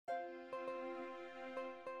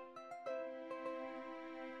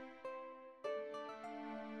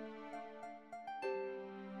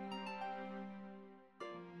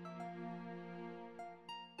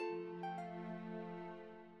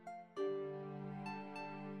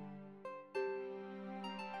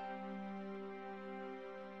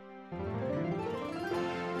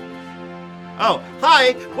Oh,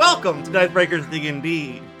 hi! Welcome to Dicebreakers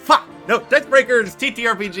D&D. Fuck! No, Dicebreakers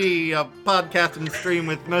TTRPG, a podcast and stream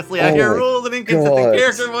with mostly accurate rules and inconsistent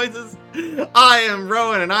character voices. I am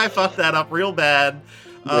Rowan, and I fucked that up real bad.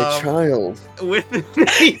 My child. With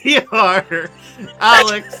me are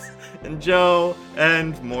Alex and Joe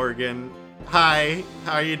and Morgan. Hi,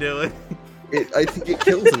 how are you doing? I think it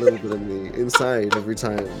kills a little bit of me inside every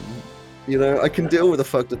time. You know, I can deal with a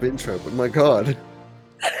fucked up intro, but my god.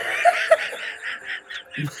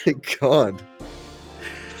 My god.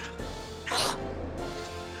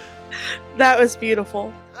 That was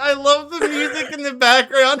beautiful. I love the music in the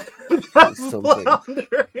background.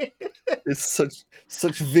 It's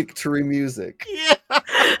such victory music. Yeah.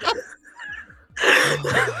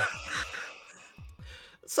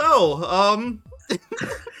 So,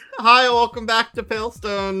 hi, welcome back to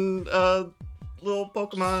Palestone, little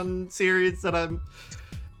Pokemon series that I'm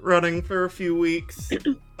running for a few weeks.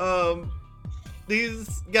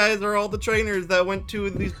 These guys are all the trainers that went to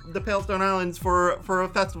the Palestone Islands for a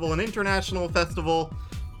festival, an international festival,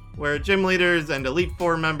 where gym leaders and Elite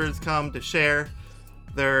Four members come to share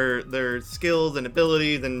their skills and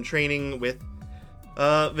abilities and training with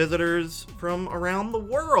visitors from around the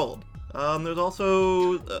world. There's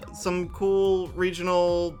also some cool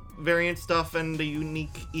regional variant stuff and a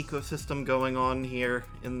unique ecosystem going on here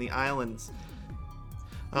in the islands.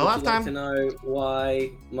 Would you like to know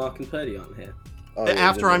why Mark and Purdy aren't here?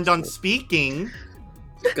 After I'm done speaking.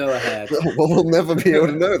 Go ahead. Well, we'll never be able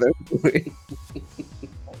to know that, will we?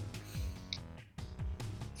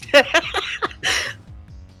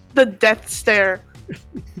 The death stare.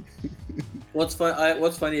 What's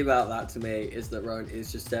funny about that to me is that Rowan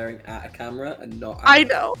is just staring at a camera and not at I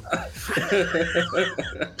know.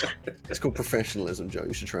 It's called professionalism, Joe.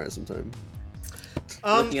 You should try it sometime.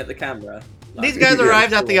 Looking at the camera. These guys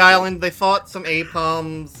arrived at the island. They fought some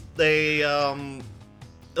Apoms. They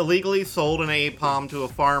illegally sold an Apom to a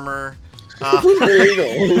farmer.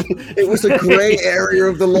 Illegal. It was a gray area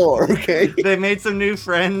of the law, okay? They made some new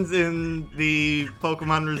friends in the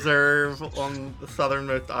Pokemon Reserve on the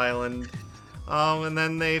southernmost island. And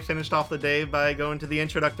then they finished off the day by going to the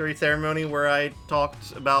introductory ceremony where I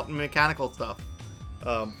talked about mechanical stuff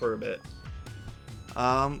for a bit.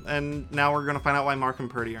 And now we're going to find out why Mark and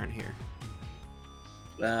Purdy aren't here.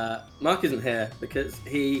 Mark isn't here because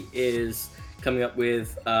he is coming up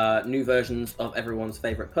with new versions of everyone's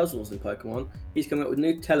favorite puzzles in Pokemon. He's coming up with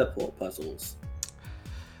new teleport puzzles.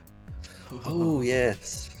 Oh,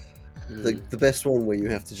 yes. The best one where you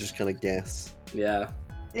have to just kind of guess. Yeah.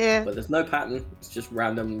 Yeah. But there's no pattern. It's just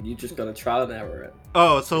random. You just gotta trial and error it.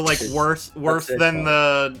 Oh, so like worse it,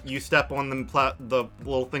 than you step on the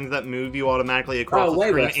little things that move you automatically across the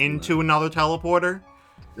screen into another teleporter?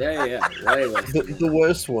 Yeah. Way worse. The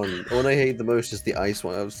worst one, the one I hate the most is the ice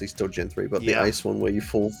one. Obviously still Gen 3, but the ice one where you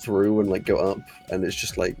fall through and like go up, and it's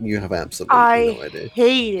just like you have absolutely no idea. I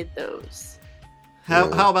hated those. How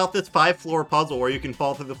about this 5-floor puzzle where you can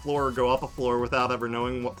fall through the floor or go up a floor without ever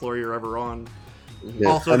knowing what floor you're ever on? Yeah.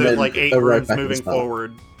 Also, there's like 8 rooms moving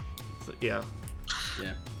forward. So, yeah.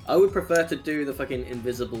 I would prefer to do the fucking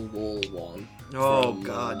invisible wall one. Oh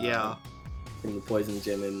god, yeah. From the Poison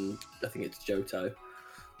Gym in, I think it's Johto.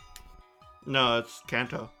 No, it's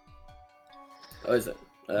Kanto. Oh, is it?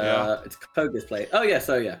 Yeah. It's Koga's play. Oh, yeah,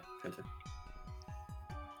 so yeah. Kanto.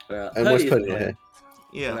 And what's put here?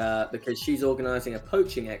 Yeah. Because she's organising a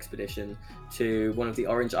poaching expedition to one of the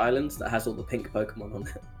Orange Islands that has all the pink Pokemon on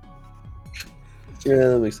it. Yeah,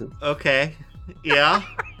 that makes sense. Okay. Yeah.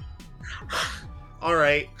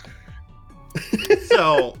 Alright.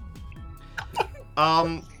 So,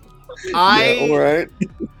 alright.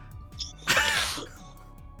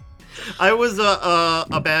 I was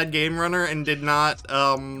a bad game runner and did not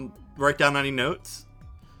write down any notes.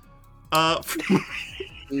 I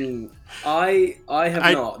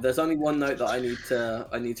have not. There's only one note that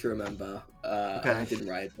I need to remember. Okay. I didn't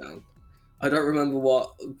write it down. I don't remember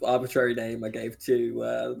what arbitrary name I gave to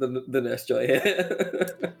the Nurse Joy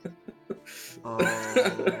here. Oh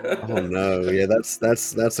no! Yeah,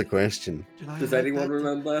 that's a question. Does anyone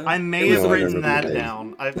remember? I may have written that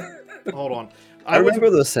down. Hold on. I remember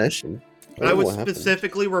the session. I was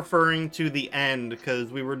specifically referring to the end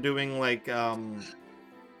because we were doing like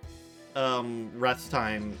rest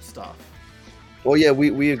time stuff. Well, yeah,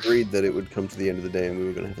 we agreed that it would come to the end of the day and we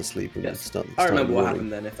were going to have a sleep and start. I remember what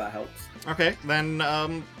happened then, if that helps. Okay, then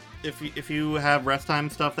if you have rest time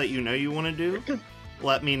stuff that you know you want to do,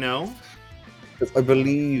 let me know. I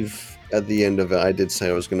believe at the end of it, I did say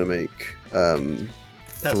I was going to make 3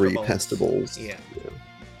 Pestables. Yeah.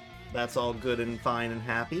 That's all good and fine and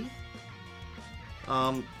happy.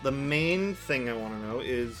 The main thing I want to know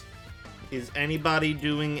is Is anybody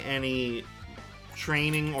doing any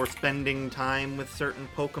training or spending time with certain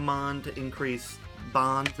Pokemon to increase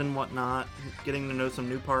bonds and whatnot? Getting to know some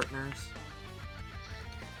new partners?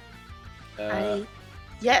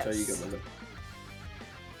 Yes. So you go, Morgan.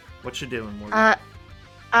 What you doing, Morgan?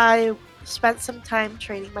 I spent some time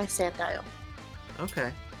training my Sandile.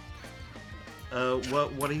 Okay.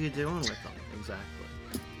 What are you doing with them exactly?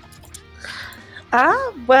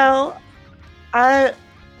 Well,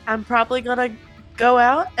 I'm probably gonna go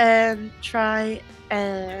out and try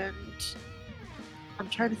and I'm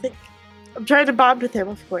trying to think. I'm trying to bond with him,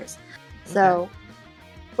 of course. So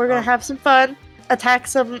we're gonna have some fun. Attack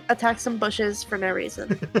some bushes for no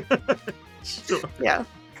reason. Sure. Yeah.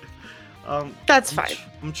 That's fine.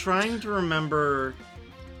 I'm trying to remember.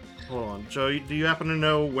 Hold on, Joe. Do you happen to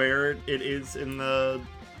know where it is in the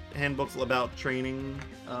handbooks about training?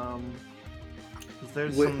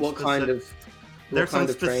 There's some What kind of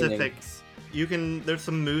specifics. Training? There's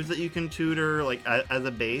some moves that you can tutor like as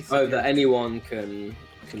a base. Oh, that anyone can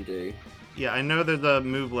do. Yeah, I know there's a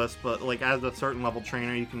move list, but like as a certain level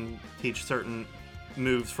trainer, you can teach certain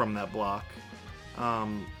moves from that block.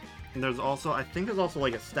 And there's also, I think there's also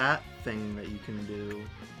like a stat thing that you can do.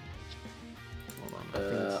 Hold on.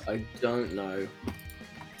 I don't know.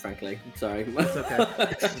 Frankly, sorry. It's okay.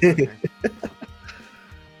 It's okay.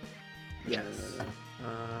 Yes.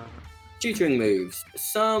 Tutoring moves.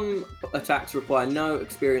 Some attacks require no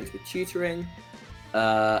experience with tutoring.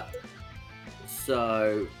 So,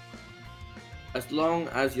 as long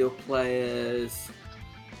as your players...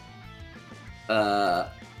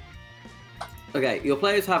 your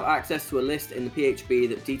players have access to a list in the PHB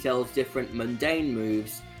that details different mundane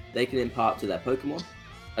moves they can impart to their Pokemon.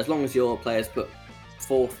 As long as your players put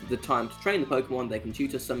forth the time to train the Pokemon, they can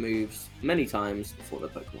tutor some moves many times for their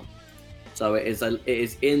Pokemon. So it is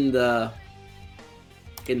in the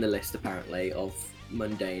list apparently of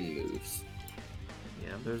mundane moves.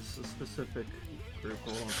 Yeah, there's a specific group.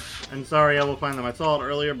 And sorry, I will find them. I saw it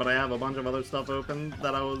earlier, but I have a bunch of other stuff open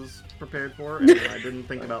that I was prepared for, and I didn't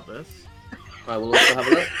think about this. I will also have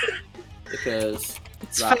a look because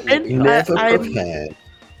It's that fine. will be Never I'm prepared.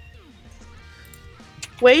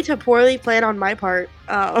 way too poorly planned on my part.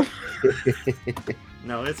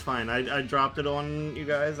 No, it's fine. I dropped it on you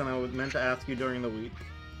guys, and I was meant to ask you during the week,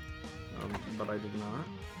 but I did not.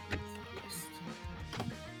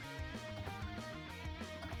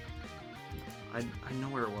 I know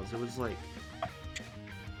where it was. It was like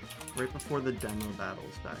right before the demo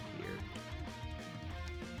battles back here.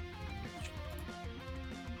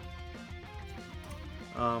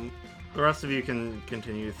 The rest of you can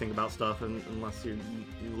continue to think about stuff unless you're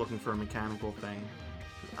looking for a mechanical thing.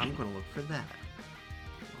 I'm gonna look for that.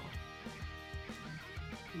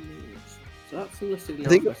 So that's the list of I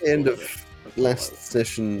think at the end of last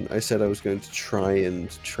session, I said I was going to try and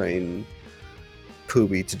train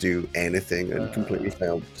Poobie to do anything and completely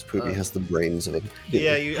failed because Poobie has the brains of a...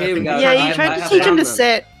 Yeah, Here we go. Yeah, you I tried to have teach him found to them.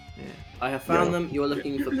 sit. I have found them. You are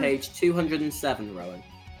looking for page 207, Rowan.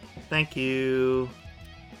 Thank you.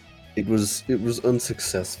 It was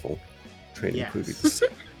unsuccessful training Yes. Poobie to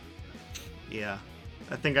sit. Yeah.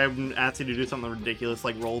 I think I asked you to do something ridiculous,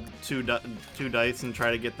 like roll two dice and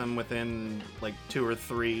try to get them within like 2 or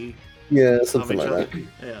 3 Yeah, of something each like other. that.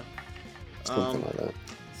 Yeah. Something like that.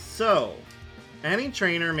 So, any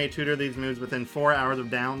trainer may tutor these moves within 4 hours of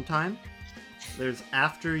downtime. There's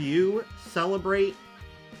After You, Celebrate,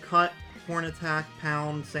 Cut, Horn Attack,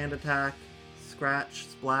 Pound, Sand Attack, Scratch,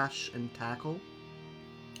 Splash, and Tackle.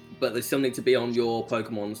 But they still need to be on your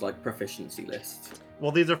Pokemon's like proficiency list.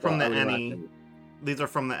 Well, these are from Well, I the would any. imagine. These are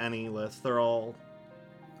from the any list. They're all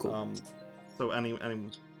Cool. so any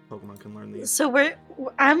Pokemon can learn these. So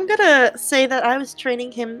I'm gonna say that I was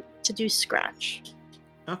training him to do Scratch.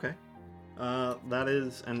 Okay. That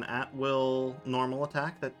is an at-will normal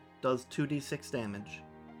attack that does 2d6 damage.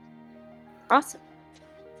 Awesome.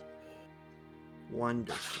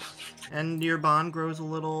 Wonderful. And your bond grows a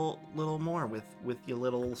little more with your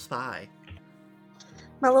little spy.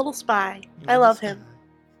 My little spy. Your I little love spy. him.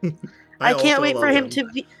 I can't also wait for love him to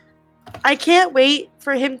be. I can't wait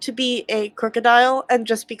for him to be a crocodile and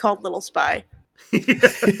just be called Little Spy.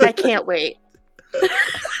 I can't wait.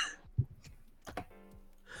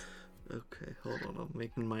 Okay, hold on. I'm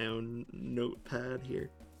making my own notepad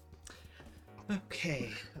here.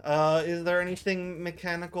 Okay. Is there anything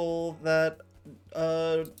mechanical that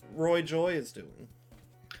Roy Joy is doing?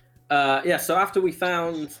 Yeah, so after we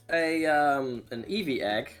found an Eevee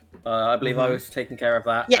egg, I believe I was taking care of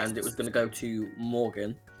that, Yes. and it was going to go to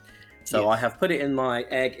Morgan. So Yes. I have put it in my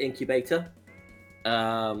egg incubator,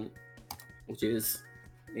 which is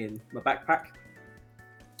in my backpack.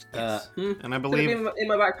 And I Could it believe be in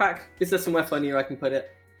my backpack? Is there somewhere funnier I can put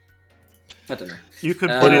it? I don't know. you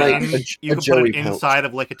could Uh, put it like in, a you could put Joey it pouch. inside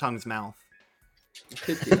of Lickitongue's mouth.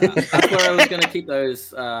 Could do that. That's where I was going to keep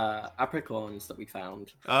those apricorns that we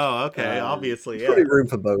found. Oh, okay. Um, Obviously, yeah. Plenty of room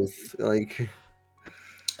for both. Like,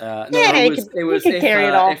 No, Yeah, it you was, could- it was you could if, carry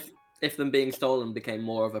it all. if them being stolen became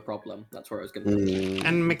more of a problem. That's where I was going to put it.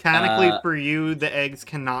 And mechanically, Uh, for you, the eggs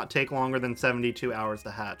cannot take longer than 72 hours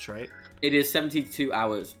to hatch, right? It is 72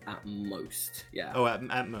 hours at most. Yeah. Oh,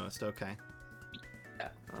 at most. Okay. Yeah.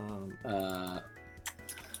 Um,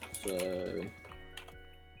 So.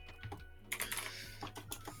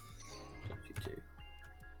 72.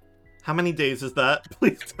 how many days is that?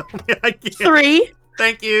 Please tell me. I can't. 3.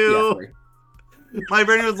 Thank Yeah, you. 3. My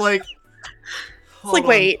brain was like, It's hold like, on.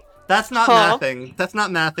 wait, That's not Huh? mathing. That's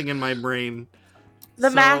not mathing in my brain. the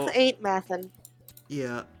So, math ain't mathin'.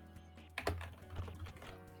 Yeah.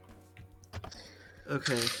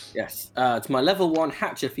 Okay. Yes. It's my level 1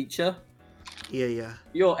 hatcher feature. Yeah.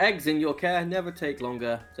 Your eggs in your care never take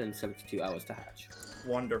longer than 72 hours to hatch.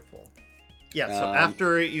 Wonderful. Yeah, so Um,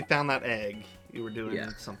 after you found that egg, you were doing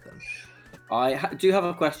Yeah. something. I do have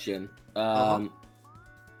a question.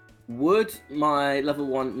 Would my level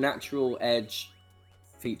 1 natural edge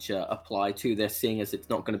feature apply to this, seeing as it's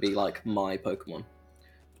not going to be like my Pokemon?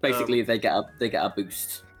 Basically, they get a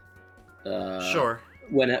boost. Sure.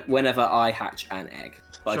 Whenever I hatch an egg,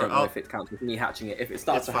 but Sure, I don't know I'll- if it counts with me hatching it. If it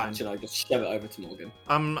starts It's to fine. hatch, and I just shove it over to Morgan.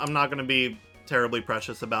 I'm not going to be terribly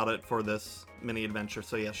precious about it for this mini adventure,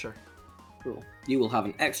 so yeah, sure. Cool. You will have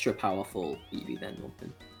an extra powerful Eevee then,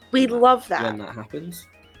 Morgan. We love When that. that happens.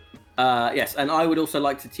 Yes, and I would also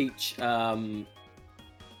like to teach a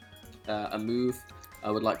move. I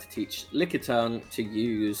would like to teach Lickitung to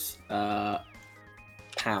use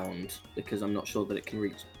Pound, because I'm not sure that it can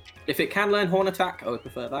reach. If it can learn Horn Attack, I would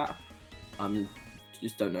prefer that.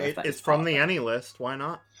 Just don't know if that It's is from part the of it. any list. Why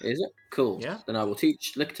not? Is it? Cool. Yeah. Then I will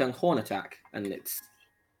teach Lickitung Horn Attack, and its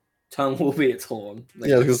tongue will be its horn.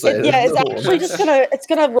 Yeah, I was gonna say, Yeah, it's the horn. actually just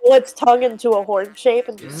gonna roll its tongue into a horn shape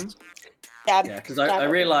and just stab. Yeah, because stab I it.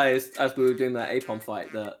 realized as we were doing that Apom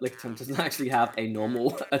fight that Lickitung doesn't actually have a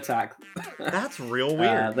normal attack That's real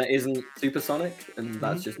weird. that isn't supersonic, and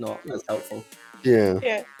that's just not as helpful. Yeah.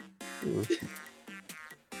 Yeah.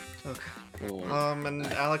 Okay. Oh. And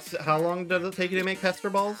Alex, how long does it take you to make pester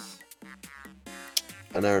balls?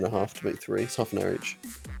 An hour and a half to make 3. It's half an hour each.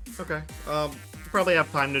 Okay. Probably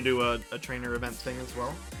have time to do a trainer event thing as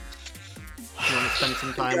well. You want to spend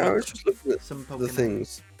some time Yeah, I was with just looking at some Pokemon. the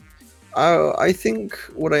things. I think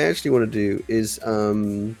what I actually want to do is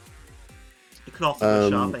You could also go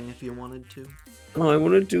Um, shopping if you wanted to. I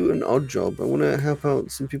want to do an odd job. I want to help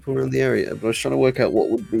out some people around the area, but I was trying to work out what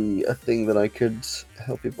would be a thing that I could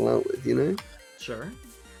help people out with, you know? Sure.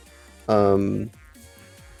 And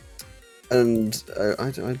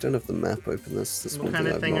I don't have the map open. That's What one kind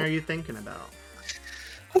thing of I've thing not. are you thinking about?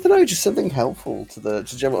 I don't know, just something helpful to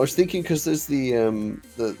general. I was thinking because there's the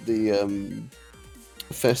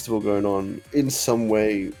festival going on, in some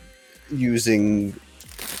way using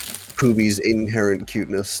Poobie's inherent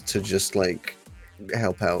cuteness to just like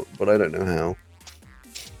help out, but I don't know how.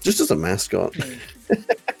 Just as a mascot.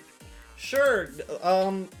 Sure.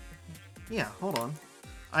 Yeah, hold on.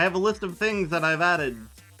 I have a list of things that I've added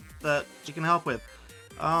that you can help with.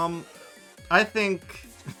 I think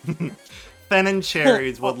Fen and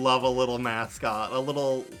Cherries would love a little mascot. A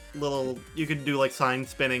little, you could do like sign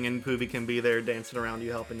spinning and Poobie can be there dancing around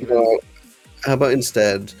you, helping you out. Well, how about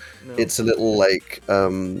instead No. it's a little like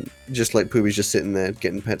just like Poobie's just sitting there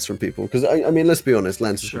getting pets from people? Because I mean, let's be honest,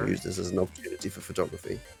 Lance is Sure. going to use this as an opportunity for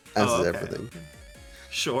photography, as Oh, is okay, everything. okay.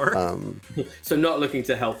 Sure. So not looking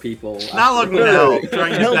to help people. Not looking to No, help,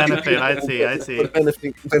 trying to help benefit. people, I see. but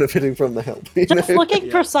benefiting from the help. You Just know? looking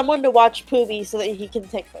Yeah. for someone to watch Poobie so that he can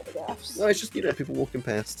take photographs. No, it's just people walking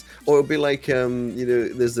past, or it'll be like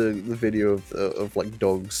there's the video of like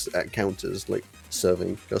dogs at counters like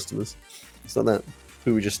serving customers. It's not that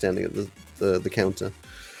who were just standing at the counter.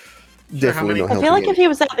 Sure, Definitely how not I helping. feel like any- if he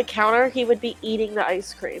was at the counter, he would be eating the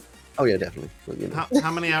ice cream. Oh yeah, definitely. But, you know,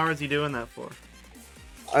 How many hours are you doing that for?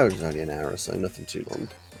 I was only an hour or so, nothing too long.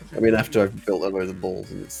 I mean, after I've built a load of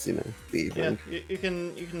balls and it's the Yeah, evening.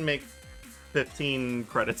 you can make 15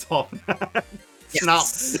 credits off that.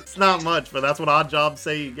 Yes. It's not much, but that's what odd jobs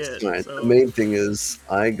say you get. Right. So. The main thing is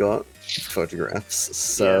I got photographs.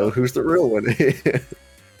 So Yeah. who's the real one here?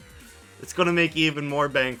 It's gonna make even more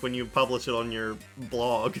bank when you publish it on your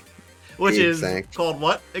blog, which Exact. is called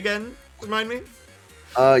what again? Remind me.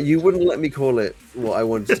 You wouldn't let me call it what I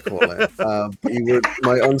wanted to call it. But you would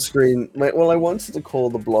my on-screen. I wanted to call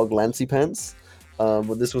the blog Lancy Pants,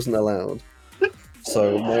 but this wasn't allowed.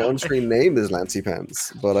 So my on-screen name is Lancy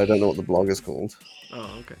Pants, but I don't know what the blog is called.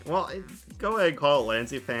 Oh, okay. Well, go ahead and call it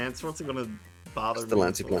Lancy Pants. What's it gonna bother It's the me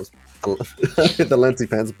Lancy for? Pants. The Lancy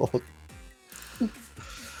Pants blog.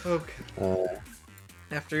 Okay.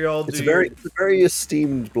 After you all do It's a very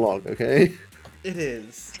esteemed blog, okay? It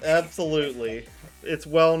is. Absolutely. It's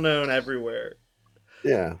well known everywhere.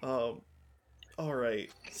 Yeah. Alright.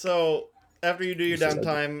 So, after you do your This is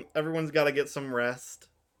downtime, everyone's got to get some rest.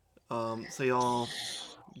 So y'all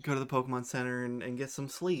go to the Pokemon Center and get some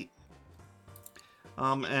sleep.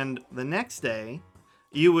 And the next day,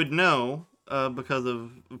 you would know, because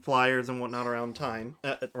of flyers and whatnot around town.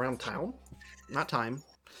 Not time.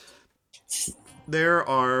 There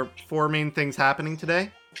are 4 main things happening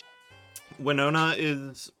today. Winona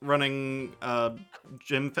is running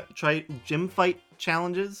gym fight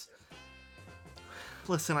challenges.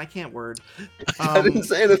 Listen, I can't word. I didn't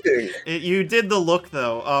say anything. You did the look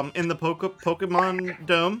though. In the Pokemon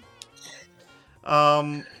Dome,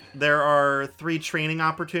 there are 3 training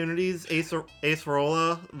opportunities.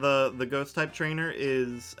 Acerola, the Ghost type trainer,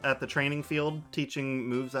 is at the training field teaching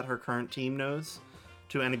moves that her current team knows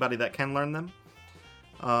to anybody that can learn them.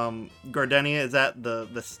 Gardenia is at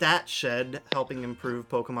the stat shed helping improve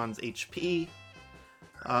Pokemon's HP.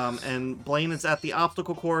 And Blaine is at the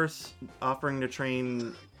obstacle course offering to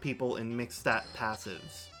train people in mixed stat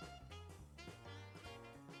passives.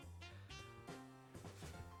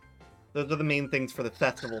 Those are the main things for the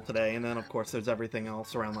festival today, and then of course there's everything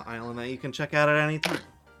else around the island that you can check out at any time.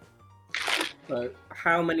 So,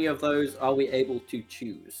 how many of those are we able to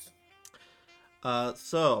choose?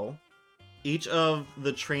 So each of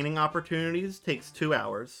the training opportunities takes 2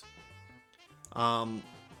 hours.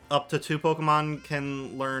 Up to 2 Pokemon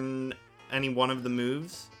can learn any one of the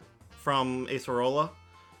moves from Acerola,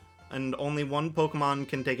 and only 1 Pokemon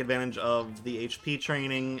can take advantage of the HP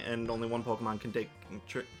training, and only 1 Pokemon can take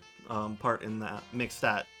part in that mixed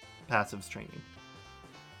stat passives training.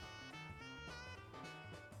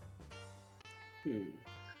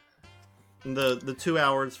 The 2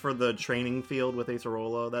 hours for the training field with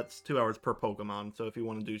Acerola, that's 2 hours per Pokemon, so if you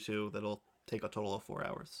want to do 2, that'll take a total of 4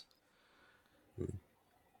 hours.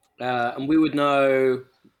 And we would know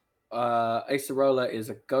Acerola is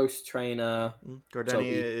a ghost trainer.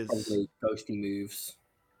 Gardenia is probably ghosty moves.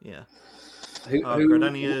 Yeah.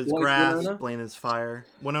 Gardenia is grass, Winona? Blaine is fire.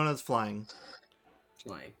 Winona's flying.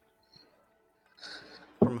 Flying.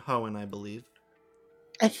 From Hoenn, I believe.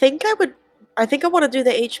 I think I want to do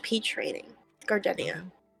the HP training, Gardenia.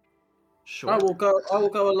 Sure. I will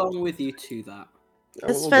go along with you to that.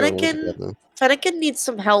 Because Fennekin needs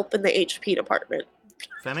some help in the HP department.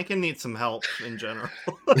 Fennekin needs some help in general.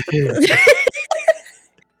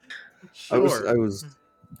 Sure. I was.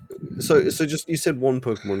 So just you said 1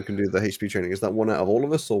 Pokemon can do the HP training. Is that 1 out of all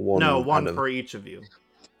of us, or 1? No, 1 for each of you.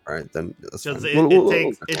 All right, then that's fine.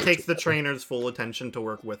 It takes the trainer's full attention to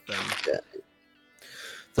work with them. Yeah.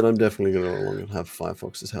 Then I'm definitely going to go along and have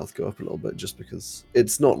Firefox's health go up a little bit, just because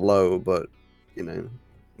it's not low, but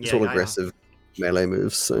it's all aggressive melee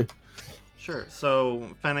moves. So sure. So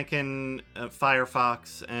Fennekin,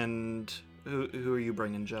 Firefox, and who are you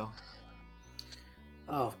bringing, Joe?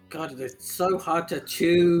 Oh God, it's so hard to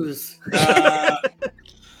choose. I'm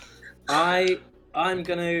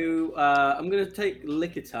gonna take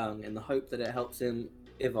Lickitung in the hope that it helps him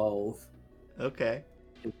evolve. Okay.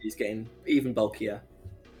 He's getting even bulkier.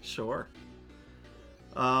 Sure.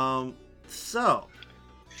 So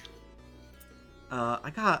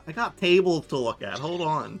I got tables to look at. Hold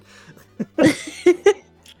on.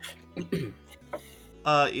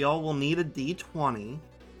 Y'all will need a D20.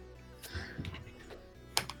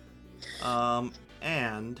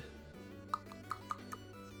 And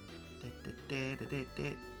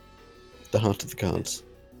the heart of the cards.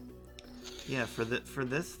 Yeah, for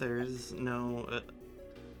this there's no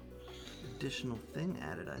additional thing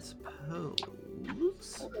added, I suppose. I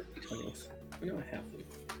know I have them.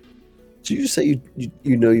 Did you say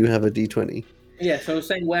you know you have a D20? Yeah, so I was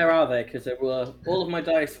saying, where are they? Because all of my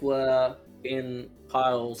dice were in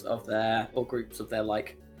piles of or groups of their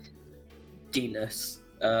D-ness.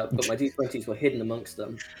 But my D20s were hidden amongst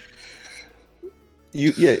them.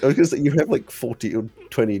 I was gonna say, you have 40 or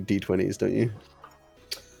 20 D20s, don't you?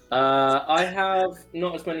 I have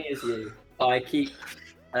not as many as you. I keep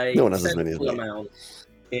a no one has as many as me. Amount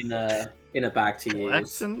in a bag to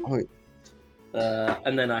use. And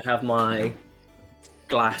then I have my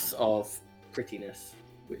glass of prettiness,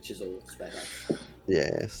 which is all spare dice.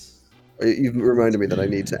 Yes. You've reminded me that I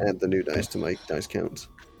need to add the new dice to my dice count.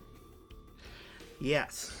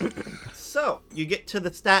 Yes. So, you get to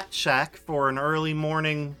the stat shack for an early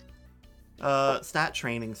morning stat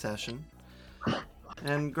training session.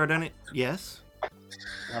 And Gardenia, yes?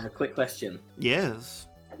 I have a quick question. Yes.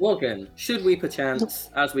 Morgan, should we perchance,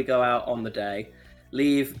 as we go out on the day,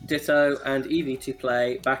 leave Ditto and Eevee to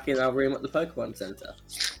play back in our room at the Pokemon Center?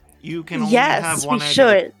 You can only Yes, have we one egg at a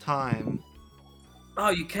should. time. Oh,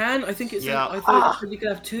 you can? I think it's. Yeah. I thought it said you could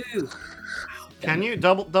have 2. Can you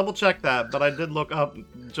double check that? But I did look up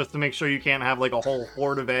just to make sure you can't have like a whole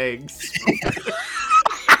horde of eggs.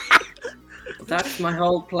 That's my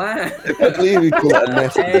whole plan. I believe you call it a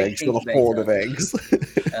nest of Egg eggs, not a horde of eggs.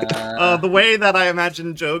 The way that I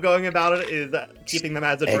imagine Joe going about it is keeping them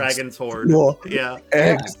as a Eggs. dragon's horde. More Yeah.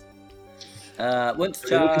 eggs. Once Maybe we can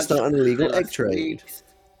charged, start an illegal they egg last trade. weeks.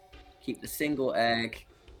 Keep the single egg.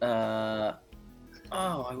 I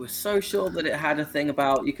was so sure that it had a thing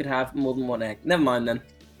about you could have more than one egg. Never mind then.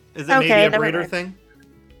 Is it Okay, maybe a never breeder mind. thing?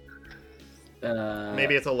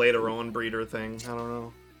 Maybe it's a later on breeder thing. I don't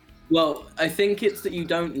know. Well, I think it's that you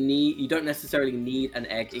don't necessarily need an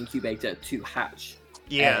egg incubator to hatch.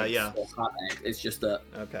 Yeah, eggs yeah. Or hot eggs. It's just that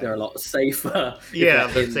Okay. they're a lot safer. if Yeah,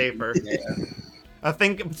 they're in- safer. Yeah. I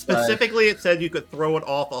think specifically it said you could throw it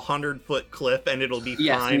off a 100-foot cliff and it'll be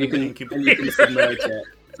Yes, fine and you in the can incubator. submerge it.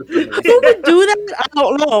 Who would do that? I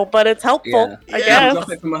don't know, but it's helpful. Yeah. I Yeah, guess.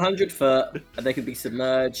 Drop it from 100 foot, and they can be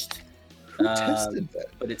submerged. Who tested that?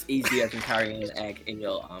 But it's easier than carrying an egg in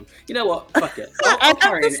your arm. You know what? Fuck it. I'll I have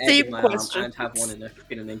carry the an egg in same my question. arm and have one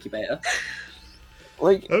in an incubator.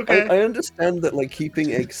 Like, Okay. I understand that like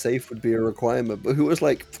keeping eggs safe would be a requirement, but who was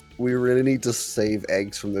like, we really need to save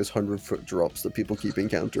eggs from those 100-foot drops that people keep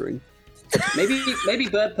encountering? Maybe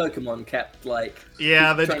bird Pokemon kept like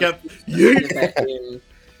Yeah, they trying kept. to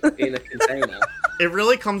put it in a container. It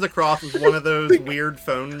really comes across as one of those weird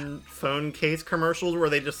phone case commercials where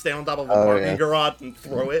they just stand on top of a Oh, parking yeah. garage and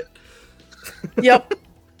throw it. Yep.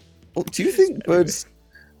 Well, do you think birds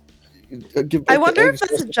give I birth to wonder if eggs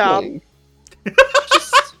that's just a for job. flying?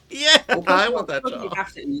 Just, Yeah, Well, I Pokemon- want that Pokemon job.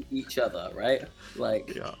 have to eat each other, right?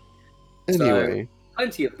 Like, Yeah. Anyway,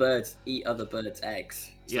 plenty of birds eat other birds'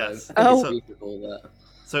 eggs. So Yes. I think Oh. it's reasonable that.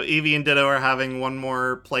 So Eevee and Ditto are having one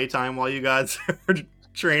more playtime while you guys are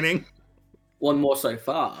training. One more so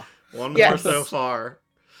far. One more Yes. so far.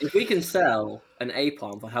 If we can sell an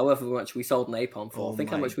Apom for however much we sold an Apom for, Oh think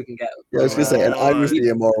how my much we can get. yeah, I was gonna say, and I was God. the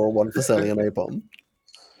immoral one for selling an Apom.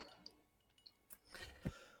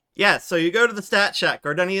 Yeah, so you go to the stat shack.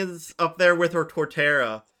 Gardenia's up there with her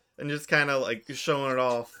Torterra and just kind of like showing it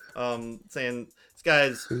off, saying this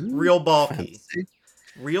guy's Ooh, real bulky. Fancy.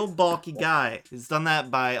 Real bulky guy. He's done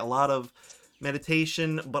that by a lot of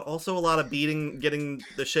meditation, but also a lot of getting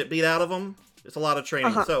the shit beat out of him. It's a lot of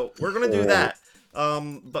training. Uh-huh. So we're gonna do that.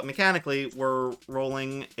 But mechanically, we're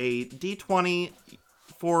rolling a d20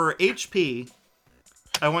 for HP.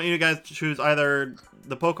 I want you guys to choose either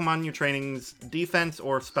the Pokemon you're training's defense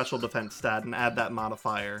or special defense stat and add that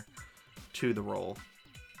modifier to the roll.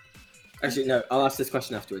 Actually, no. I'll ask this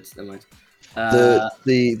question afterwards. Never mind.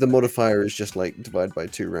 The modifier is just like divide by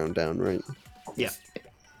 2 round down, right? Yeah.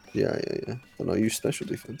 Yeah. Then I'll use special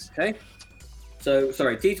defense. Okay. So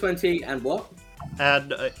sorry, D20 and what?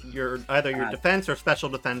 Add either your Add. defense or special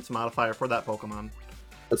defense modifier for that Pokemon.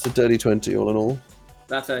 That's a dirty 20 all in all.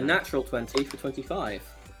 That's a natural 20 for 25.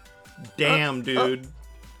 Damn, dude.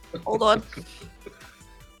 hold on.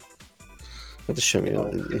 Have to show me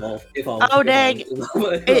that, didn't you? Evolve. Oh, dang.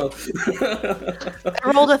 Evolve.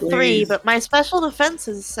 I rolled a 3, Please. but my special defense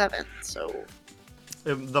is 7, so...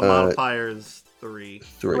 The modifier is 3.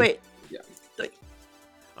 3. Wait, Yeah,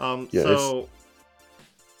 So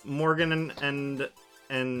Morgan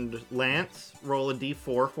and Lance roll a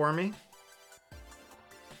d4 for me.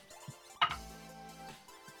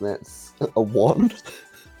 That's a 1.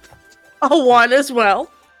 a 1 as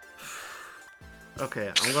well.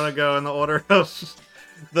 Okay, I'm gonna go in the order of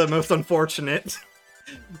the most unfortunate.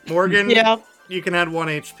 Morgan, Yeah, you can add 1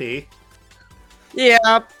 HP.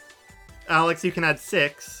 yeah. Alex, you can add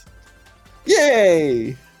 6.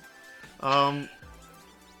 Yay!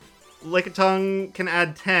 Lickitung can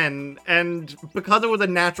add 10, and because it was a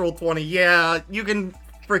natural 20, yeah, you can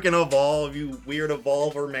freaking evolve, you weird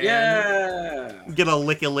evolver, man. Yeah. Get a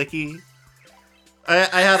licky.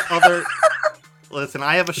 I have other... Listen,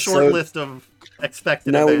 I have a short So- list of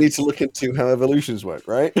expected Now we events. need to look into how evolutions work,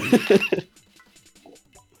 right?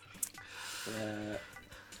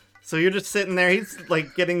 So you're just sitting there, he's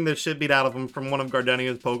like getting the shit beat out of him from one of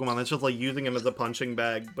Gardenia's Pokemon that's just like using him as a punching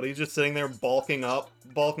bag, but he's just sitting there bulking up,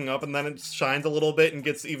 and then it shines a little bit and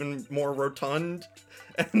gets even more rotund,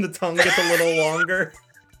 and the tongue gets a little longer,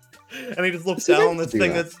 and he just looks So down they on this do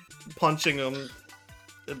thing that. that's punching him,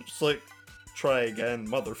 and just like, try again,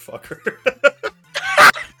 motherfucker.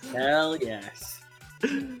 Hell yes.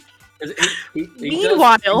 He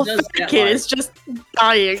Meanwhile, does the get, kid like- is just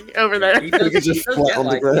dying over there. He does, He's just he does flat get, on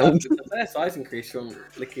the like, ground. a fair size increase from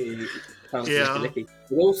Licky Tongue to Yeah. Licky Licky.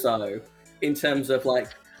 But also, in terms of like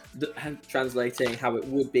translating how it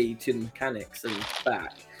would be to the mechanics and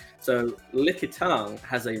back. So Licky Tongue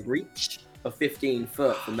has a reach of 15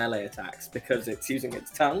 foot for melee attacks because it's using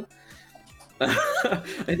its tongue. I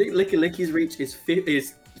think Licky Licky's reach is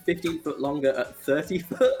 15 foot longer at 30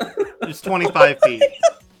 foot. It's 25 feet.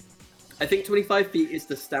 I think 25 feet is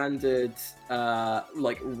the standard,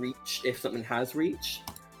 like, reach if something has reach,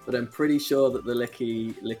 but I'm pretty sure that the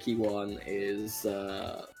Licky one is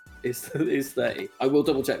 30. I will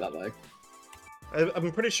double check that though.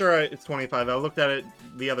 I'm pretty sure it's 25. I looked at it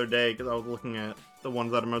the other day because I was looking at the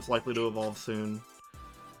ones that are most likely to evolve soon.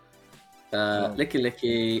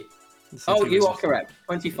 Licky. Since Oh, he you was are just- correct.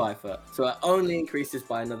 25 foot. So it only increases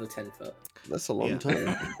by another 10 foot. That's a long Yeah.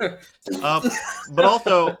 time. But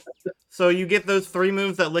also, so you get those 3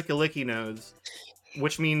 moves that Licky Licky knows,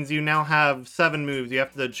 which means you now have 7 moves. You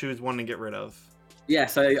have to choose one to get rid of. Yeah,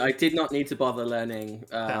 so I did not need to bother learning,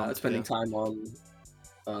 Sounds, spending yeah. time on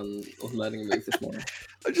learning a move this morning.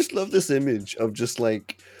 I just love this image of just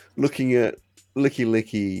like looking at Licky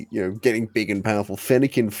Licky, getting big and powerful.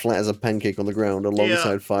 Fennekin flat as a pancake on the ground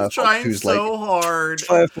alongside Firefox, Trying who's so like hard.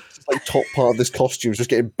 Firefox is like top part of this costume, is just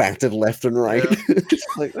getting battered left and right. It's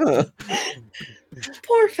like,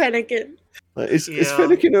 Poor Fennekin. is Yeah.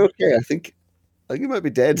 Fennekin okay? I think he might be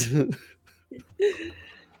dead.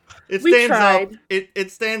 It We stands up. tried.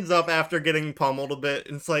 It stands up after getting pummeled a bit,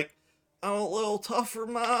 and it's like, I'm a little tougher,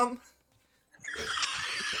 Mom.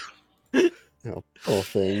 Oh, poor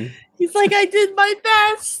thing. He's like, I did my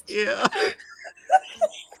best. Yeah.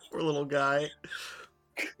 Poor little guy.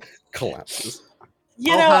 Collapses.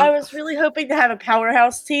 You I'll know, have- I was really hoping to have a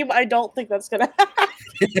powerhouse team. I don't think that's gonna happen.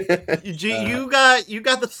 You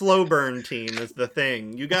got the slow burn team is the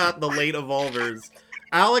thing. You got the late evolvers.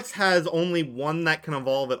 Alex has only one that can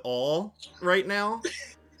evolve at all right now.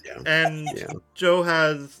 Yeah. And Yeah. Joe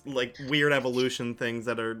has like weird evolution things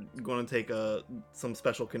that are going to take some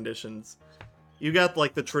special conditions. You got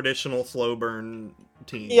like the traditional slow burn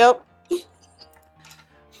team. Yep.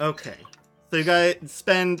 Okay. So you guys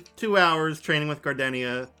spend 2 hours training with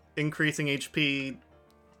Gardenia, increasing HP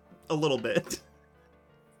a little bit.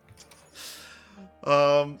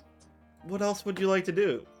 What else would you like to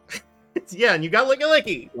do? Yeah, and you got Licky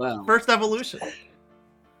Licky. Wow. First evolution.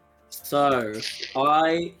 So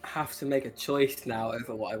I have to make a choice now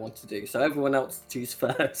over what I want to do. So everyone else choose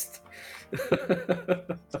first.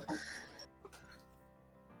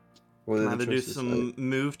 What are the Either do choices? some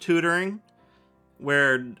move tutoring,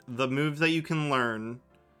 where the moves that you can learn,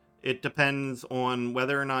 it depends on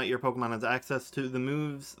whether or not your Pokemon has access to the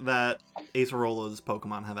moves that Acerola's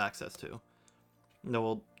Pokemon have access to. And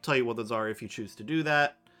we'll tell you what those are if you choose to do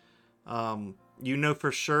that. You know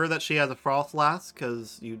for sure that she has a Frostlass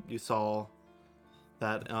because you saw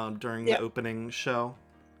that during Yep. the opening show.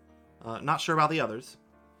 Not sure about the others.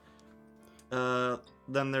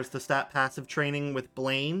 Then there's the stat passive training with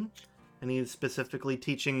Blaine, and he's specifically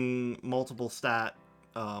teaching multiple stat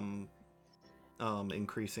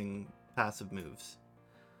increasing passive moves.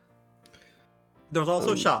 There's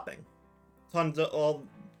also shopping. Tons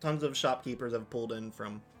of shopkeepers have pulled in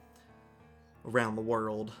from around the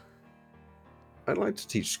world. I'd like to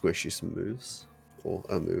teach Squishy some moves, or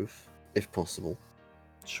a move, if possible.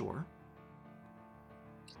 Sure.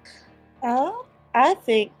 I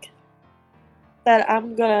think that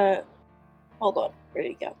I'm gonna hold on. Where'd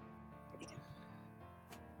he go?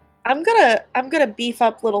 I'm gonna beef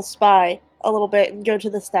up Little Spy a little bit and go to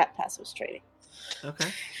the stat passives training. Okay.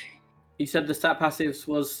 You said the stat passives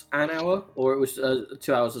was an hour, or it was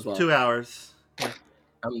 2 hours as well? 2 hours.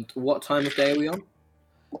 And what time of day are we on?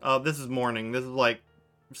 This is morning. This is like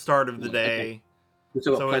start of the day. We've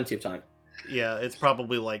still got So plenty of time. Yeah, it's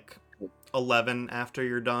probably like 11 after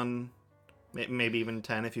you're done. Maybe even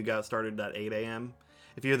 10 if you got started at 8 a.m.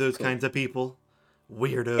 If you're those Cool. kinds of people.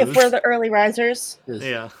 Weirdos. If we're the early risers,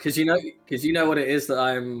 Yeah. Because you know what it is that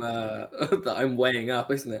I'm that I'm weighing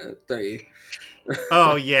up, isn't it? Don't you?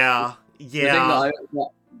 Oh, yeah. The thing Yeah.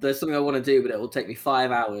 there's something I want to do, but it will take me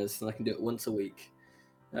 5 hours, and I can do it once a week.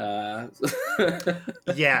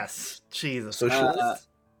 Yes. Jesus. Socialize?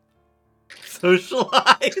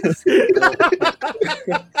 Socialize. there is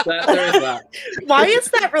that. why is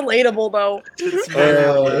that relatable though? It's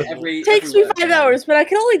very Every It takes me every 5 work- hours, but I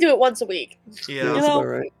can only do it once a week. yeah. You That's know- about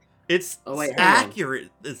right. It's Oh, wait, hang on. accurate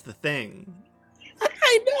is the thing.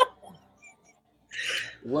 I know.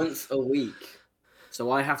 Once a week.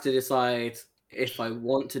 So I have to decide if I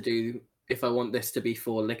want to do if I want this to be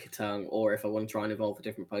for Lickitung or if I want to try and evolve a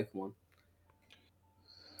different Pokemon.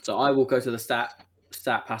 So I will go to the stat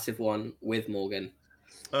passive one with Morgan.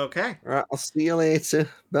 Okay. Alright, I'll see you later.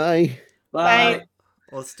 Bye. Bye.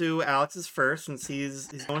 Let's do Alex's first since he's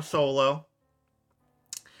going solo.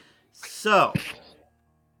 So,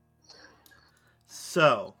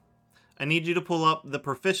 I need you to pull up the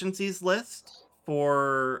proficiencies list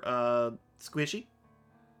for Squishy.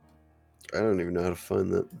 I don't even know how to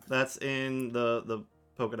find that. That's in the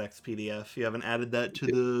Pokedex PDF. You haven't added that to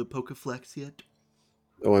the Pokeflex yet.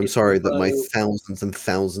 Oh, I'm sorry that my So- thousands and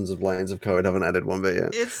thousands of lines of code haven't added one bit yet.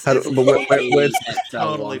 It's But where's,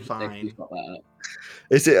 totally fine.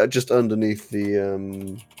 is it just underneath the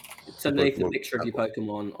It's underneath the Pokemon. picture of your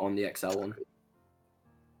Pokemon on the XL one.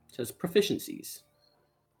 It says proficiencies.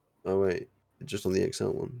 Oh wait, just on the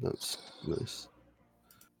XL one. That's nice.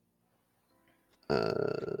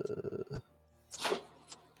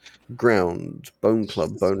 Ground, Bone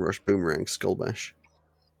Club, Bone Rush, Boomerang, Skull Bash.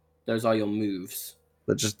 Those are your moves.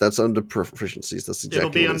 That's under proficiencies. That's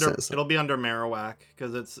exactly what it says. It'll be under Marowak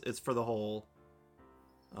because it's for the whole.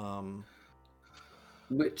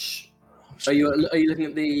 Which are you looking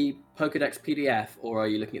at the Pokedex PDF or are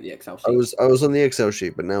you looking at the Excel sheet? I was on the Excel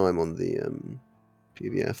sheet, but now I'm on the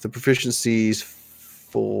PDF. The proficiencies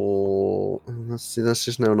for that's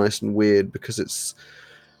just now nice and weird because it's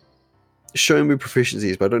showing me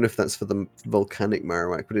proficiencies, but I don't know if that's for the volcanic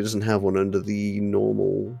Marowak, but it doesn't have one under the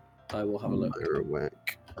normal I will have a look. Marowak.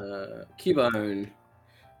 Cubone.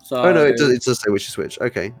 So Oh no, it does say which is which.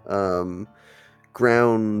 Okay.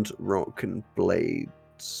 Ground, rock, and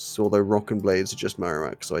blades. Although rock and blades are just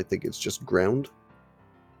Marowak, so I think it's just ground.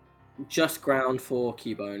 just ground for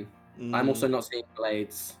Cubone. I'm also not seeing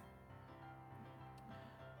blades.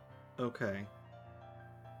 Okay.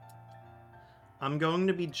 I'm going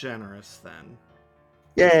to be generous then,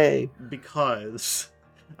 Yay! because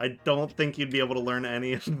I don't think you'd be able to learn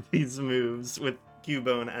any of these moves with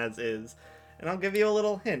Cubone as is. And I'll give you a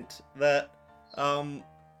little hint that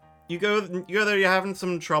you go there, you're having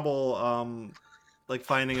some trouble like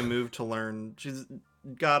finding a move to learn. She's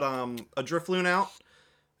got a Drifloon out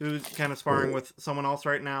who's kind of sparring with someone else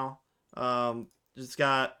right now. She's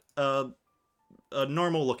got a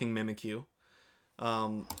normal looking Mimikyu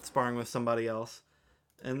sparring with somebody else.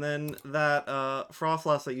 And then that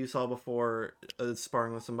Frostlass that you saw before is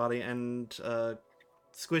sparring with somebody, and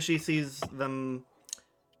Squishy sees them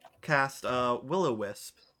cast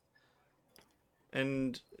Will-O-Wisp.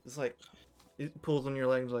 And it's like, it pulls on your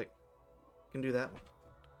leg and is like, you can do that one.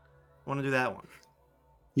 I want to do that one.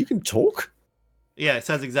 You can talk? Yeah, it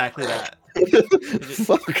says exactly that.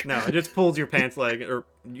 Fuck. No, it just pulls your pants leg, or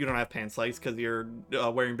you don't have pants legs because you're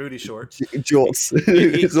wearing booty shorts. Jorts.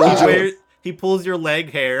 He, It's all jorts. he pulls your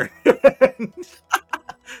leg hair. It's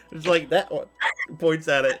like that one. Points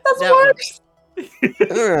at it. That's That one.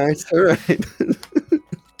 worse. Alright.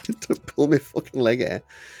 Don't pull me fucking leg hair.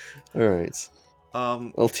 Alright.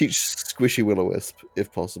 I'll teach Squishy Will-O-Wisp,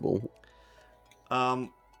 if possible.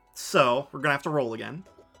 So we're gonna have to roll again.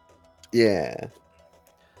 Yeah.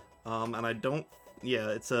 And I don't. Yeah,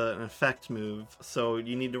 it's an effect move, so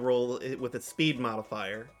you need to roll it with a speed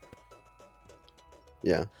modifier.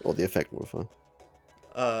 Yeah, or the effect modifier.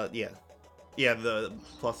 Yeah, the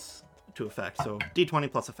plus to effect. So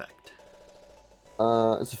D20 plus effect.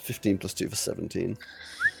 It's a 15 plus 2 for 17.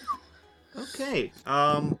 Okay.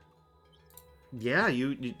 Yeah,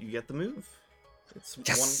 you get the move. It's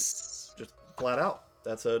Yes! one just flat out.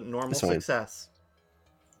 That's a normal That's fine. success.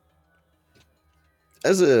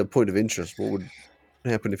 As a point of interest, what would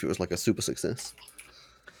happen if it was like a super success?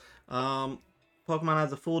 Pokemon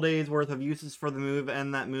has a full day's worth of uses for the move,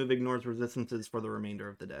 and that move ignores resistances for the remainder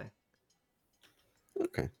of the day.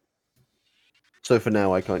 Okay. So for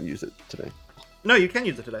now, I can't use it today. No, you can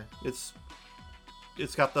use it today. It's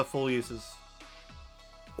got the full uses.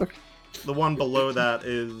 Okay. The one below that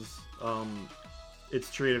is it's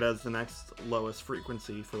treated as the next lowest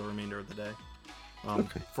frequency for the remainder of the day.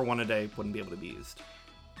 Okay. For one a day, wouldn't be able to be used.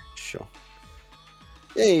 Sure.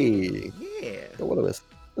 Yay! Yeah. Oh, what a miss.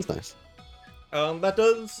 That's nice. That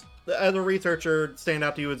does, as a researcher, stand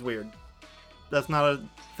out to you as weird. That's not a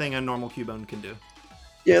thing a normal Cubone can do.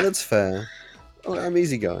 Yeah, that's fair. Oh, I'm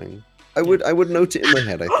easygoing. I would note it in my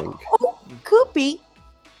head, I think. Oh, Koopy.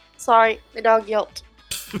 Sorry, the dog yelped.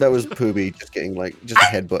 That was Pooby just getting just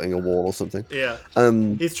headbutting a wall or something. Yeah.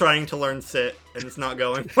 Um, He's trying to learn sit, and it's not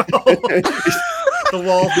going well. The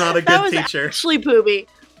wall's not a That good was teacher. actually Booby.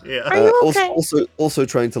 Yeah. Are you okay? also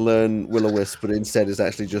trying to learn Will-O-Wisp, but instead is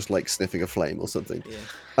actually just like sniffing a flame or something.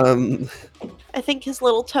 Yeah. I think his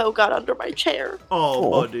little toe got under my chair.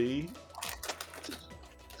 Oh, Aw. buddy.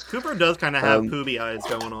 Cooper does kind of have Um, poopy eyes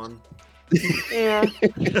going on. Yeah.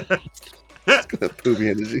 It's got that poopy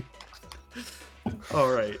energy.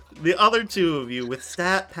 All right, the other two of you with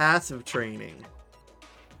stat passive training.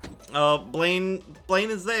 Blaine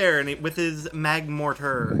is there, and with his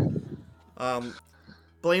Magmortar.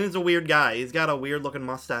 Blaine is a weird guy. He's got a weird looking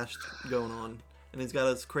mustache going on, and he's got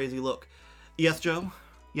his crazy look. Yes, Joe.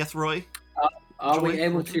 Yes, Roy. Are we Joy,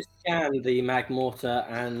 able Roger? to scan the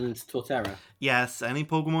Magmortar and Torterra? Yes. Any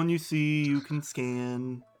Pokemon you see, you can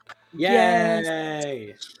scan.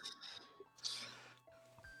 Yay!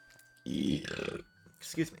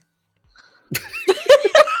 Excuse me.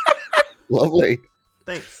 Lovely.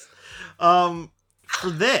 Thanks. For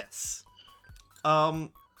this,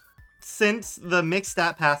 since the mixed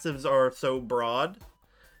stat passives are so broad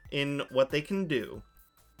in what they can do,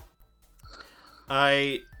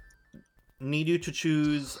 I need you to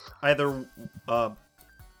choose either,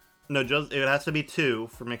 no, just, it has to be 2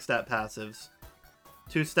 for mixed stat passives.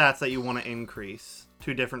 2 stats that you want to increase.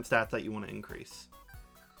 2 different stats that you want to increase.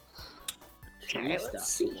 Okay, let's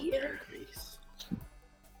see here.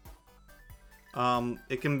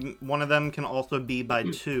 One of them can also be by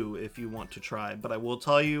 2 if you want to try, but I will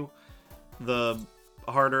tell you, it'll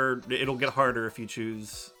get harder if you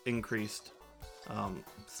choose increased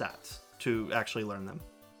stats to actually learn them.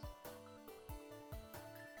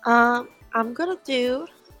 I'm gonna do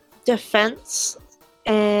defense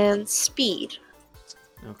and speed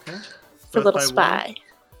Okay. for Both Little by 1? Spy.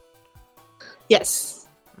 Yes.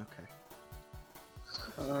 Okay.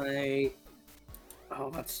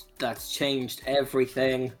 That's changed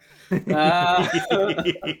everything. I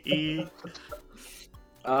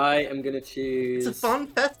am gonna choose. It's a fun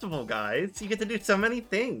festival, guys. You get to do so many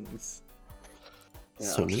things.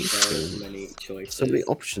 So many so things. many choices. So many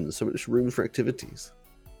options, so much room for activities.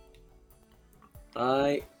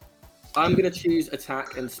 I'm gonna choose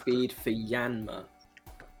attack and speed for Yanma.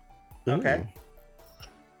 Okay.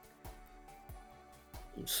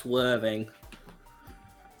 I'm swerving.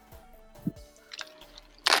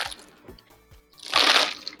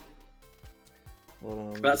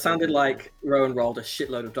 Hold on, That sounded like Rowan rolled a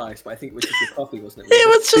shitload of dice, but I think it was just your coffee, wasn't it? It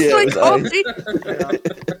was just Yeah, my it was coffee.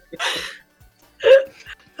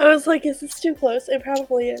 I was like, is this too close? It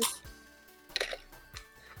probably is.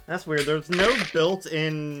 That's weird. There's no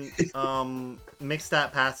built-in mixed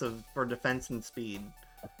stat passive for defense and speed.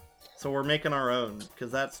 So we're making our own,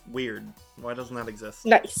 because that's weird. Why doesn't that exist?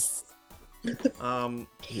 Nice.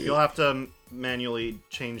 You'll have to manually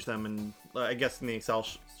change them, and I guess in the Excel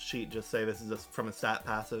sheet just say this is just from a stat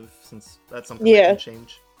passive, since that's something that Yeah. can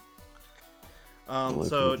change. Well,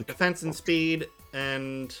 So I think- defense and speed,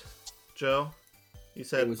 and Joe, you It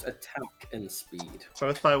said was attack and speed.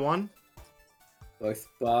 both by 1? Both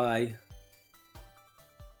by.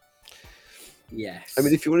 Yes. I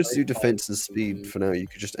mean, if you wanted to do Both by defense and speed 2. for now, you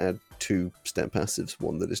could just add 2 stat passives,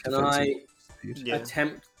 one that is Can defense I and speed. Yeah.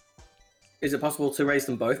 attempt? Is it possible to raise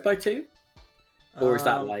them both by 2, or is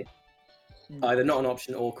that Um, like either not an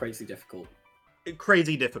option or crazy difficult?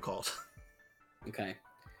 crazy difficult? Okay.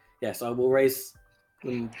 Yes, I will raise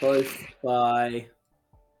them both by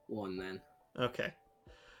 1 then. Okay.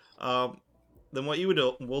 Then what you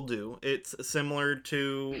will do, it's similar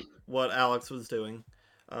to what Alex was doing.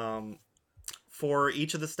 For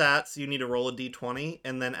each of the stats, you need to roll a d20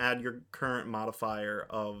 and then add your current modifier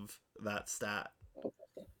of that stat.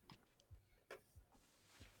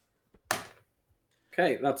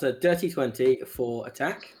 Okay, that's a dirty 20 for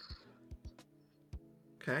attack.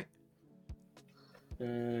 Okay.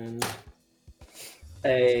 And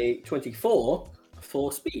a 24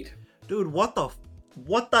 for speed. Dude, what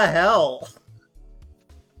the hell?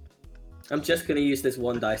 I'm just going to use this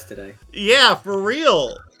 1 dice today. Yeah, for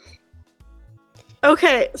real.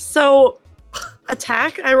 Okay, so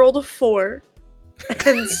attack, I rolled a 4.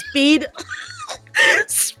 And speed,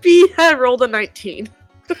 speed, I rolled a 19.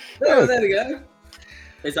 Oh, there we go.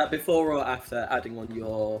 Is that before or after adding on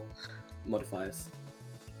your modifiers?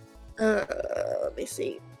 Let me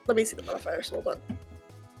see. Let me see the modifiers. Hold on.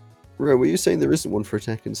 Right, were you saying there isn't one for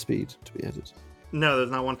attack and speed to be added? No,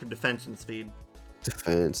 there's not one for defense and speed.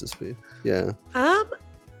 Defense and speed. Yeah.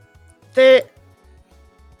 The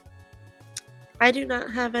I do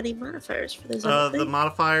not have any modifiers for this. The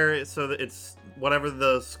modifier is so that it's whatever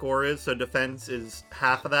the score is. So defense is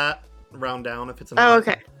half of that. Round down if it's a Oh,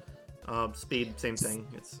 okay. Speed, same thing.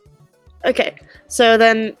 It's Okay. So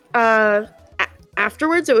then,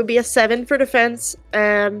 afterwards, it would be a 7 for defense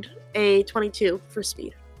and a 22 for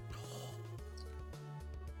speed.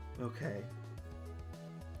 okay.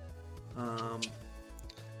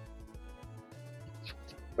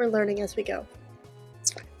 We're learning as we go.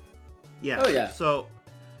 Yeah. Oh, yeah. So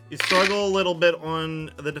You struggle a little bit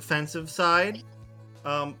on the defensive side,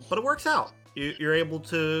 but it works out. You're able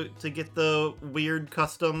to get the weird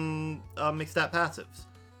custom mixed stat passives.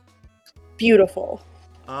 Beautiful.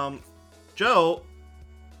 Joe,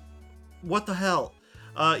 what the hell?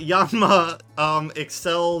 Yanma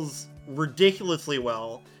excels ridiculously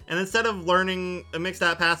well, and instead of learning a mixed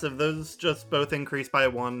stat passive, those just both increase by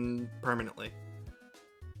 1 permanently.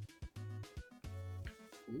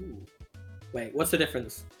 Ooh. Wait, what's the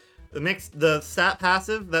difference? The stat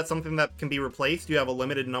passive, that's something that can be replaced. You have a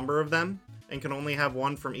limited number of them, and can only have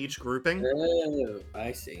 1 from each grouping. Oh,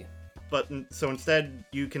 I see. But so instead,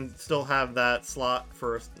 you can still have that slot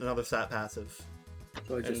for another stat passive.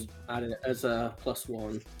 So I just added it as a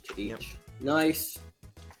 +1 to each. Yep. Nice.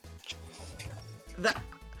 That.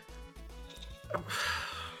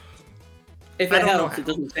 If I it don't know helps, how. it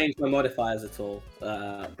doesn't change my modifiers at all.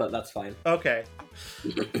 But that's fine. Okay.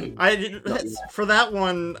 Not yet. For that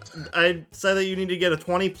one, I'd say that you need to get a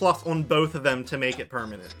 20+ on both of them to make it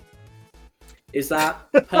permanent. Is that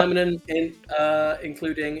permanent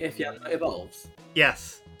including if Yanma evolves?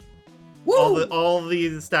 Yes. Woo! All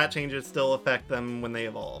these stat changes still affect them when they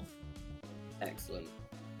evolve. Excellent.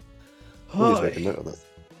 Always make a note of that.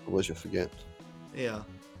 Otherwise you'll forget. Yeah.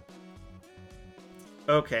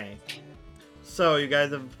 Okay. So you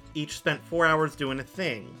guys have each spent 4 hours doing a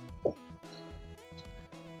thing.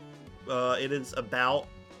 It is about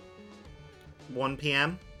 1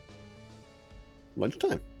 p.m.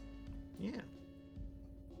 Lunchtime. Yeah.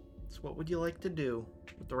 So what would you like to do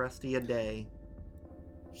with the rest of your day?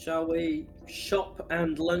 Shall we shop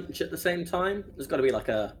and lunch at the same time? There's got to be like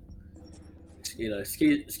a,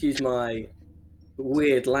 excuse my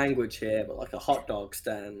weird language here, but like a hot dog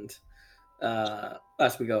stand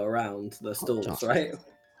as we go around the stalls, dog. right?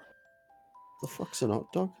 The fuck's an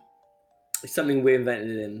hot dog? It's something we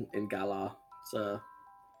invented in Galar. So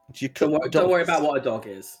Do you cook don't worry dogs? about what a dog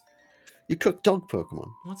is. You cook dog Pokemon.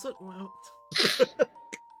 What's it? Well...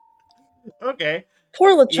 Okay.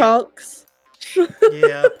 Poor LeChonks.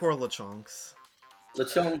 Yeah, poor Lechonks.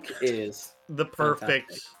 Lechonk is The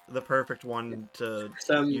perfect one to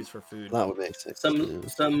some use for food. That would make sense.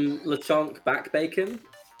 some Lechonk back bacon.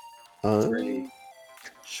 Yeah.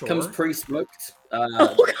 Sure. Comes pre-smoked.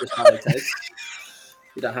 Oh, Just how it tastes.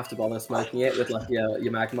 You don't have to bother smoking it with like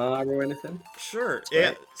your magma or anything. Sure. Right.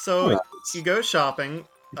 Yeah. So Alright. you go shopping.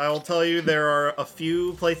 I will tell you there are a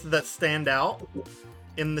few places that stand out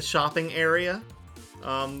in the shopping area.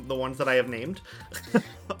 The ones that I have named,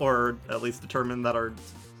 or at least determined that are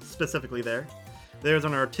specifically there. There's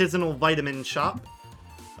an artisanal vitamin shop.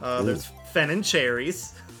 There's Fen and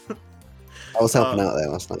Cherries. I was helping out there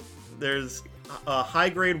last night. There's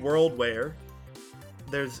high-grade worldware.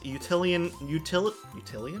 There's utilitarian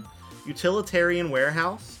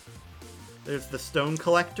warehouse. There's the Stone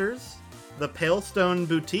Collectors, the Pale Stone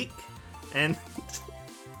Boutique, and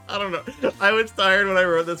I don't know. I was tired when I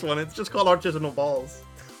wrote this one. It's just called Artisanal Balls.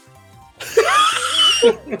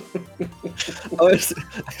 Oh, is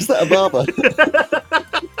that a barber?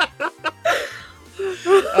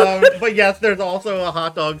 But yes, there's also a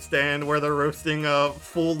hot dog stand where they're roasting a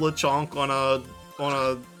full Lechonk on a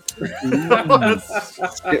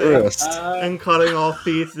Spit roast. and cutting off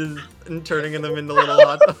pieces and turning them into little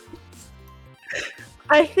hot dogs.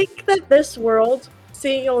 I think that this world,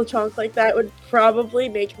 seeing a LeChonk like that would probably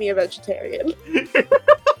make me a vegetarian.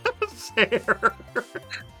 Fair.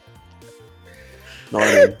 No,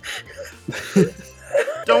 I mean,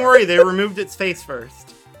 Don't worry, they removed its face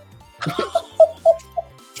first.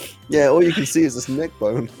 yeah, all you can see is this neck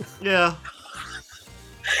bone. Yeah.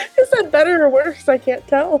 Is that better or worse? I can't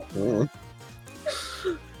tell. Yeah.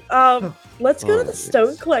 Let's go to the yes.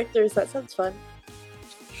 Stone Collectors. That sounds fun.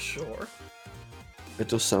 Sure. It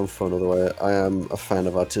does sound fun, although I am a fan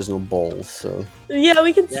of artisanal balls, so... Yeah,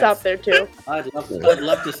 we can Yes. stop there too. I'd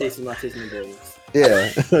love to see some artisanal balls. Yeah,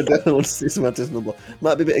 I definitely want to see some artisanal balls.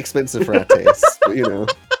 Might be a bit expensive for our tastes, but you know.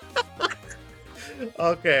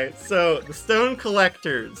 Okay, so the Stone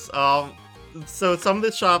Collectors. So some of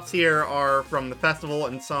the shops here are from the festival,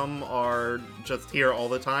 and some are just here all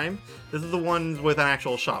the time. This is the ones with an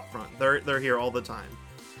actual shop front. They're here all the time.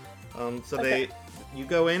 So Okay. you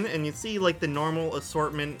go in and you see like the normal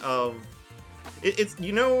assortment of. It's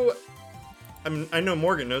you know. I know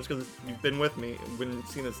Morgan knows because you've been with me when you've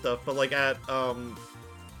seen this stuff. But like at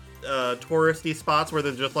touristy spots where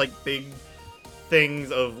there's just like big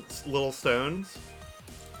things of little stones.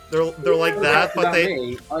 They're like that, but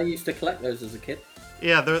Me, I used to collect those as a kid.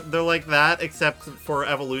 yeah, they're like that, except for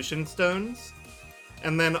evolution stones.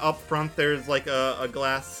 And then up front, there's like a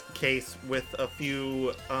glass case with a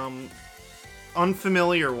few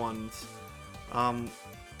unfamiliar ones.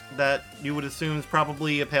 that you would assume is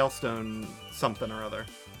probably a Palestone something or other.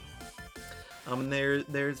 And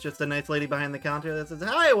there's just a nice lady behind the counter that says,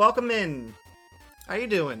 "Hi, welcome in. How you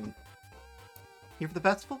doing? Here for the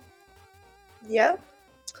festival?" Yeah.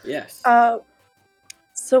 Yes.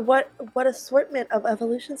 So what assortment of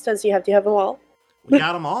evolution stones do you have? Do you have them all? We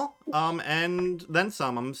got them all, and then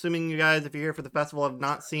some. I'm assuming you guys, if you're here for the festival, have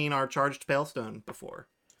not seen our charged Palestone before.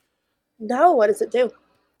 No. What does it do?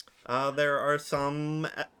 There are some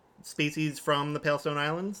species from the Palestone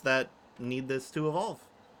Islands that need this to evolve.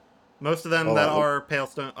 Most of them Oh, that wow. are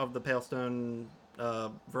Palestone of the Palestone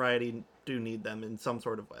variety do need them in some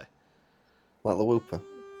sort of way. Like the Wooper.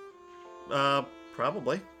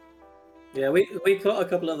 Probably. Yeah, we caught a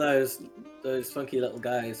couple of those funky little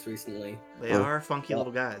guys recently. They Oh. are funky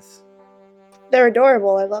little guys. They're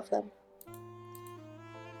adorable. I love them.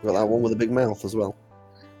 Got that one with a big mouth as well.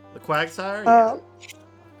 The Quagsire? Yeah.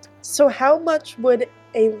 So how much would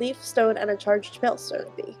a leaf stone and a charged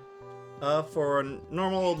Palestone be? For a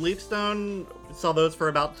normal leaf stone, we sell those for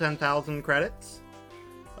about 10,000 credits.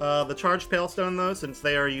 The charged Palestone, though, since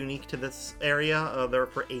they are unique to this area, they're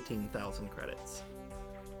for 18,000 credits.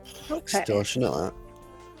 Okay. Extortionate,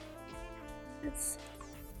 that.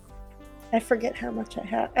 I forget how much I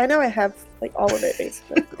have. I know I have like all of it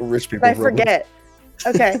basically, Rich people. but I problem. forget.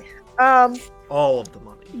 Okay. All of the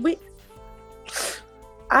money.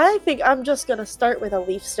 I think I'm just gonna start with a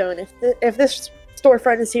leaf stone. If this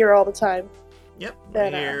storefront is here all the time, Yep,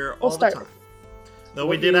 Then, we're here we'll all the start. time. Though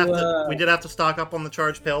What we did you, have to stock up on the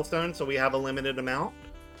charged Palestone, so we have a limited amount.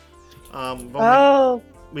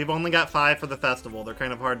 We've only got 5 for the festival. They're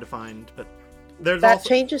kind of hard to find, but there's that also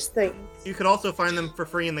changes things. you could also find them for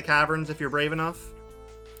free in the caverns if you're brave enough.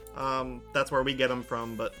 That's where we get them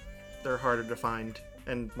from, but they're harder to find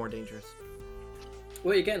and more dangerous.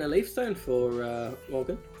 What are you getting a leaf stone for,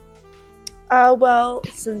 Morgan? Well,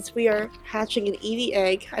 since we are hatching an Eevee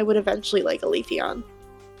egg, I would eventually like a Leafeon.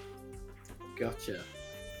 Gotcha.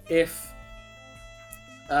 If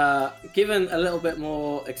given a little bit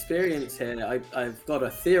more experience here, I've got a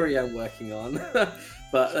theory I'm working on,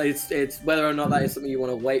 but it's whether or not that is something you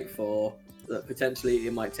want to wait for. That potentially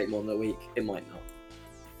it might take more than a week. It might not.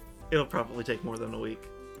 It'll probably take more than a week.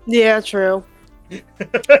 Yeah, true.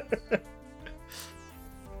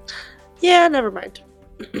 Yeah, never mind.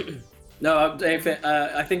 No,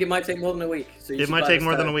 I think it might take more than a week. So you It should might buy take the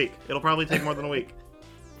more than a stone. week. It'll probably take more than a week.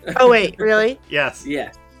 Oh wait, really? Yes.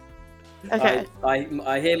 Yeah. Okay.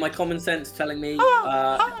 I hear my common sense telling me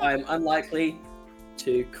I'm unlikely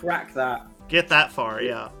to crack that Get that far,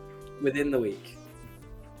 yeah. within the week.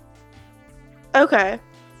 Okay.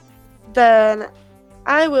 Then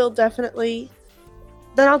I will definitely.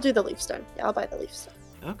 Then I'll do the leaf stone. Yeah, I'll buy the leaf stone.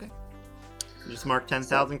 Okay. Just mark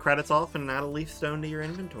 10,000 credits off and add a leaf stone to your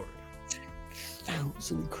inventory.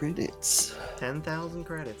 1,000 credits. 10,000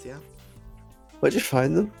 credits, yeah. Where'd you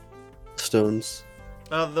find them? Stones.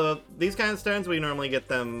 These kind of stones, we normally get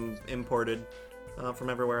them imported from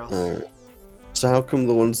everywhere else. Alright. So how come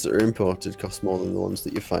the ones that are imported cost more than the ones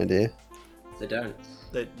that you find here? They don't.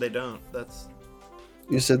 They don't. That's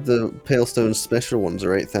You said the Pale Stone special ones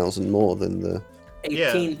are 8,000 more than the...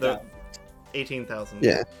 18,000. 18,000.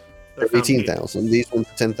 Yeah, They're found here. 18,000. These ones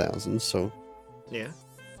are 10,000, so... Yeah.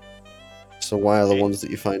 So why are the ones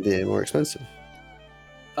that you find here more expensive?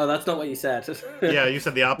 Oh, that's not what you said. Yeah, you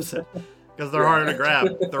said the opposite. Because they're Yeah. harder to grab.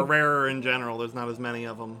 They're rarer in general. There's not as many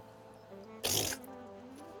of them.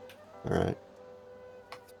 Alright.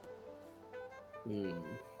 Hmm.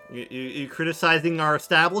 You criticizing our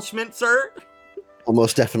establishment, sir?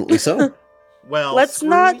 Almost definitely so. Well, Let's screw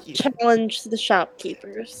not you. challenge the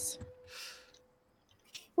shopkeepers.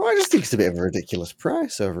 Well, I just think it's a bit of a ridiculous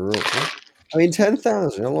price overall. I mean,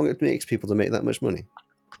 10,000, how long it takes people to make that much money?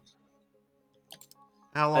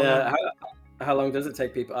 How long? How long does it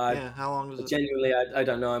take people? Yeah, how long does it? Genuinely, I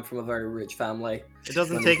don't know. I'm from a very rich family. It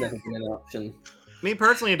doesn't Money's take never been an option. me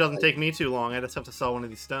personally. It doesn't take me too long. I just have to sell one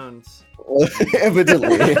of these stones.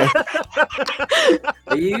 Evidently, yeah.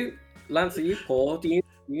 Are you, Lance? Are you poor? Do you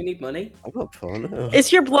need money? I'm not poor, no.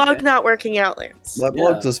 Is your blog Okay. not working out, Lance? My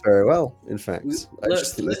blog Yeah. does very well, in fact. I Look,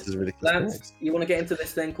 just think this is a ridiculous Lance, price. you want to get into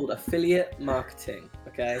this thing called affiliate marketing,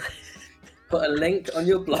 okay? Put a link on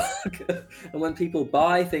your blog, and when people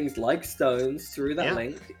buy things like stones through that Yeah.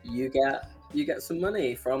 link, you get some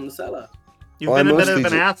money from the seller. You've Well, I been a bit of mostly an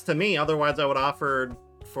ju- ass to me. Otherwise, I would offer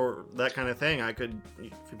for that kind of thing. I could,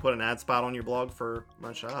 if you put an ad spot on your blog for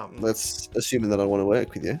my shop. That's assuming that I want to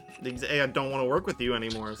work with you. I don't want to work with you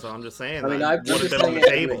anymore, so I'm just saying I mean, that I'm would just have been on saying the it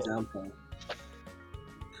as an table. example.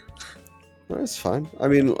 That's fine. I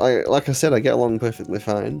mean, like I said, I get along perfectly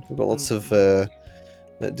fine. I've got lots of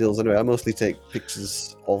deals anyway. I mostly take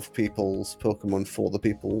pictures of people's Pokemon for the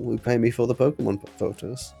people who pay me for the Pokemon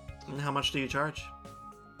photos. And how much do you charge?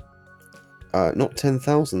 Not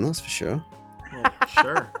 10,000, that's for sure. Well,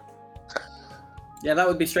 sure. Yeah, that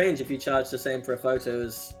would be strange if you charged the same for a photo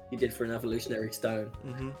as you did for an evolutionary stone.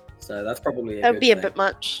 Hmm. So that's probably a That would good be a thing. bit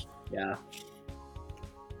much. Yeah.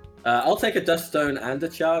 I'll take a dust stone and a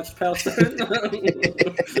charged pale stone.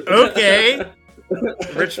 Okay.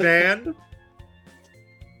 Rich man.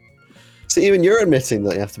 So even you're admitting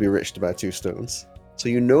that you have to be rich to buy 2 stones. So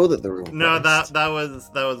you know that they're No, overpriced. that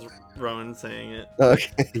was Rowan saying it.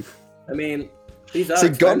 Okay. I mean, these are So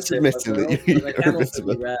God's expensive, admitting but that they you're can also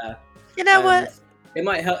be admittable. rare. You know what? And It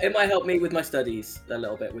might help. It might help me with my studies a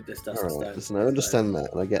little bit with this dust Alright, stone. listen, I understand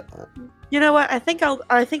that, and I get that. You know what? I think I'll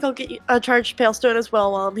get you a charged pale stone as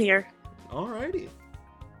well while I'm here. Alrighty,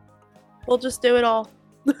 We'll just do it all.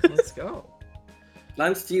 let's go.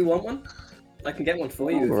 Lance, do you want one? I can get one for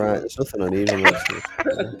you. if you Alright, want. there's nothing I need on this.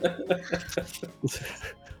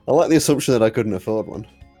 I like the assumption that I couldn't afford one.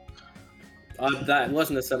 That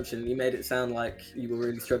was an assumption. You made it sound like you were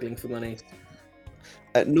really struggling for money.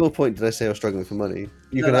 At no point did I say I was struggling for money.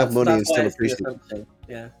 You No, can have that's- money and that's why still it's an appreciate. assumption.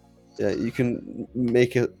 Yeah. Yeah, you can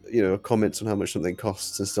make comments on how much something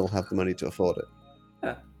costs and still have the money to afford it.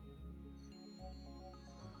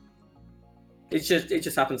 It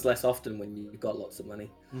just happens less often when you've got lots of money.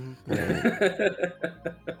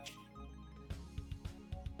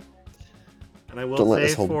 And I will Don't let say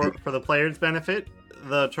this whole for the player's benefit,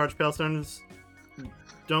 the charged pale stones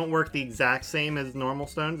don't work the exact same as normal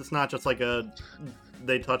stones. It's not just like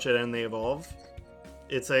they touch it and they evolve.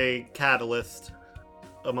 It's a catalyst,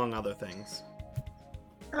 among other things.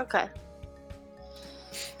 Okay.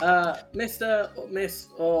 Mr. or Miss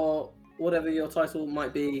or whatever your title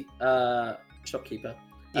might be, shopkeeper.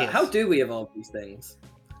 Yes. How do we evolve these things?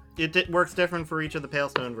 It works different for each of the pale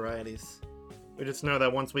stone varieties. We just know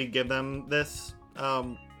that once we give them this,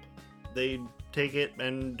 they take it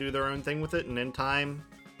and do their own thing with it, and in time,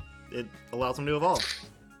 it allows them to evolve.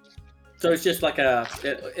 So it's just like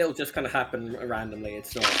it'll just kind of happen randomly.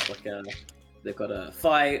 It's not like they've got to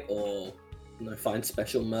fight or find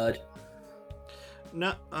special mud.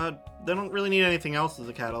 No, they don't really need anything else as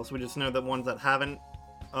a catalyst. We just know that ones that haven't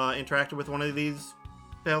interacted with one of these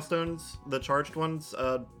pale stones, the charged ones,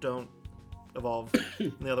 don't evolve.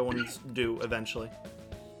 The other ones do eventually.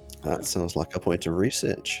 That sounds like a point of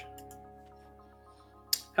research.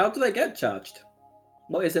 How do they get charged?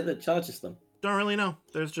 What is it that charges them? Don't really know.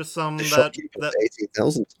 There's just some The that shopkeeper's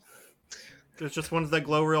 18,000. there's just ones that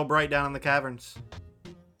glow real bright down in the caverns.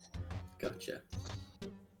 Gotcha.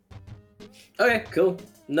 Okay, cool.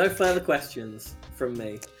 No further questions from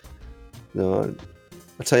me. No,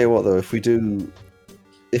 I tell you what though,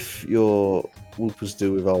 if your Whoopers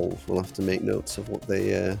do evolve, we'll have to make notes of what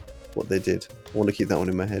they did. I want to keep that one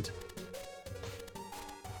in my head.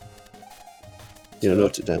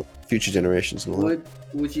 Note it down. Future generations and all that.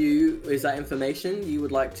 Would you? Is that information you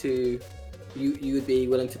would like to? You would be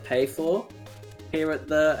willing to pay for here at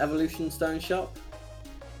the Evolution Stone Shop?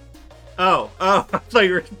 Oh, I thought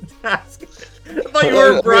you were asking. I thought you I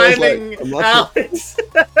were was bribing like, I'm laughing. Alex.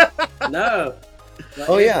 No. Like,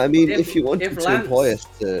 Oh yeah, I mean, if you wanted if to Lance- employ us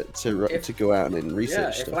to if- go out and Yeah,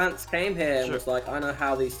 research if stuff, Lance came here and Sure. was like, I know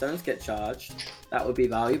how these stones get charged, that would be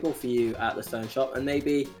valuable for you at the stone shop, and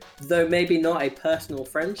maybe not a personal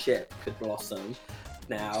friendship could blossom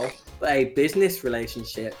now, but a business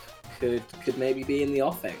relationship could maybe be in the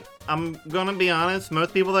offing. I'm gonna be honest,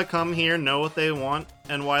 most people that come here know what they want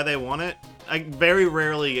and why they want it. I very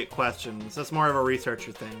rarely get questions. That's more of a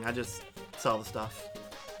researcher thing. I just sell the stuff.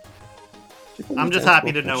 people I'm need just to ask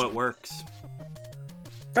happy more to know questions. it works.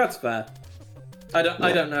 That's fair. I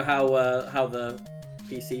don't know how the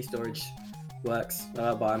PC storage works,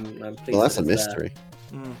 but I'm pleased. Well, that's a that it's mystery.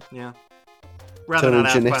 Yeah. Rather Turning not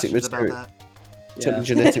ask genetic questions about material. that. there. Turning Yeah.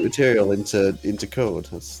 genetic material into code.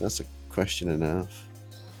 That's a question and a half.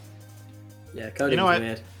 Yeah, coding's You know what?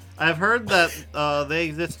 weird. I've heard that they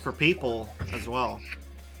exist for people as well.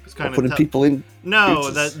 It's kind Putting of people in. no,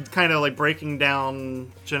 computers. that kind of like breaking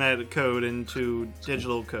down genetic code into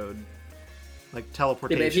digital code, like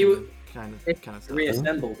teleportation. if you- kind If of to stuff.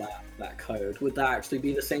 reassemble that code, would that actually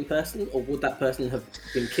be the same person, or would that person have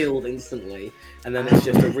been killed instantly, and then it's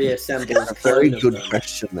just a reassembled That's a clone very of good them?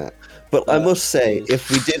 question, that. But I Uh, must say, is-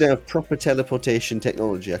 if we did have proper teleportation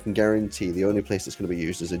technology, I can guarantee the only place it's going to be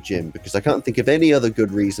used is a gym, because I can't think of any other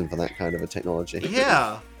good reason for that kind of a technology.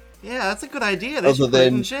 Yeah, that's a good idea. They Other should put it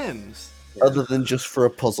in than- gyms. Other than just for a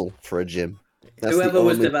puzzle for a gym. That's the Whoever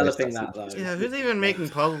was only place developing that's that, though. Yeah, who's even making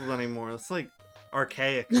puzzles anymore? It's like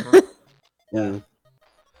archaic. Huh? Yeah.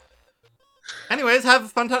 Anyways,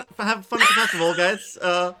 have fun at the festival, guys.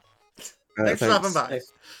 Thanks for stopping by.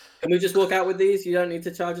 Thanks. Can we just walk out with these? You don't need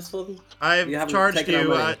to charge us for them? I've You haven't charged taken our you.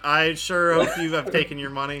 money. I sure hope you have taken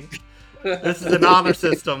your money. This is an honor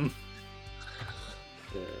system.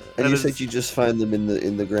 And That you is- said you just find them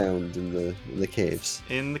in the ground in the caves.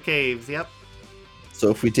 In the caves, yep. So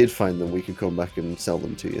if we did find them, we could come back and sell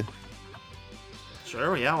them to you.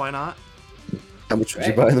 Sure, yeah, why not? How much would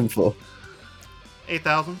you Great. buy them for?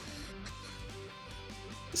 8,000.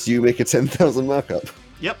 So you make a 10,000 markup.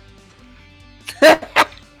 Yep.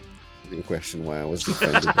 Didn't question why I was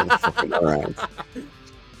offended. Fucking alright.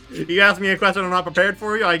 You ask me a question I'm not prepared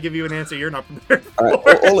for you, I give you an answer you're not prepared for.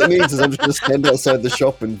 Alright, all it means is I'm just going to stand outside the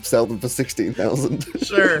shop and sell them for 16,000.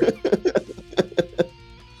 Sure.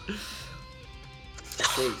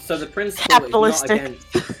 Sweet. So the principle is not Capitalistic.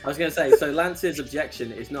 against. I was going to say. So Lance's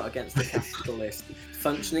objection is not against the capitalist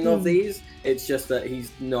functioning of these. It's just that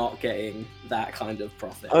he's not getting that kind of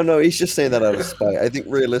profit. Oh no, he's just saying that out of spite. I think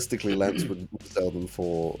realistically, Lance would sell them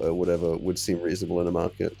for whatever would seem reasonable in a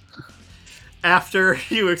market. After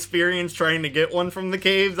you experience trying to get one from the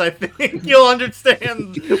caves, I think you'll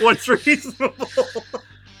understand what's reasonable.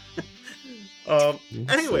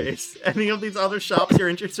 Anyways, any of these other shops you're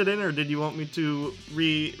interested in, or did you want me to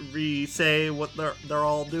re-say what they're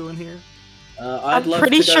all doing here? I'd I'm love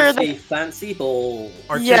pretty to go sure see Fancy Ball. Yes.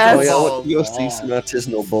 Oh yeah, I want Balls. to go see some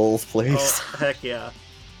artisanal balls, please. Oh, heck yeah.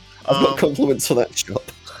 I've got compliments for that shop.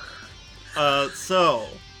 So,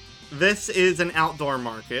 this is an outdoor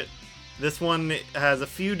market. This one has a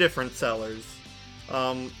few different sellers.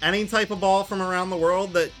 Any type of ball from around the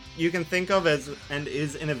world that you can think of is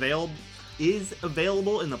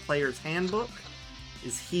available in the player's handbook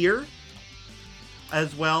is here,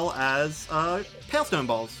 as well as Palestone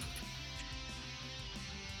balls.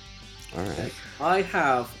 Alright. I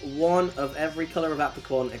have one of every color of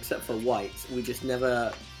Apricorn except for white. We just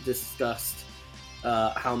never discussed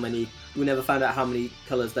how many. We never found out how many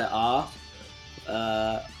colors there are.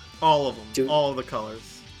 All of them. Do- All of the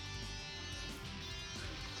colors.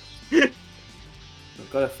 I've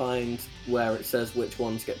got to find where it says which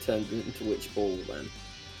ones get turned into which ball. Then,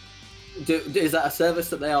 is that a service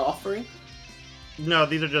that they are offering? No,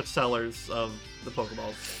 these are just sellers of the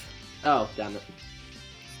Pokeballs. Oh, damn it!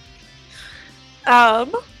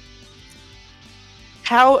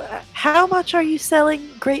 How much are you selling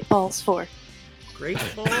great balls for? Great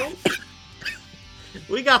balls?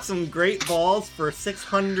 We got some great balls for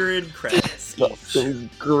 600 credits Got each. some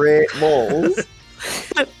great balls.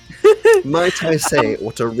 Might I say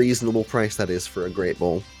what a reasonable price that is for a great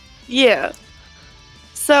ball? Yeah.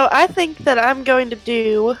 So I think that I'm going to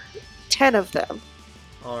do 10 of them.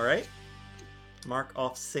 Alright. Mark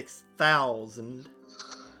off 6,000.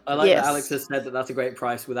 I like Yes. that Alex has said that that's a great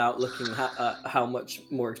price without looking at how much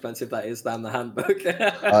more expensive that is than the handbook.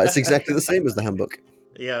 It's exactly the same as the handbook.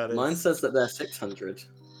 Yeah, it is. Mine says that they're 600.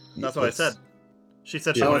 That's what I said. She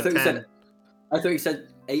said she Yeah. Oh, I wanted thought you 10. said. I thought you said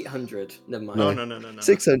 800. Never mind. No, no.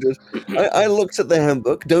 600. I looked at the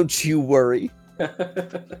handbook, don't you worry.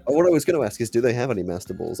 What I was going to ask is, do they have any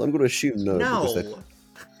Master Balls? I'm going to assume no. because they- No.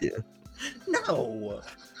 Yeah. No.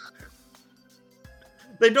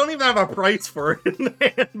 They don't even have a price for it in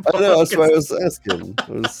the handbook. I know, that's why I was asking.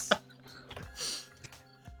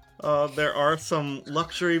 There are some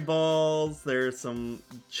luxury balls, there's some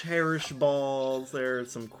cherish balls,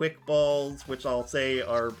 there's some quick balls, which I'll say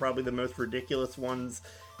are probably the most ridiculous ones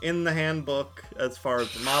in the handbook as far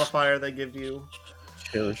as the modifier they give you.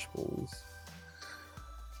 Cherish Balls.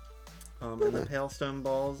 And the Palestone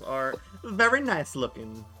balls are very nice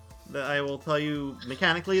looking. I will tell you,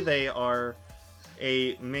 mechanically, they are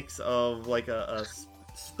a mix of like a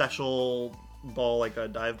special ball, like a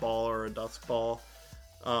dive ball or a dusk ball,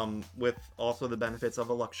 with also the benefits of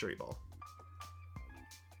a luxury ball.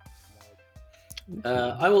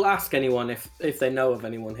 I will ask anyone if they know of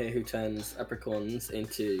anyone here who turns apricorns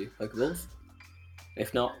into Pokeballs.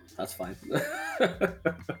 If not, that's fine.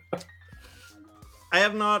 I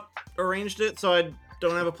have not arranged it, so I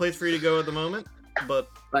don't have a place for you to go at the moment, but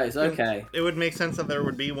That is okay. it would make sense that there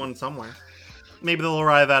would be one somewhere. Maybe they'll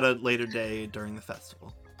arrive at a later day during the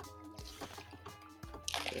festival.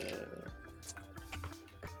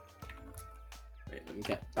 Wait, let me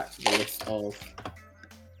get back to the list of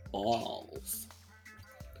balls.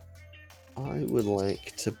 I would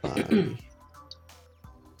like to buy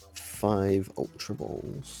 5 Ultra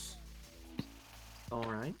Balls.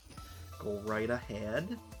 Alright. Go right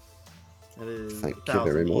ahead. That is Thank you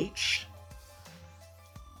very 1,000 much. each.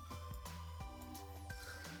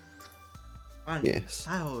 Yes.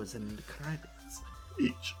 1,000 credits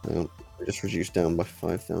each. I just reduced down by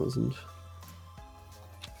 5,000.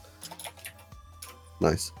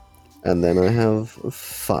 Nice. And then I have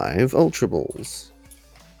 5 Ultra Balls.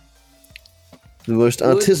 The most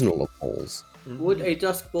Would- artisanal of balls. Would a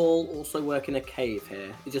dusk ball also work in a cave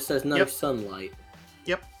here? It just says no Yep. sunlight.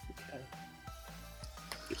 Yep. Okay.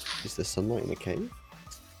 Is there sunlight in a cave?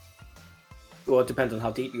 Well, it depends on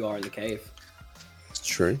how deep you are in the cave. It's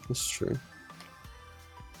true. That's true.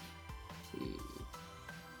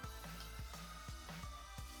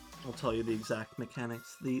 I'll tell you the exact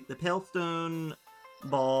mechanics. The Palestone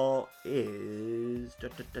ball is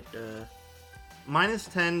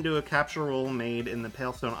 -10 to a capture roll made in the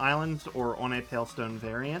Palestone Islands or on a Palestone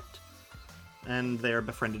variant, and they are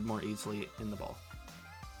befriended more easily in the ball.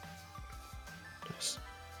 Nice.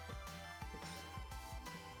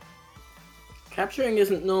 Capturing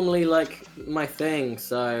isn't normally like my thing,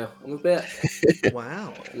 so I'm a bit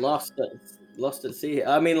Wow. lost at sea.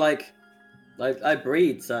 I mean, like I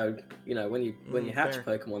breed, so you know when you hatch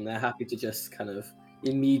fair. Pokemon, they're happy to just kind of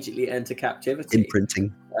immediately enter captivity.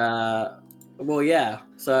 Imprinting. Well, yeah.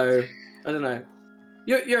 So I don't know.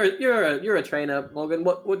 You're a trainer, Morgan.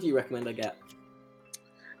 What do you recommend I get?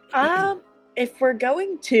 If we're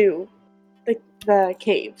going to the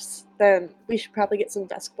caves, then we should probably get some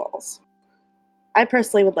dusk balls. I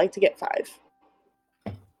personally would like to get 5.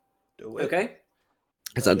 Do it. Okay.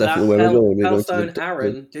 Is that definitely where we're going? We're going to Palestone the-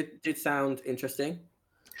 Aaron did sound interesting.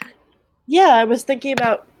 Yeah, I was thinking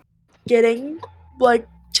about getting like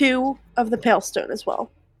 2 of the Palestone as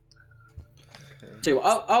well. So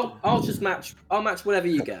I'll just match. I'll match whatever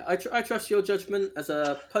you get. I trust your judgment as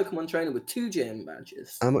a Pokemon trainer with 2 gym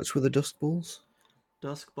badges. How much were the Dusk Balls?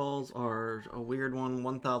 Dusk balls are a weird one,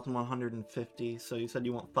 1,150. So you said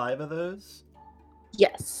you want 5 of those?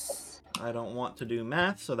 Yes. I don't want to do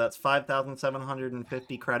math, so that's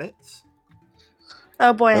 5,750 credits.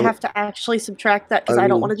 Oh boy, I I have to actually subtract that because I I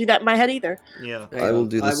don't will- want to do that in my head either. Yeah. Hang I will on.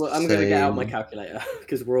 do the I'm going to get out my same. calculator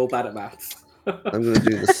because we're all bad at maths. I'm going to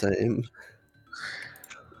do the same.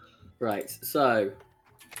 Right. So,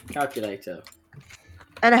 calculator.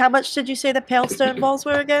 And how much did you say the Palestone balls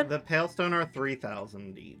were again? The Palestone are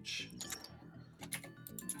 3,000 each.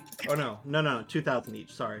 Oh no, 2,000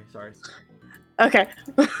 each. Sorry. Okay.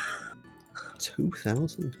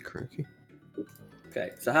 2,000? Cracky.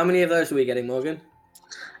 Okay. So how many of those are we getting, Morgan?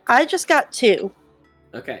 I just got 2.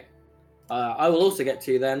 Okay. I will also get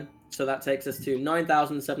 2 then. So that takes us to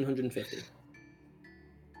 9,750.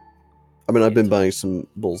 I mean, I've been buying some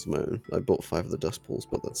balls of my own. I bought 5 of the Dust Balls,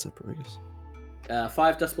 but that's separate, I guess.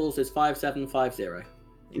 5 dust balls is 5,750.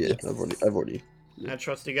 Yeah, Yes. I've already. I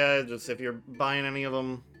trust you guys. Just if you're buying any of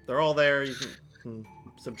them, they're all there. You can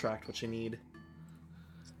subtract what you need.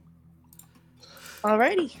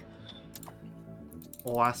 Alrighty.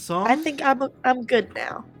 Awesome. I think I'm good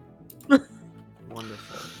now.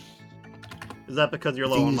 Wonderful. Is that because you're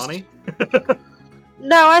low on These- money?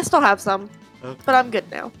 No, I still have some, Okay. but I'm good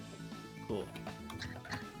now. Cool.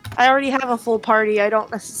 I already have a full party. I don't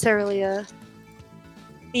necessarily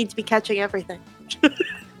need to be catching everything.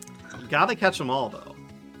 You gotta catch them all, though.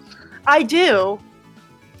 I do,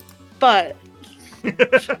 but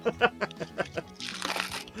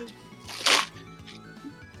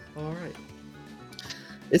All right.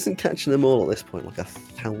 Isn't catching them all at this point like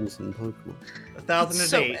 1,000 Pokemon? 1,008.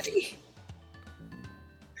 so many.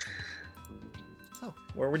 So,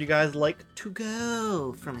 where would you guys like to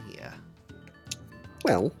go from here?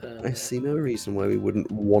 Well, I Uh, see no reason why we wouldn't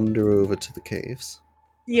wander over to the caves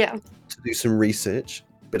Yeah, to do some research,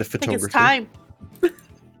 bit of I think photography. it's time.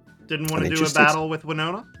 Didn't want to do a interested. battle with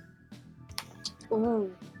Winona?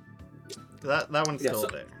 Ooh. That one's Yeah, still so-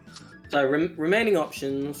 there. So remaining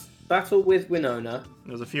options: battle with Winona.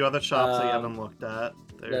 There's a few other shops that you Um, haven't looked at.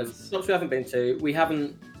 There's There's shops we haven't been to. We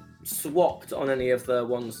haven't swapped on any of the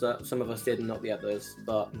ones that some of us did and not the others.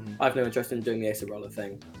 But Mhm. I've no interest in doing the Acer Roller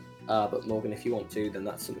thing. But Morgan, if you want to, then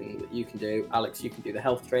that's something that you can do. Alex, you can do the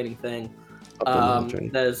health training thing. I've done the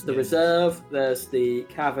training. There's the Yeah. reserve. There's the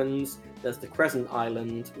caverns. There's the Crescent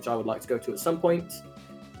Island, which I would like to go to at some point.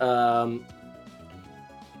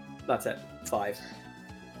 That's it. 5.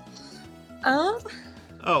 oh,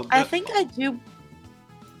 I think I do.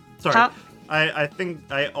 sorry. Huh? I think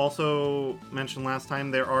I also mentioned last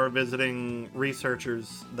time there are visiting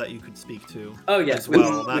researchers that you could speak to. Oh yes, As we,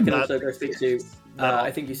 well, we that- can that- also go speak to. that-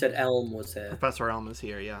 I think you said Elm was here. Professor Elm is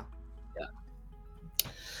here, yeah.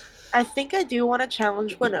 I think I do want to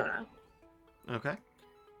challenge Winona. Okay.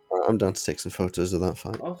 I'm down to take some photos of that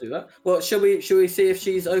fight. I'll do that. Well, shall we see if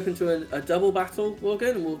she's open to a double battle,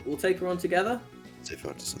 Morgan? And we'll take her on together. Take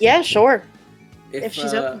photos of Yeah, that. sure. If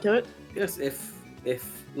she's open to it. Yes, if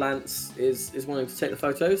Lance is wanting to take the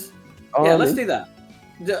photos. Oh, Yeah, I'm let's in. do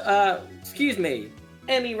that. Excuse me.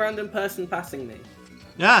 Any random person passing me.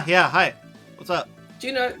 Yeah. Hi. What's up? Do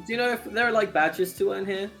you know if there are like badges to earn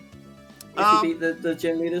here? If you beat the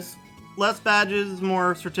gym leaders? Less badges,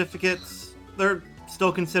 more certificates. They're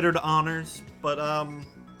still considered honors, but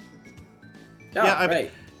yeah,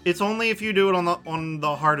 Right. it's only if you do it on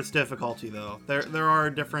the hardest difficulty though. There are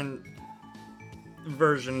different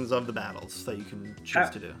versions of the battles that you can choose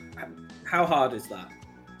to do. How hard is that?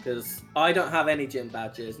 Because I don't have any gym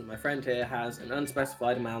badges, and my friend here has an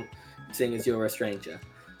unspecified amount, seeing as you're a stranger.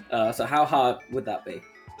 So how hard would that be?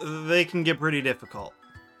 They can get pretty difficult.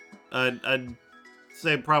 I'd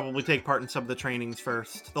say probably take part in some of the trainings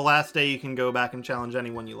first. The last day you can go back and challenge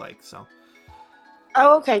anyone you like. So.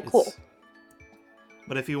 Oh, okay, cool.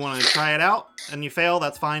 But if you want to try it out and you fail,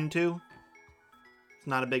 that's fine too. It's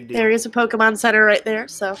not a big deal. There is a Pokemon Center right there,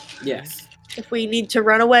 so Yes. if we need to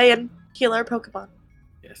run away and heal our Pokemon.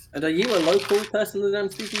 Yes. And are you a local person that I'm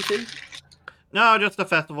speaking to? No, just a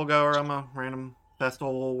festival goer. I'm a random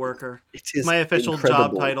festival worker. It is My official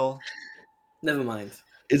incredible. job title. Never mind.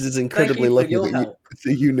 It is incredibly for lucky your that help.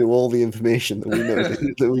 you know all the information that we know.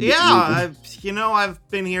 that we Yeah, I've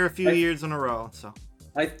been here a few years in a row. So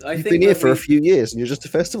I You've think been here that for a we- few years and you're just a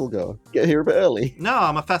festival goer. Get here a bit early. no,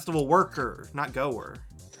 I'm a festival worker, not goer.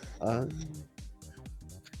 Uh,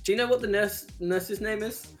 Do you know what the nurse's name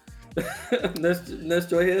is? Nurse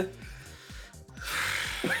Joy here.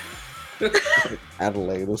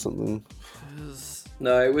 Adelaide or something.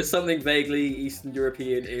 No, it was something vaguely Eastern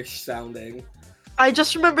European-ish sounding. I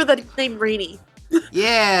just remember the name Rainy.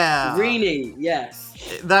 Yeah, Rini,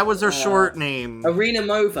 yes. that was her short name. Arena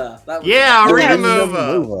Mova. That was Yeah, it. Arena Yeah.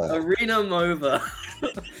 Mova. Arena Mova.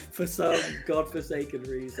 For some godforsaken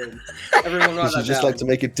reason. Everyone write You that just down. like to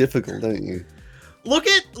make it difficult, don't you? Look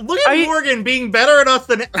at Are you- Morgan being better at us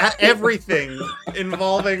than at everything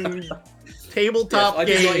involving tabletop Yes, I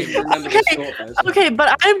do not games. even remember the short version. Okay,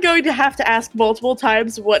 but I'm going to have to ask multiple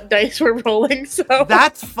times what dice we're rolling, so...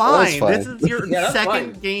 That's fine. fine. This is your Yeah, that's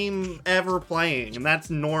second fine. game ever playing, and that's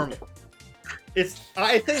normal.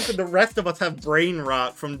 I think that the rest of us have brain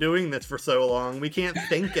rot from doing this for so long. We can't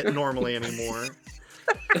think it normally anymore.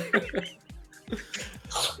 To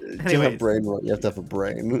Anyways. have brain rot, you have to have a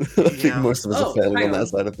brain. I think Yeah. most of us Oh, are failing hang on on. that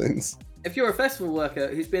side of things. If you're a festival worker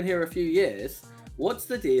who's been here a few years, what's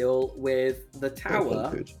the deal with the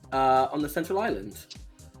tower Good. on the Central Island?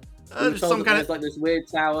 We were Just told some that kind there's like this weird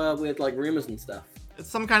tower with like rumors and stuff. It's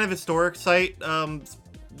some kind of historic site,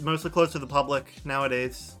 mostly closed to the public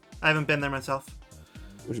nowadays. I haven't been there myself.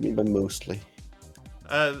 What do you mean by mostly?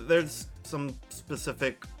 There's some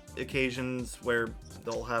specific occasions where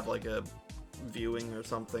they'll have like a viewing or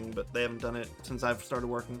something, but they haven't done it since I've started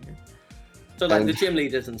working here. So like And- the gym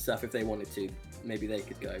leaders and stuff, if they wanted to, maybe they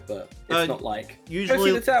could go. But it's Uh, not like go see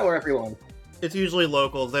Usually, the tower, everyone. it's usually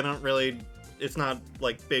locals. They don't really. It's not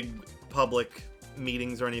like big public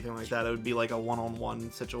meetings or anything like that. It would be like a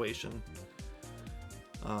one-on-one situation.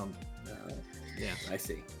 Yeah. I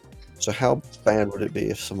see. So how bad would it be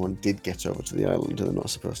if someone did get over to the island and they're not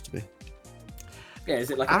supposed to be? Yeah, is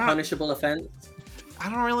it like I a don't- punishable offense? I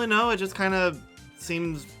don't really know. It just kind of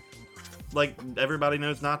seems like everybody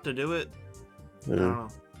knows not to do it. I Yeah. don't know.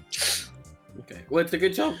 Okay. Well, it's a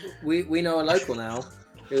good job. We know a local now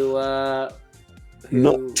who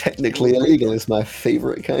Not technically illegal is my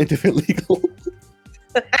favorite kind of illegal.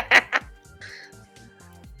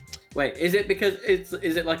 Wait, is it because it's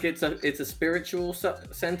a spiritual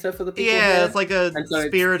center for the people? Yeah, here? it's like a And so it's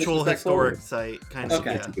spiritual disrespectful? historic site, kind of.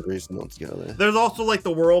 Okay. Yeah. That's a good reason not to go there. There's also like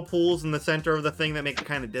the whirlpools in the center of the thing that make it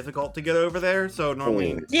kind of difficult to get over there. So normally,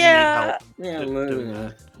 you need Yeah. Yeah, help well, doing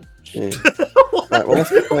yeah. Yeah. Right, we'll have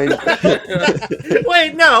to find that.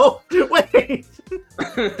 Wait, no, wait.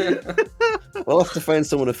 we'll have to find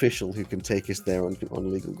someone official who can take us there on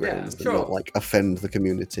legal grounds and sure. not like offend the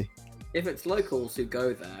community. If it's locals who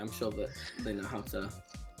go there, I'm sure that they know how to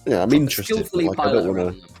Yeah, I'm interested. But, skillfully like, I pilot don't want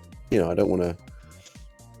around to. them. I don't want to.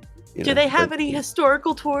 Do they have any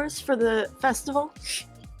historical tours for the festival?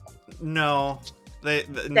 No, in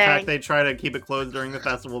Dang. fact they try to keep it closed during the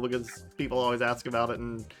festival because people always ask about it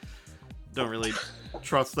and don't really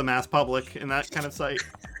trust the mass public in that kind of site.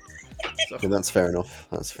 So, Yeah, that's fair enough.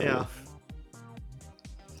 That's fair Yeah. enough.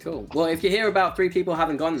 Cool. Well, if you hear about 3 people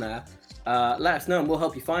having gone there, let us know and we'll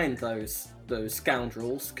help you find those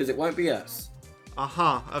scoundrels because it won't be us.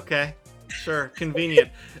 Okay, sure, convenient.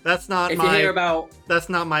 That's not If you my. hear about That's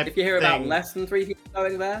not my. if you hear about thing. less than 3 people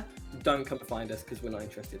going there, don't come to find us because we're not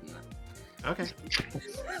interested in that.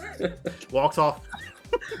 Okay. Walks off.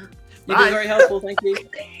 You've Bye. been very helpful. Thank you.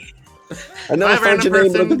 I never Hi, found your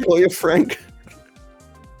random name, but person. I call you Frank.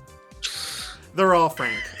 They're all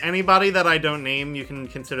Frank. Anybody that I don't name, you can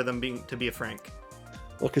consider them to be a Frank.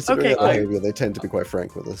 Well, considering Okay, their cool. behavior, they tend to be quite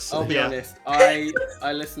frank with us. So. I'll be Yeah. honest. I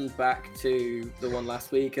listened back to the one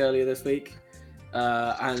earlier this week,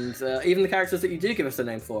 and even the characters that you do give us a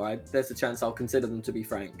name for, there's a chance I'll consider them to be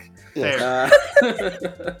frank. Yeah.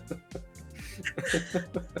 Fair.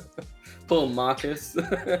 Poor Marcus.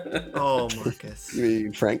 Oh, Marcus. You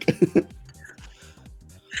mean Frank?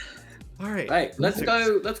 All right. Right, let's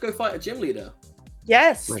go fight a gym leader.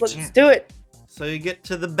 Yes, Right. let's do it. So you get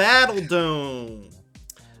to the Battle Dome.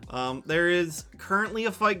 There is currently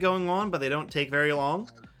a fight going on, but they don't take very long.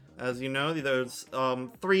 As you know, there's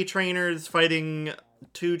 3 trainers fighting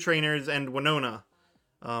 2 trainers and Winona.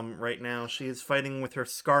 Right now, she is fighting with her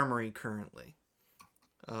Skarmory currently.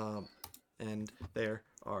 And there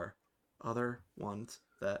are other ones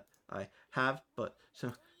that I have, but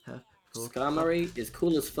so have. Skarmory is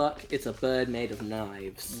cool as fuck. It's a bird made of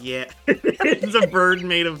knives. Yeah, it's a bird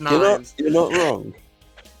made of knives. You're not wrong.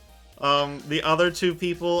 The other 2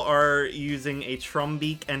 people are using a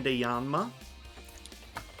Trumbeak and a Yanma.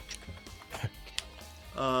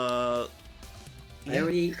 I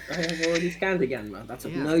have already scanned again, man. That's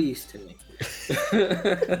of Yeah. no use to me.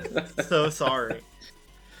 So sorry.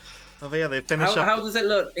 Oh, but yeah, they finish How up. does it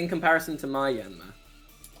look in comparison to my Yanma?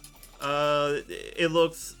 It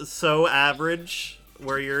looks so average,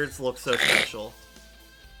 where yours looks so special.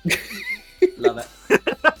 Love it.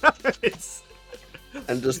 It's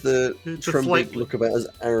And does the It's a Trumbeak slight- look about as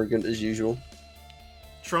arrogant as usual?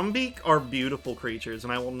 Trumbeak are beautiful creatures,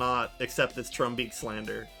 and I will not accept this Trumbeak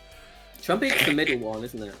slander. Trumbeak's the middle one,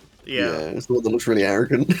 isn't it? Yeah, It's the one that looks really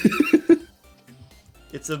arrogant.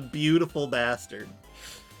 it's a beautiful bastard.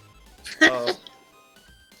 Yeah,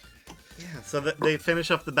 so they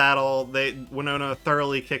finish up the battle. Winona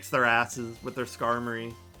thoroughly kicks their asses with their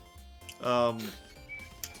Skarmory.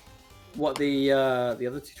 What the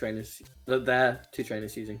other 2 trainers, their 2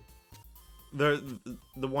 trainers using? The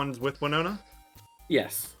ones with Winona.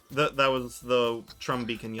 Yes. That was the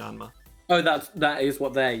Trumbeak and Yanma. Oh, that is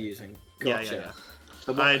what they're using. Yeah, Gotcha. yeah.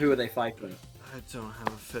 But I- who are they fighting? I don't have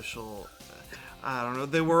official. I don't know.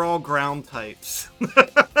 They were all ground types.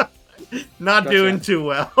 Not Gotcha. doing too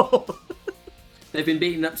well. They've been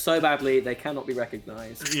beaten up so badly they cannot be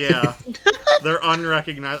recognized. Yeah, they're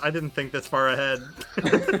unrecognized. I didn't think this far ahead.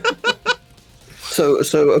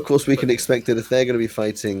 So of course we can expect that if they're going to be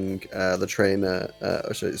fighting the trainer,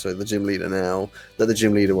 sorry, the gym leader now, that the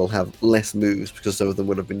gym leader will have less moves because some of them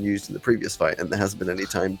would have been used in the previous fight, and there hasn't been any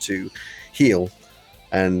time to heal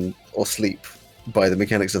or sleep by the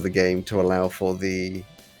mechanics of the game to allow for the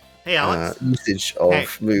Hey, Alex. usage of Hey.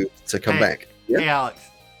 moves to come Hey. back. Yeah? Hey, Alex.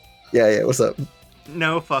 Yeah. What's up?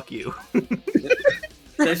 No, fuck you.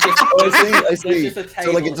 There's just, I see. there's just a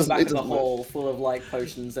table like, it at the doesn't- back it of the doesn't- hall full of like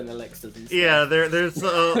potions and elixirs and stuff. Yeah, there's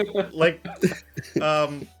like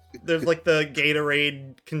there's like the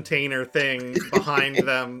Gatorade container thing behind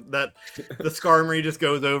them that the Skarmory just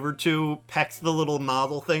goes over to, pecks the little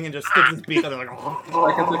nozzle thing, and just sticks his beak on it like.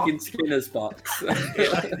 Like a fucking Skinner's box.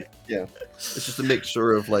 It's just a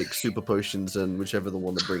mixture of like super potions and whichever the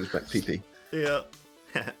one that brings back PP. Yeah.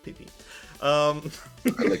 PP.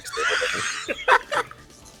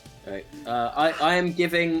 Right. I am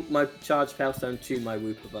giving my charged Palestone to my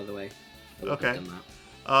Wooper, by the way. I will Okay. give them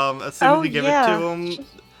As soon as Oh, you give yeah. it to him,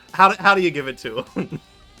 how do you give it to him?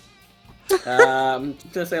 that. I'm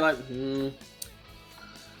just gonna say like,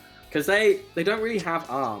 because they don't really have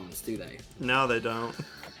arms, do they? No, they don't.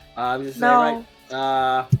 I'm just No. saying,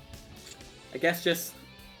 right. I guess just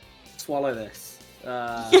swallow this.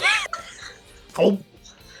 Oh,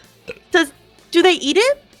 Do they eat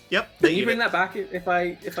it? yep. Can They you eat bring it. that back if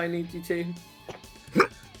I need you to?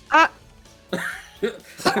 I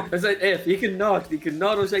said if. You can nod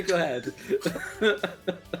or shake your head.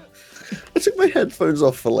 I took my headphones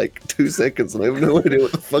off for like 2 seconds and I have no idea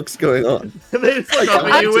what the fuck's going on. They just look up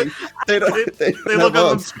I'm at you with, They don't, they they look look up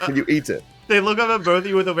arms. Can you eat it? they look up at both of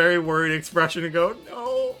you with a very worried expression and go,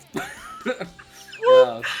 no.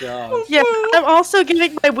 Oh god. Yeah, I'm also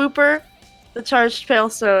giving my Wooper the charged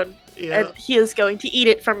Palestone, Yeah. and he is going to eat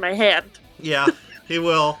it from my hand. Yeah, he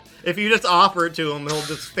will. If you just offer it to him, he'll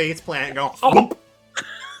just face plant and go. "Thump."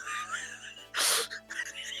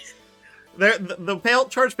 The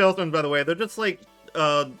charged Palestones, by the way, they're just like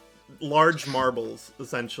large marbles,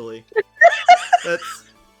 essentially.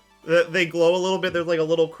 They glow a little bit. There's like a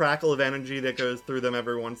little crackle of energy that goes through them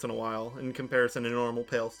every once in a while, in comparison to normal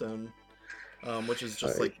Palestone, which is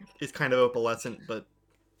just Alright. like it's kind of opalescent but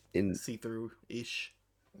In see-through-ish.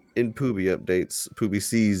 Pooby updates, Pooby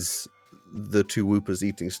sees the 2 Whoopers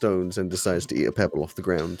eating stones and decides to eat a pebble off the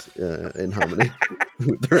ground in harmony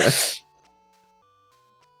with the rest.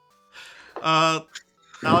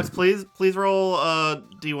 Alex, please roll a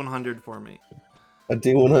D100 for me. A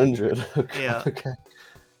D100. Okay. Yeah. Okay.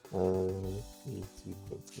 Let's see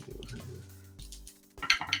what's the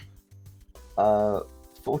D100.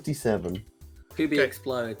 47. Kubi Okay.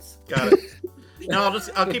 explodes. Got it. No,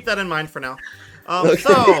 I'll keep that in mind for now. Okay.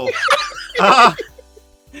 So,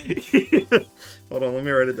 hold on, let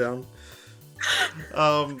me write it down.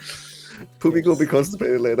 Poopy will be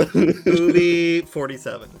constipated later. Movie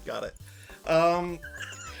 47. Got it.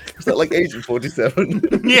 Is that like Agent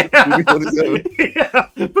 47? Yeah. Poopy 47.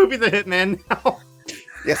 Yeah. Poopy the Hitman now.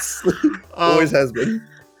 Yes. Always has been.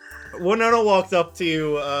 Winona walks up to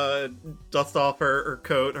you, dust off her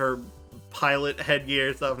coat, her pilot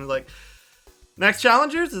headgear stuff, and is like, "Next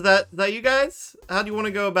challengers, is that you guys? How do you want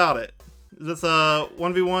to go about it? Is this a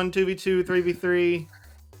 1v1, 2v2, 3v3?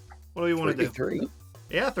 What do you want to do?" 3v3.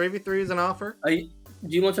 Yeah, 3v3 is an offer. Do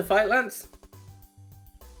you want to fight, Lance?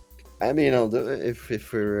 I mean, I'll do it if we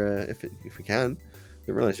can. I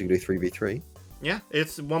didn't realize you could do 3v3. Yeah,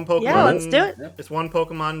 it's one Pokemon. Yeah, let's do it. It's one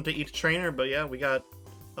Pokemon to each trainer, but yeah, we got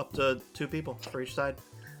up to 2 people for each side,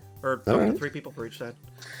 or up to Alright. 3 people for each side.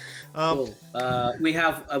 Cool. We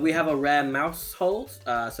have a rare mouse hold,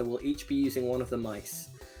 so we'll each be using one of the mice.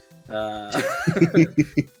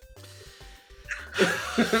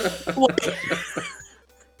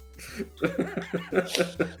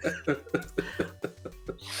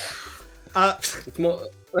 It's more.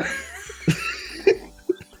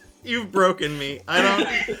 You've broken me. I don't.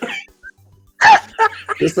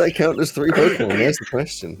 Does that count as 3 Pokemon? That's the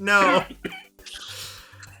question. No.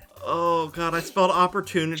 Oh god, I spelled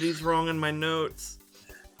opportunities wrong in my notes.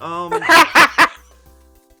 How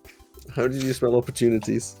did you spell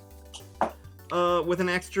opportunities? With an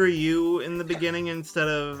extra U in the beginning instead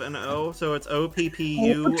of an O, so it's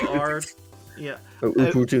OPPUR. Yeah. Oh,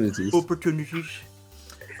 opportunities. Opportunities.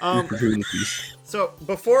 Opportunities. So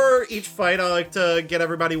before each fight, I like to get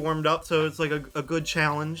everybody warmed up, so it's like a good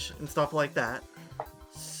challenge and stuff like that.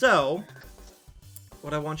 So,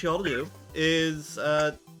 what I want you all to do is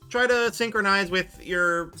try to synchronize with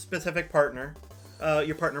your specific partner,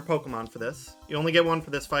 your partner Pokemon for this. You only get one for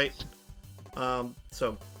this fight,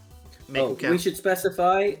 so make them count. We should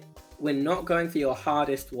specify we're not going for your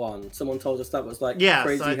hardest one. Someone told us that was like Yes,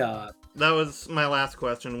 crazy hard. That was my last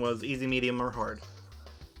question: was easy, medium, or hard?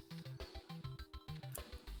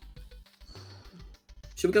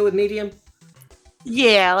 Should we go with medium?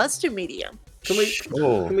 Yeah, let's do medium. Can we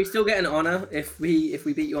Sure. can we still get an honor if we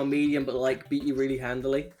beat you on medium, but like beat you really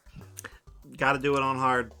handily? Got to do it on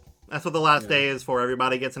hard. That's what the last day is for.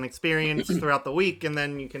 Everybody gets an experience throughout the week, and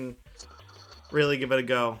then you can really give it a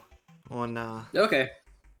go on Okay.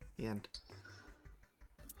 the end.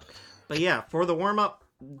 But yeah, for the warm-up,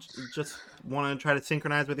 just want to try to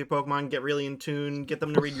synchronize with your Pokemon, get really in tune, get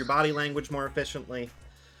them to read your body language more efficiently.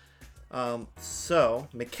 So,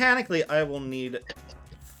 mechanically, I will need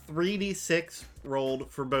 3d6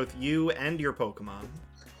 rolled for both you and your Pokemon.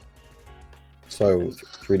 So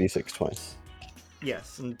 3d6 twice.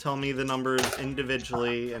 Yes, and tell me the numbers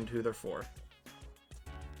individually and who they're for.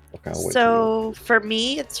 Okay, I'll wait. So for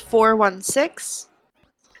me, it's 416,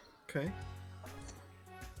 Okay.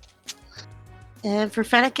 and for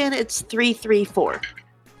Fennekin, it's 334.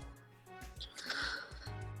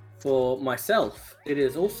 For myself, it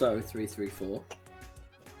is also 334.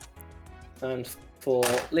 And for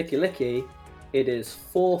Licky Licky, it is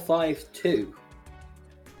 452.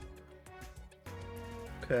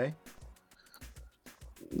 Okay.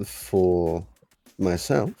 For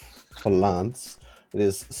myself, for Lance, it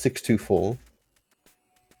is 624.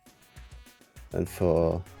 And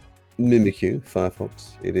for Mimikyu,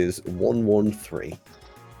 Firefox, it is 113.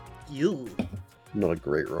 You. Not a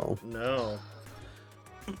great roll. No.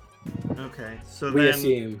 Okay, so We then...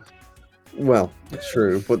 assume. Well,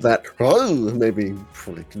 true, but that maybe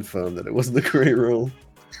probably confirmed that it wasn't a great roll.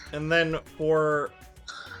 And then for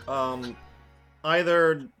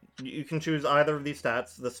either, you can choose either of these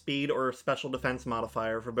stats, the speed or special defense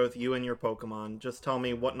modifier for both you and your Pokemon. Just tell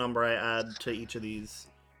me what number I add to each of these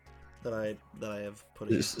that I have put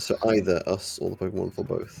in. So either us or the Pokemon for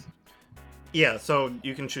both. Yeah, so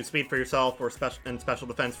you can choose speed for yourself or special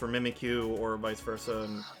defense for Mimikyu or vice versa.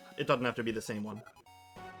 And it doesn't have to be the same one.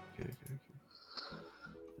 Okay.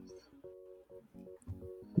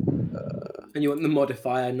 And you want the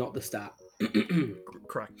modifier, not the stat.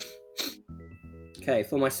 Correct. Okay,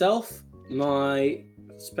 for myself, my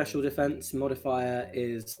special defense modifier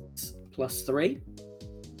is +3.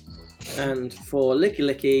 And for Licky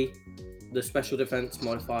Licky, the special defense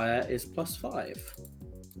modifier is +5.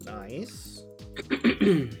 Nice.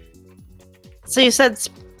 So you said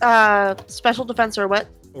special defense or what?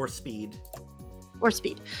 Or speed. or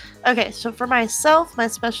speed. Okay, so for myself, my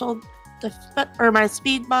my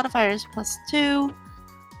speed modifier is +2.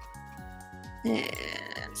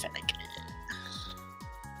 And Fennec.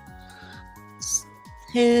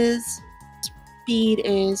 His speed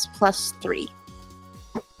is +3.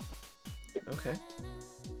 Okay.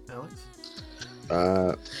 Alex?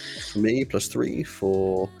 For me, +3.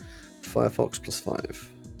 For Firefox, +5.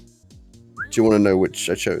 Do you want to know which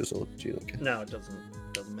I chose, or do you not care? No, it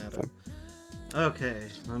doesn't matter. Okay,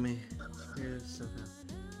 let me. Here's something.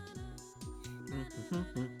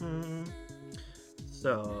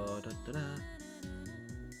 So,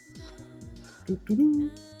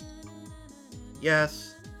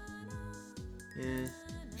 yes. Yeah.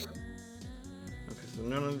 Okay, so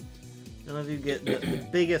none of you get the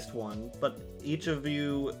biggest one, but each of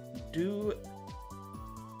you do.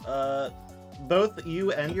 Both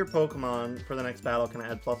you and your Pokemon for the next battle can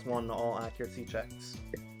add +1 to all accuracy checks.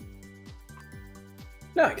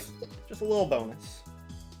 Nice. Just a little bonus.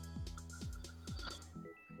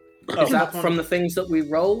 Is that from the things that we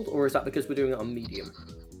rolled, or is that because we're doing it on medium?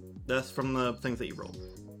 That's from the things that you rolled.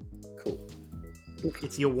 Cool.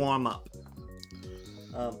 It's your warm up.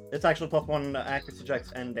 It's actually +1 to accuracy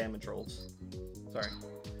checks and damage rolls. Sorry.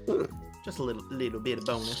 Just a little bit of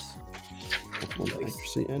bonus.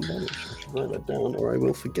 Accuracy and damage. I should write that down, or I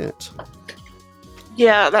will forget.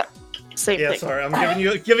 Yeah, that same Yeah, thing. sorry, I'm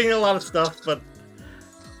giving you a lot of stuff, but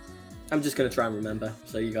I'm just gonna try and remember,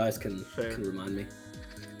 so you guys can Fair. remind me.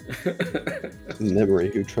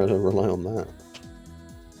 Memory, who try to rely on that?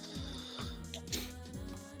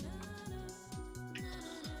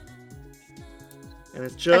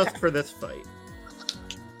 and it's just for this fight.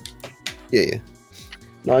 Yeah.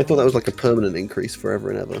 No, I thought that was like a permanent increase forever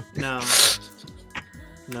and ever. No.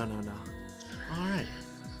 No. All right.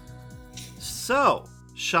 So,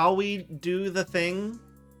 shall we do the thing?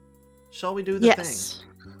 Shall we do the Yes.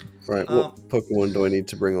 Right, what Pokemon do I need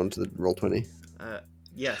to bring onto the Roll20? thing?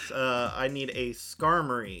 Yes. I need a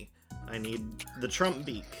Skarmory. I need the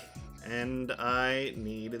Trumpbeak, and I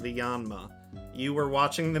need the Yanma. You were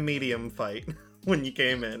watching the medium fight when you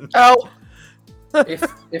came in. Oh. if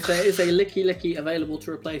there is a Licky available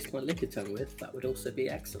to replace my Lickitung with, that would also be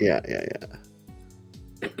excellent. Yeah.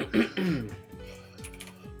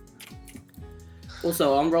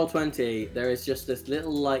 Also, on Roll20, there is just this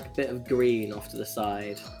little like bit of green off to the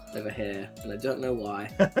side over here, and I don't know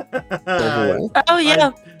why. Everywhere. Oh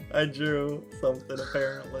yeah. I drew something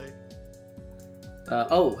apparently. Hang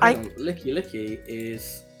on. Licky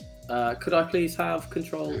is. Could I please have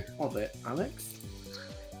control of it, Alex?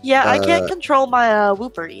 Yeah, I can't control my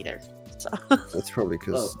Wooper either. So That's probably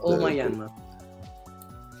because. All my Yanma.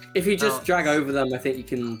 If you just drag over them, I think you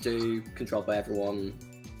can do control by everyone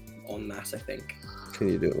on that, I think. Can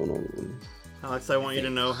you do it on all of them? Alex, I want you to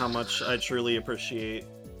know how much I truly appreciate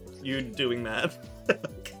you doing that.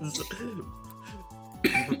 'Cause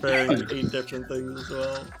I'm preparing 8 different things as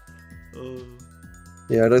well.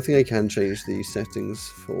 Yeah, I don't think I can change the settings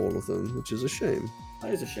for all of them, which is a shame.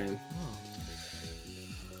 That is a shame.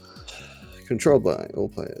 Controlled by all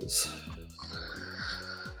players.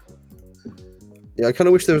 Yeah, I kind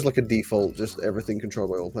of wish there was like a default, just everything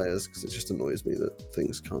controlled by all players, because it just annoys me that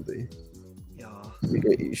things can't be. Yeah.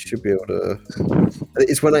 You should be able to.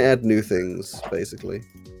 It's when I add new things, basically.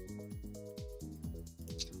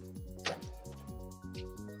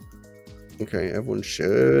 Okay, everyone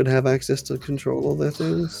should have access to control all their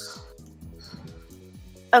things.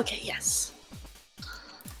 okay, yes.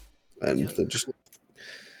 And then just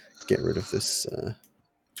get rid of this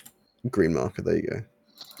green marker. There you go.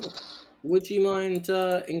 Would you mind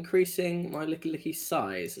increasing my Licky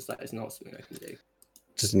size, as that is not something I can do?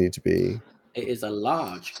 Just need to be. It is a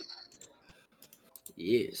large.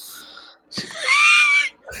 Yes.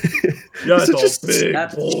 Yeah, Is it just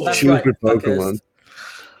That's stupid right, Pokemon?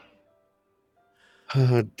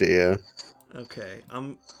 Oh dear. Okay.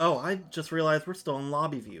 Oh, I just realized we're still in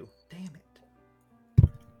lobby view. Damn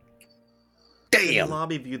it. In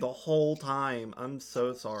lobby view the whole time. I'm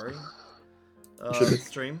so sorry.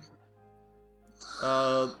 Stream.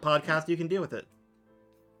 Podcast, you can deal with it.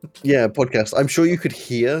 Yeah, podcast. I'm sure you could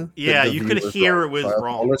hear. Yeah, that the you view could was hear wrong. it was I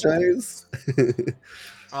wrong. apologize.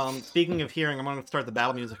 Speaking of hearing, I'm gonna start the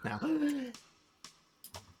battle music now.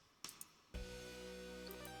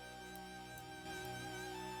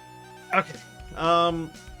 Okay.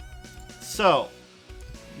 So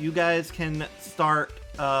you guys can start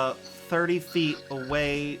 30 feet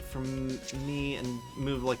away from me and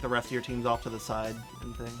move like the rest of your teams off to the side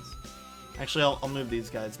and things. Actually, I'll move these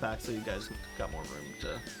guys back so you guys got more room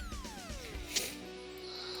to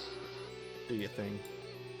do your thing.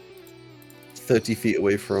 30 feet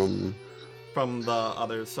away from from the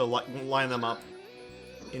others. So line them up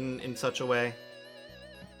in such a way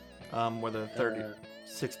where they're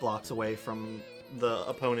 36 blocks away from the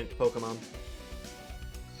opponent Pokemon.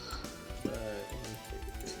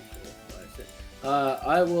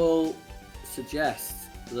 I will suggest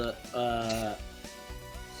that.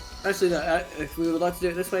 Actually, no, if we would like to do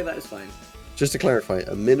it this way, that is fine. Just to clarify,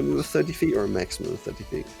 a minimum of 30 feet or a maximum of 30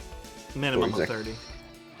 feet? Minimum exactly? of 30.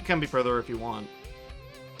 It can be further if you want.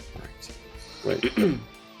 Right. Wait.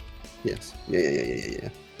 Yes. Yeah.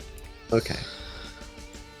 Okay.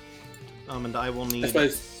 And I will need. I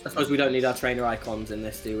suppose we don't need our trainer icons in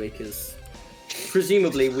this, do we? Because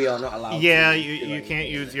presumably we are not allowed. Yeah, to you can't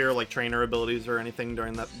use your like trainer abilities or anything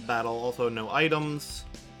during that battle. Also, no items.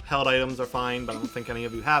 Held items are fine, but I don't think any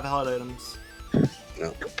of you have held items.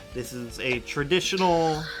 No. This is a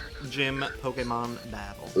traditional gym Pokemon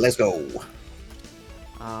battle. Let's go.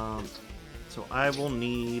 So I will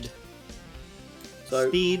need So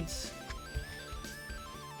speeds.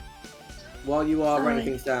 while you are writing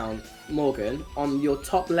Sorry. things down, Morgan, on your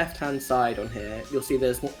top left-hand side on here, you'll see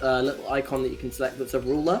there's a little icon that you can select that's a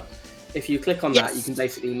ruler. If you click on that, Yes. you can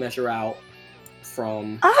basically measure out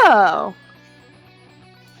from. Oh.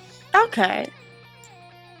 Okay.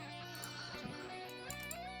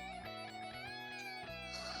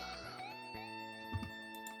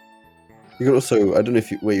 You can also, I don't know if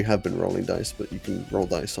where you have been rolling dice, but you can roll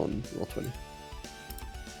dice on Roll20.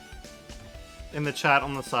 In the chat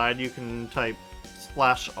on the side, you can type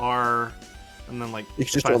 /R and then like. You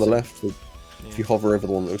can just if do I on the say- left. Yeah, If you hover over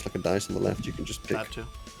the one that looks like a dice on the left, you can just pick. that too.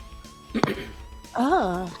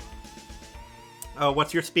 Oh.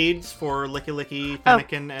 What's your speeds for Licky Licky, Oh.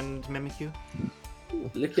 Fennekin, and Mimikyu?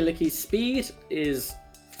 Licky Licky's speed is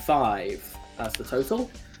 5 as the total.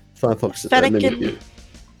 Firefox Fennekin.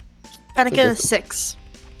 Fennekin is 6.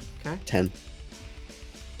 10.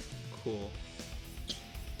 Cool.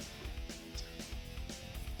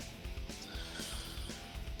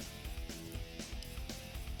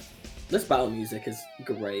 This battle music is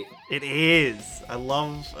great. It is. I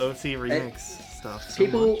love OC remix stuff. So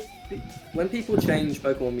People, much. when people change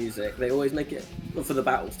Pokemon music, they always make it for the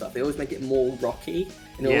battle stuff. They always make it more rocky,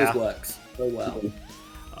 and it Yeah. always works so well.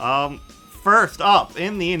 First up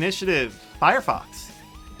in the initiative, Firefox.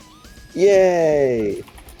 Yay!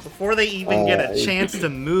 Before they even get a Uh, chance to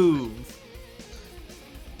move.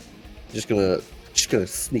 Just gonna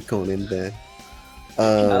sneak on in there.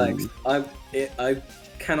 Alex, I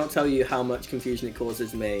cannot tell you how much confusion it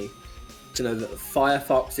causes me to know that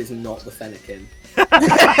Firefox is not the Fennekin.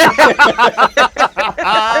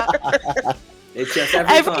 It's just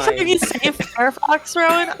every time you say Firefox,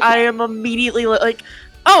 Rowan, I am immediately like,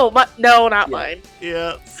 oh, no, not Yeah. mine.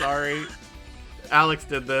 Yeah, sorry. Alex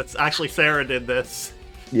did this. Actually, Sarah did this.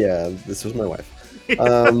 Yeah, this was my wife.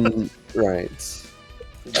 Right.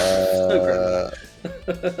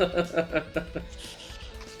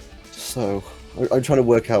 So, I'm trying to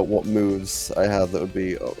work out what moves I have that would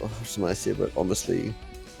be some idea, but honestly,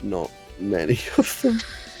 not many of them.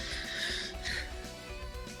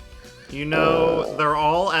 You know, they're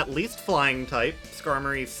all at least flying type.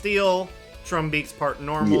 Skarmory's steel, Trumbeak's part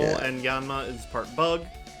normal, Yeah. and Yanma is part bug.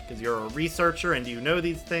 Because you're a researcher and you know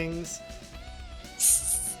these things.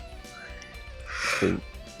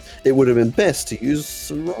 It would have been best to use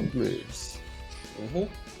some rod moves Mhm.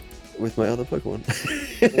 with my other Pokemon.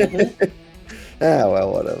 Mhm.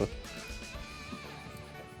 Well, whatever.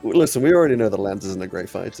 Listen, we already know that Lance isn't a great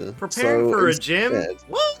fighter. Preparing so for a gym? instead-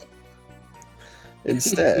 What?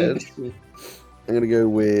 Instead, I'm gonna go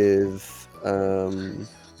with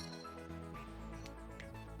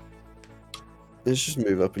let's just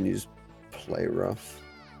move up and use Play Rough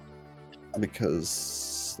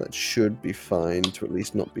because that should be fine to at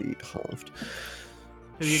least not be halved.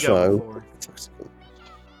 Who you So- going for?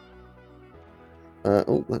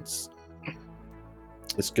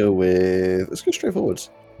 Let's go straight forwards.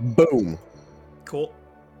 Boom. Cool.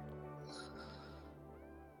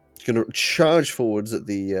 It's gonna charge forwards at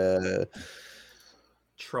the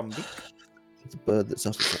Trumbeak. it's a bird that's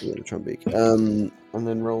up at the Trumbeak. And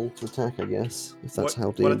then roll to attack, I guess, if that's how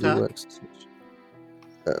What D&D attack? works.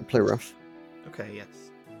 Play rough. Okay, yes.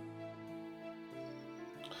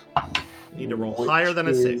 Need to roll Which higher than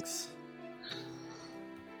a is- 6.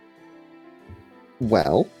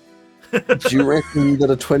 Well, do you reckon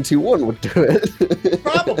that a 21 would do it?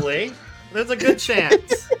 Probably. There's a good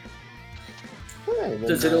chance. Okay, then,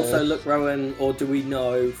 Does it also look, Rowan, or do we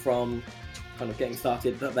know from kind of getting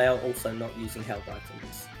started that they are also not using held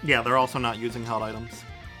items? Yeah, they're also not using held items.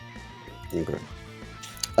 Okay.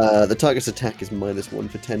 The target's attack is -1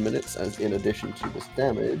 for 10 minutes, as in addition to this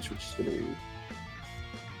damage, which is going to be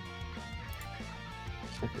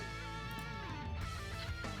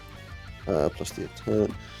plus the attack.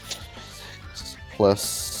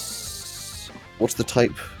 Plus... What's the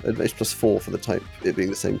type? It's plus 4 for the type, it being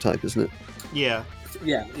the same type, isn't it? Yeah.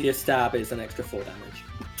 Yeah, your stab is an extra 4 damage.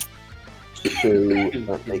 So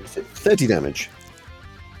that makes it 30 damage.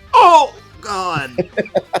 Oh God.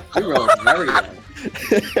 You rolled very well.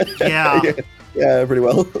 Yeah. Yeah, pretty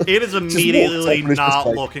well. It is immediately walks up and not it's just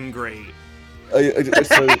like- looking great. So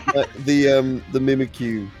the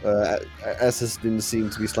Mimikyu, as has been seen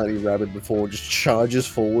to be slightly rabid before, just charges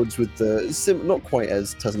forwards with the not quite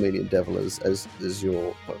as Tasmanian Devil as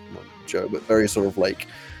your Pokemon, Joe, but very sort of like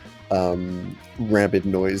rabid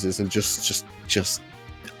noises and just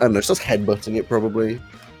I don't know, starts headbutting it probably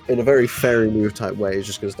in a very fairy move type way. It's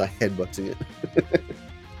just going to start headbutting it.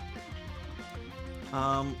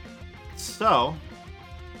 So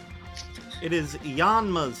it is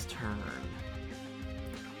Yanma's turn.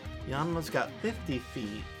 Yanma's got 50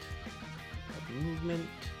 feet of movement.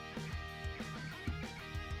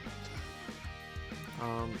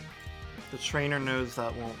 The trainer knows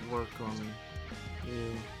that won't work on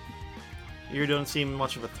you. You don't seem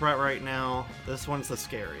much of a threat right now. This one's the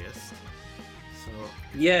scariest. So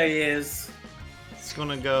Yeah, he is. it's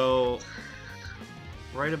gonna go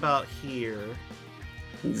right about here.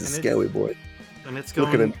 He's a And scary boy. And it's Look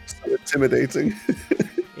at going... him, so intimidating.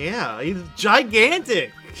 Yeah, he's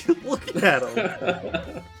gigantic! Look at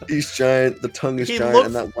him! He's giant, the tongue is He giant, looks-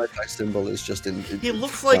 and that Wi-Fi symbol is just in... He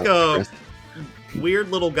looks like a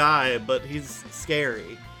weird little guy, but he's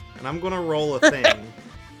scary. And I'm gonna roll a thing.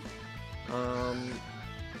 I'll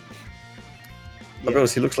be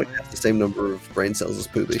honest, he looks like he has the same number of brain cells as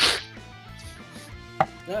Poopy.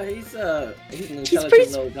 No, he's an pretty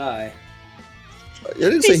intelligent little guy. I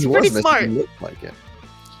didn't say He's he pretty wasn't, I smart. said he looked like it.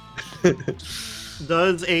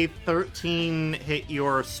 Does a 13 hit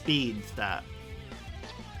your speed stat?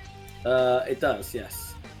 It does,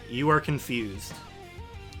 yes. You are confused.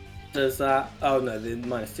 Does that... Oh no, the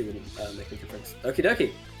 -2 wouldn't make a difference. Okie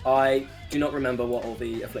dokie. I do not remember what all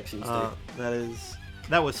the afflictions do.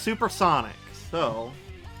 That was supersonic. So,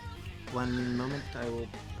 one moment,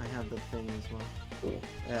 I have the thing as well. Cool.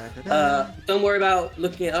 Yeah. Don't worry about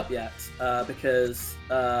looking it up yet, because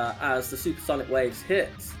as the supersonic waves hit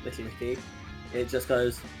Licky Licky, it just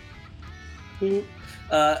goes... Licky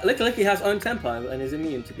Licky has own tempo and is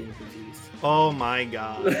immune to being confused. Oh my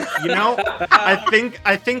god. You know, I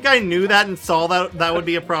think I knew that and saw that would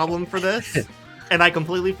be a problem for this, and I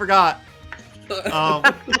completely forgot.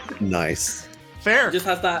 Nice. Fair. It just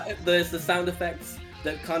has that... There's the sound effects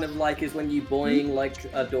that kind of like is when you boing like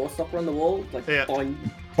a door stopper on the wall, like Yeah. boing.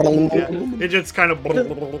 Yeah, it just kind of...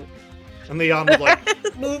 And the yawn was like...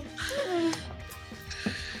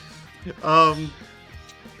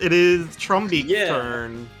 It is Trumbeak's Yeah.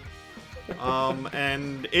 turn.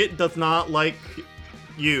 And it does not like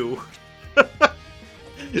you.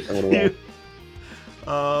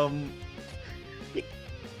 Oh,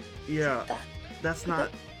 Yeah, that's not...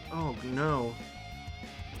 Oh, no.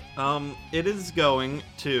 It is going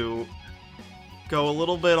to go a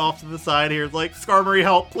little bit off to the side here. It's like, Skarmory,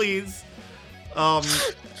 help, please!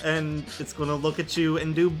 And it's gonna look at you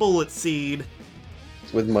and do Bullet Seed.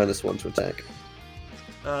 With -1 to attack.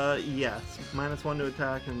 Yes. -1 to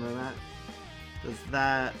attack, and then that... Does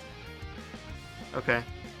that... Okay.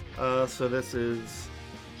 So this is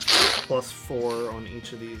 +4 on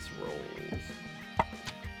each of these rolls.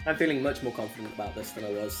 I'm feeling much more confident about this than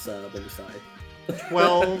I was when we started.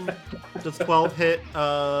 12. Does 12 hit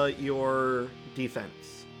your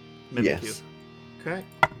defense? Mimikyu? Yes. Okay.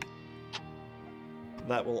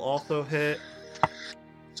 That will also hit.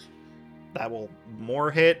 That will more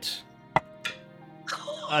hit.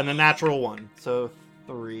 And a natural 1. So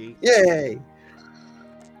 3. Yay!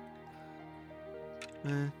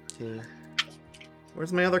 2.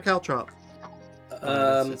 Where's my other Caltrop?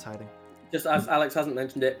 It's hiding. Just as Alex hasn't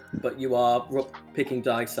mentioned it, but you are picking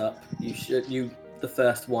dice up. The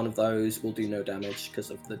first one of those will do no damage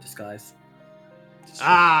because of the disguise.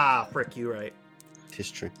 Ah, frick, you right.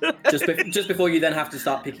 History. Just before you then have to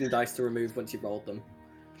start picking dice to remove once you've rolled them.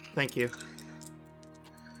 Thank you.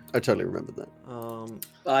 I totally remembered that.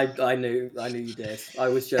 I knew you did. I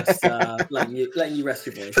was just letting you rest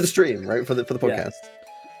your voice. For the stream, right? For the podcast.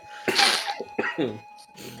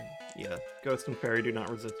 Yeah, Ghost and Fairy do not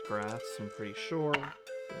resist grass, I'm pretty sure.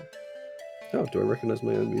 Oh, do I recognize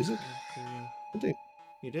my own music? I do.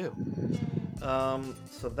 You do.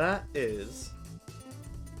 So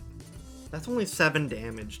that's only 7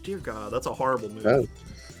 damage. Dear God, that's a horrible move. Oh.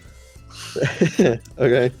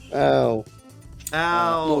 Okay. Ow.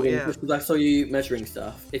 Ow, Morgan, yeah. just because I saw you measuring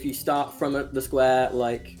stuff. If you start from the square,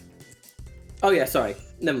 like... Oh yeah, sorry.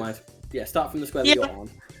 Never mind. Yeah, start from the square that Yeah. you're on.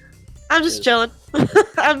 I'm just chilling.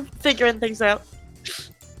 I'm figuring things out.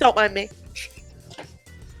 Don't mind me.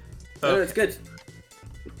 No, it's good.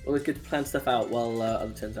 Always good to plan stuff out while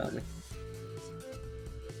other turns out me.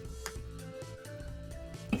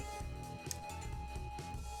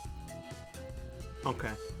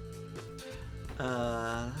 Okay.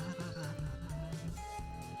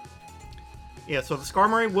 Yeah, so the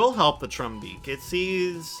Skarmory will help the Trumbeak. It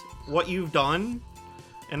sees what you've done,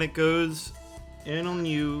 and it goes in on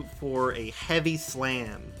you for a heavy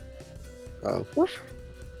slam. Oh.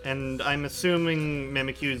 And I'm assuming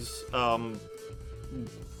Mimikyu's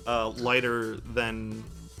lighter than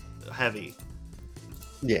heavy.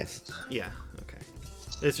 Yes. Yeah, okay.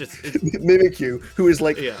 It's just... Mimikyu, who is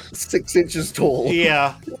like Yeah. 6 inches tall.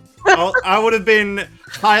 Yeah. I would have been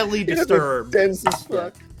highly disturbed. Dense as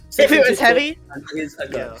fuck. If it was heavy? And is a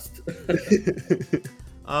ghost.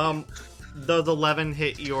 Does 11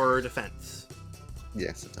 hit your defense?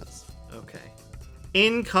 Yes, it does. Okay.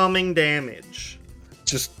 Incoming damage.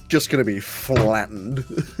 Just gonna be flattened.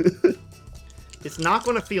 It's not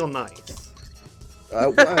going to feel nice. I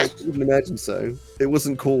wouldn't imagine so. It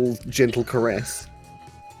wasn't called Gentle Caress.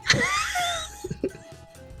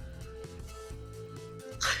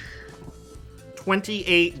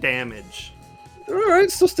 28 damage.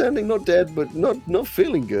 Alright, still standing, not dead, but not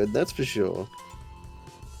feeling good, that's for sure.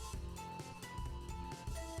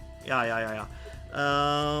 Yeah.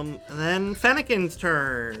 Then Fennekin's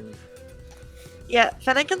turn. Yeah,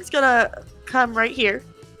 Fennekin's gonna come right here.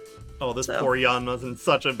 Oh, this So. poor Yanma's in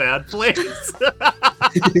such a bad place.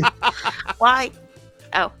 Why?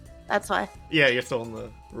 Oh, that's why. Yeah, you're still in the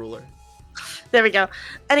ruler. There we go.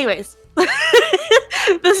 Anyways.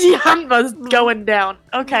 This Yanma's going down.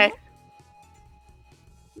 Okay.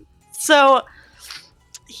 So,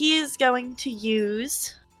 he is going to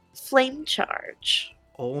use Flame Charge.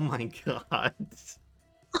 Oh my god.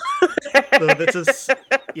 So this is...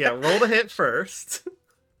 Yeah, roll to hit first.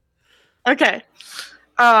 Okay.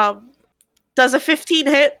 Does a 15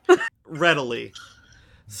 hit? Readily.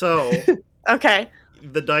 So, Okay.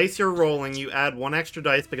 the dice you're rolling, you add 1 extra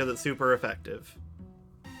dice because it's super effective.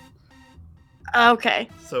 Okay.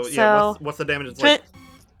 So yeah, So- what's the damage? It's like,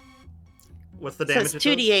 what's the So damage? it's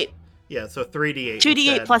it does? 2d8. Yeah, so 3d8. 2d8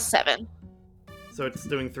 instead. plus 7. So it's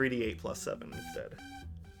doing 3d8 plus 7 instead.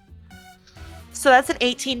 So that's an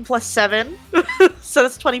 18 plus 7. So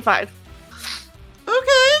that's 25.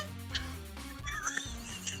 Okay.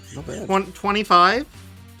 Not bad. 25.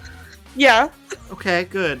 Yeah. Okay,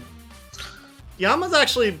 good. Yama's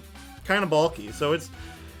actually kind of bulky, so it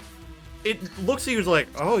looks at you like,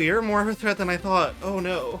 oh, you're more of a threat than I thought. Oh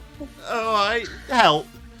no. Oh, I help.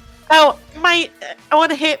 Oh, I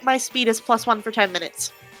want to hit my speed is +1 for 10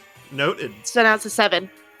 minutes. Noted. So now it's a 7.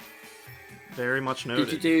 Very much Did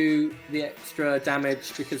noted. you do the extra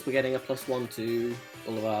damage because we're getting a +1 to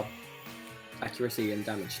all of our accuracy and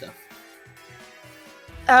damage stuff?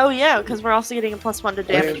 Oh yeah, because we're also getting a +1 to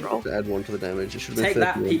damage roll. To add 1 to the damage. It should have Take been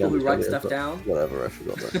that, 31 people who damage write earlier, stuff but down. Whatever, I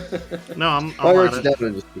forgot that. No, I'm I wrote on it it. down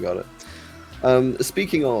and just forgot it.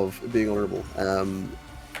 Speaking of being honourable,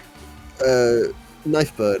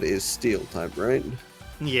 Knife Bird is Steel type, right?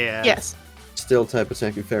 Yeah. Yes. Steel type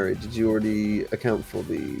attacking fairy. Did you already account for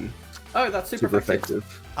the Oh, that's super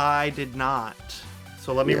effective. I did not.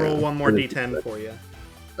 So let me Yeah, roll one more I didn't d10 expect- for you.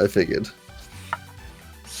 I figured.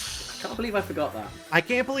 Can't believe I forgot that. I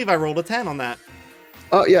can't believe I rolled a 10 on that.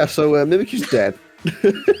 Oh yeah, so Mimikyu's dead.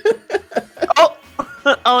 Oh.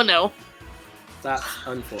 Oh no. That's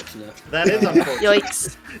unfortunate. That is unfortunate.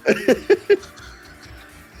 Yikes.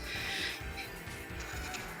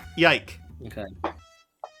 Yike. Okay.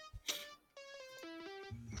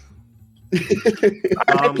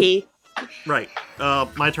 RIP. Right.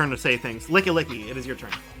 My turn to say things. Licky Licky, it is your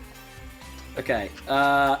turn. Okay.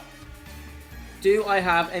 Do I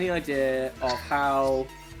have any idea of how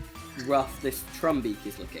rough this Trumbeak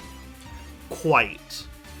is looking? Quite.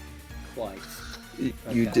 Quite. You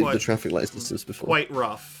Okay. did the Quite- traffic licenses before. Quite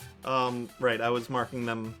rough. Right, I was marking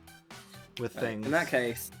them with things. In that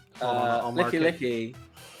case, Hold on, I'll mark Licky it. Licky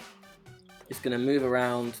is going to move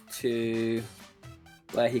around to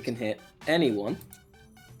where he can hit anyone.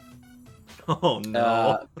 Oh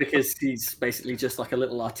no. Because he's basically just like a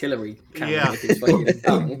little artillery cannon Yeah. with his fucking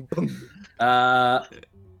tongue.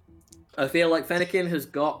 I feel like Fennekin has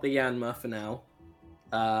got the Yanma for now.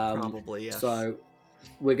 Probably, yes. So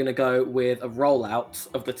we're gonna go with a rollout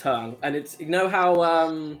of the tongue, and it's, you know how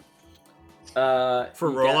For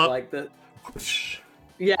you roll get, up? like the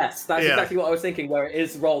yes, that's Yeah. exactly what I was thinking, where it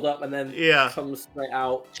is rolled up and then Yeah. comes straight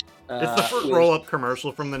out. It's the first with- roll-up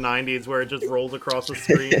commercial from the 90s where it just rolls across the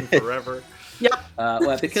screen forever.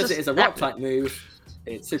 Well, because just it is a rock type move,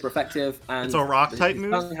 It's super effective, and It's a rock type his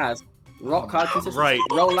move? tongue has rock hard consistency. Right.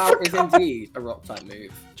 Roll out is indeed a rock type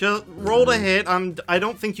move. Just roll to hit. I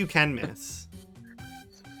don't think you can miss.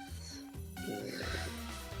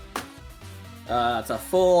 It's a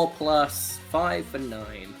 4 plus 5 for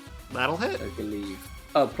 9. That'll hit. I believe.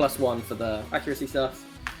 Oh, plus 1 for the accuracy stuff.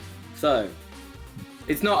 So,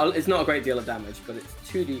 it's not a great deal of damage, but it's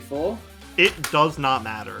 2d4. It does not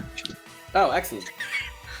matter. Oh, excellent.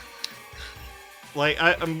 Like,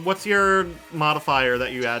 what's your modifier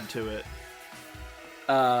that you add to it?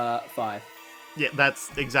 5. Yeah, that's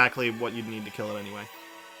exactly what you'd need to kill it anyway.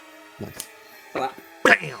 Nice. Clap.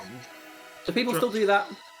 Bam! Do people still do that?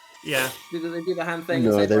 Yeah, Do they do the hand thing? and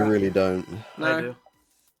No, say they crap? really don't. No? I do.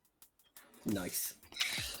 Nice.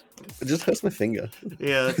 It just hurts my finger.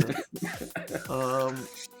 Yeah.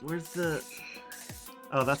 Where's the?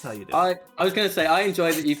 Oh, that's how you do it. I was going to say, I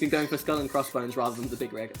enjoy that you've been going for skull and crossbones rather than the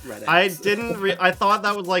big red X. I didn't. I thought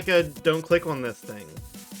that was like a don't click on this thing.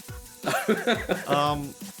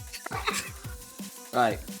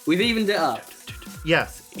 Right, we've evened it up.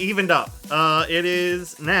 Yes, evened up. It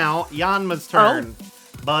is now Yanma's turn.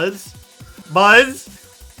 Buzz.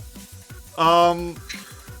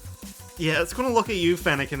 Yeah, it's gonna look at you,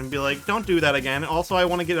 Fennekin, and be like, "Don't do that again." Also, I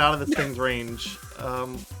want to get out of this thing's range. I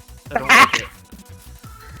don't like it.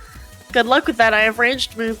 Good luck with that. I have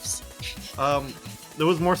ranged moves. There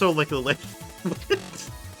was more so Licky.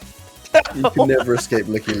 You can never escape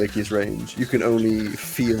Licky Licky's range. You can only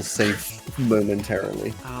feel safe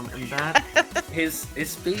momentarily. And that. His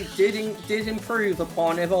speed did improve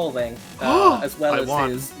upon evolving, as well I as won,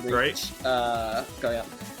 his reach, right? going up.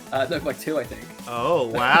 No, by 2, I think. Oh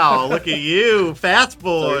wow! Look at you, fast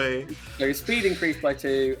boy. So his speed increased by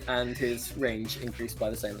 2, and his range increased by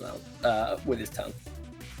the same amount with his tongue.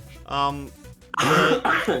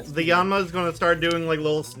 The Yanma is going to start doing like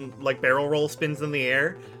little barrel roll spins in the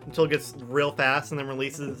air until it gets real fast and then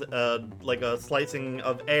releases like a slicing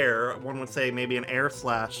of air. One would say maybe an air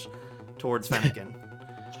slash towards Fennekin.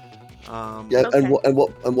 Yeah, Okay. and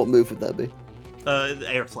what move would that be?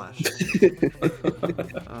 Air slash.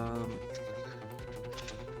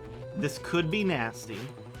 This could be nasty.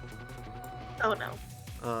 Oh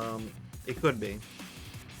no. It could be.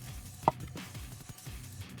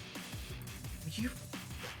 You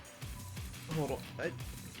hold on.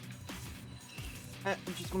 I'm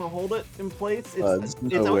just gonna hold it in place. There's It's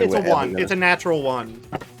no a way we're ever 1. gonna- It's a natural 1.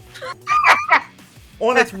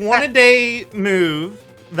 On its 1-a-day move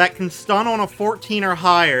that can stun on a 14 or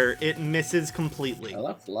higher, it misses completely. Oh,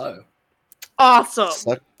 that's low. Awesome.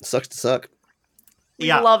 Sucks to suck. We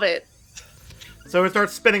Yeah. love it. So it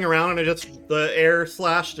starts spinning around, and the air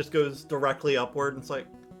slash just goes directly upward. And it's like,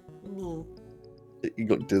 You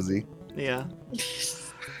got dizzy. yeah.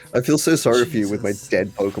 I feel so sorry for you with my Jesus. dead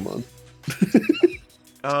Pokemon.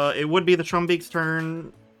 It would be the Trumbeak's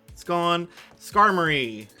turn. It's gone.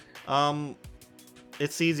 Skarmory.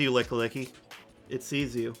 It sees you, Licky. It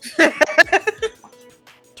sees you.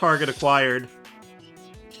 Target acquired.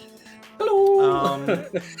 Hello.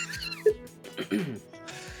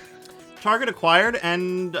 Target acquired,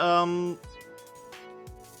 and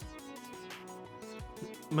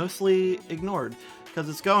mostly ignored because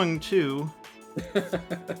it's going to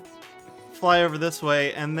fly over this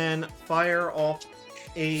way and then fire off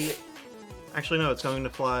a. Actually, no, it's going to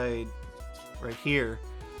fly right here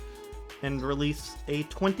and release a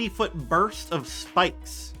 20-foot burst of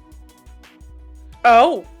spikes.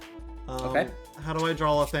 Oh. Okay. How do I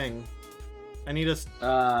draw a thing? I need a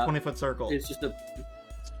 20-foot circle. It's just a.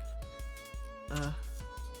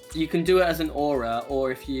 You can do it as an aura,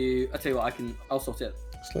 or if you. I tell you what, I'll sort it.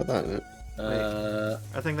 Just like that, isn't it?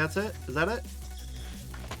 I think that's it. Is that it?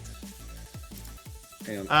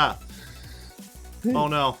 Hang on. Ah. Oh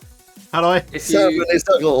no. How do I? If So you, many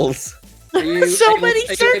circles. are you So able, many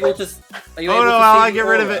are you able to? Are you Oh able no, to I'll see get the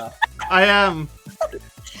rid of it. aura? I am.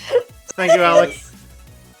 Thank you, Alex.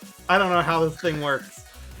 I don't know how this thing works.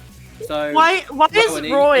 So Why is Rowan, are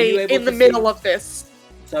you Roy able in the to middle see- of this?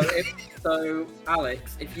 So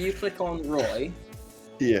Alex, if you click on Roy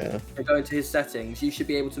Yeah. and go into his settings, you should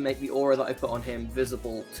be able to make the aura that I put on him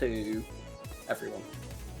visible to everyone.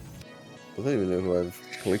 I don't even know who I've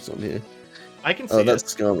clicked on here. I can see Oh, that's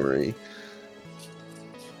it. Skarmory.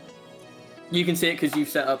 You can see it because you've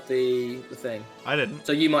set up the thing. I didn't.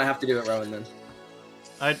 So you might have to do it, Rowan, then.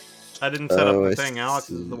 I didn't set up Oh, the I thing. Alex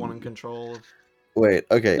is the see. one in control of. Wait,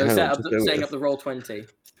 okay, So hang set on. up Just bear with setting us. up the roll 20.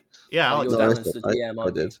 Yeah, Oh, Alex. you're No, down I as the did. DM, I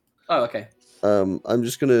aren't you? did. Oh, okay. I'm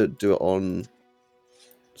just gonna do it on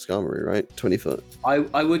Skarmory, right? 20 foot. I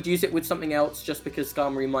would use it with something else just because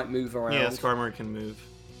Skarmory might move around. Yeah, Skarmory can move.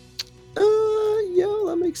 Yeah,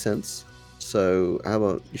 that makes sense. So how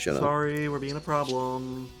about you shut up? Sorry, we're being a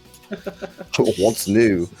problem. What's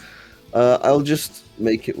new? I'll just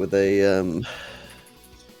make it with a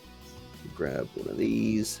grab one of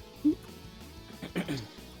these.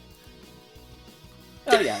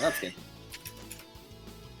 Oh yeah, that's good.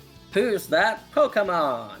 Who's that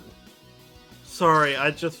Pokemon? Sorry,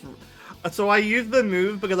 so I used the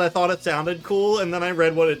move because I thought it sounded cool, and then I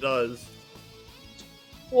read what it does.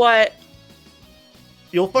 What?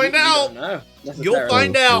 You'll find out. You don't know, You'll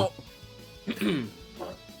find out.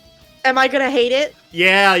 Am I gonna hate it?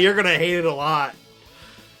 Yeah, you're gonna hate it a lot.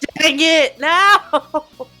 Dang it! No!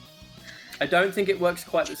 I don't think it works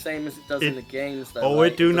quite the same as it does in the games, though. Oh,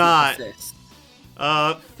 right? it do doesn't not. persist.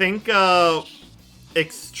 Think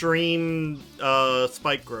extreme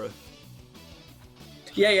spike growth.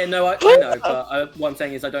 Yeah, no, I know, but what I'm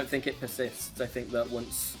saying is I don't think it persists. I think that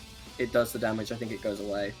once it does the damage, I think it goes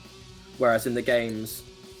away. Whereas in the games...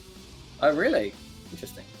 Oh, really?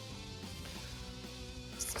 Interesting.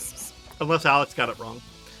 Unless Alex got it wrong.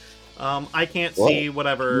 I can't What? see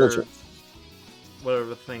whatever Not sure.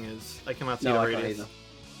 the thing is. I cannot see No, the I can't radius. either.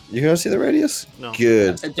 You guys see the radius? No.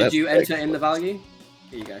 Good. Did That's you enter excellent. in the value?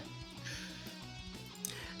 Here you go.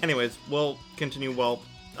 Anyways, we'll continue while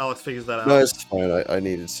Alex figures that out. No, it's fine. I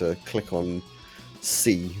needed to click on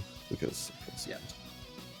C because. Of course. Yeah.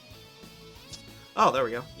 Oh, there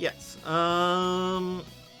we go. Yes. Fennekin,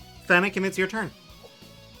 it's your turn.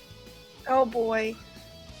 Oh boy.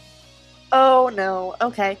 Oh no.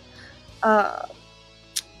 Okay. Spikes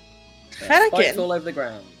Fennekin. all over the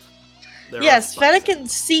ground. There Yes, are spikes. Fennekin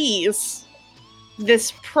sees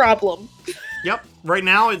this problem. Yep. Right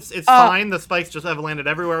now, it's fine. The spikes just have landed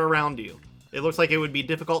everywhere around you. It looks like it would be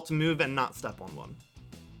difficult to move and not step on one.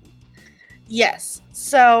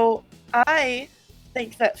 So I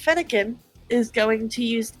think that Fennekin is going to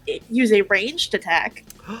use a ranged attack.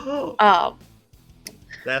 That's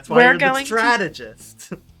why We're you're the going to-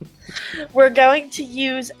 strategist. We're going to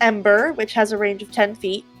use Ember, which has a range of 10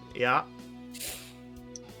 feet. Yeah.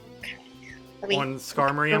 I mean, On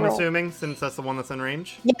Skarmory, I'm roll. assuming, since that's the one that's in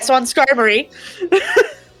range. yes, on Skarmory.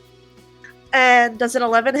 And does an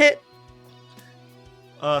 11 hit?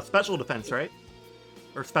 Special defense, right?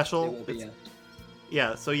 Or It special? will be, It's-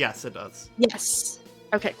 Yeah, so yes, it does. Yes.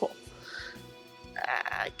 Okay, cool.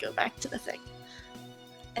 Go back to the thing.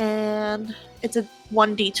 And it's a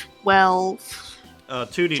 1d12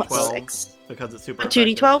 2d12 plus 6. because it's super A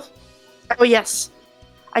effective. 2d12? Oh, yes.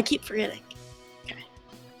 I keep forgetting. Okay.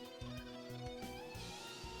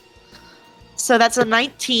 So that's a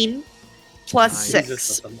 19 plus Nice.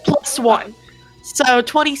 6 plus 1. So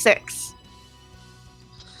 26.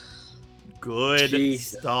 Good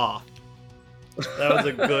Jesus. stuff. That was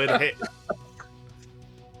a good hit.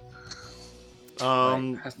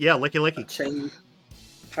 Right. Yeah, licky licky.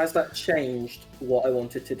 Has that changed what I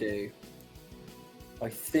wanted to do? I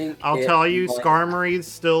think I'll it tell you, might- Skarmory's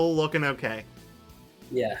still looking okay.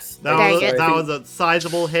 Yes. That Dang was it. that was a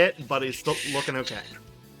sizable hit, but he's still looking okay.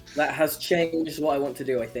 That has changed what I want to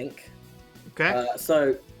do, I think. Okay.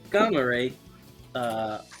 So, Skarmory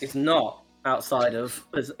is not outside of,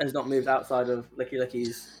 has not moved outside of Licky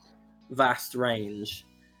Licky's vast range.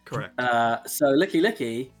 Correct. So Licky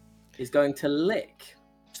Licky is going to lick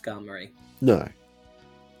Skarmory. No.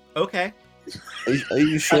 Okay. Are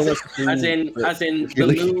you sure As in, that's the thing as in, that as in Licky the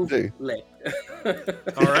Licky move do? lick.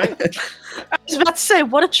 All right. I was about to say,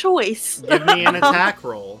 what a choice. Give me an attack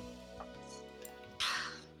roll.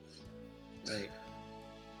 Wait.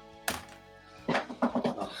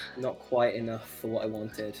 Oh, not quite enough for what I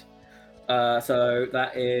wanted. So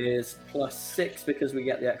that is +6 because we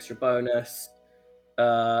get the extra bonus.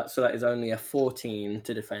 So that is only a 14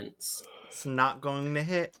 to defense. It's not going to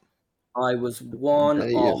hit. I was one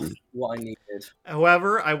Damn. off what I needed.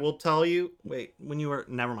 However, I will tell you. Wait, when you were.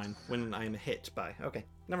 Never mind. When I am hit by. Okay,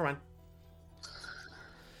 never mind.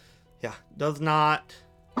 Yeah, does not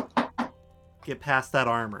get past that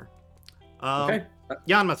armor. Okay,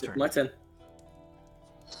 Yanma's turn. my turn.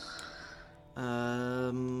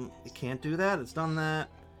 It can't do that. It's done that.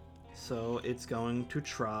 So it's going to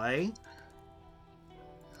try.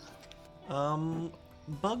 Bug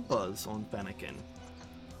Buzz on Fennekin.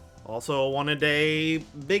 Also wanted a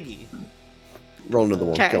biggie. Roll another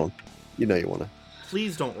one. Okay. Go on. You know you want to.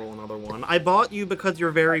 Please don't roll another one. I bought you because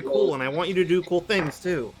you're very cool, and I want you to do cool things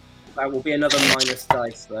too. That will be another minus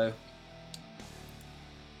dice, though.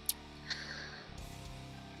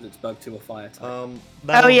 It's bug to a fire type. Oh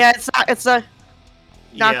that'll- yeah, it's not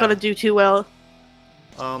yeah. gonna do too well.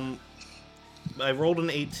 I rolled an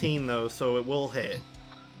 18 though, so it will hit.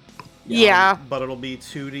 Yeah. But it'll be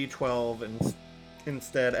 2d12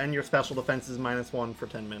 instead, and your special defense is -1 for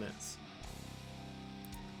 10 minutes.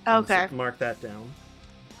 Okay. Mark that down.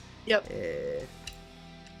 Yep.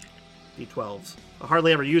 D12s. I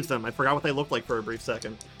hardly ever used them. I forgot what they looked like for a brief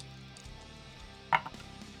second.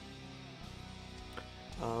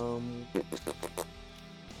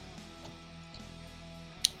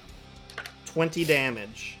 20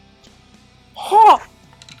 damage. Oh!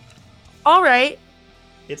 Alright.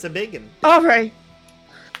 It's a biggin. Alright.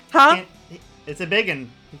 Huh? It's a biggin.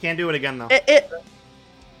 You can't do it again though.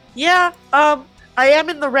 Yeah, I am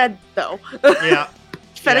in the red though. Yeah.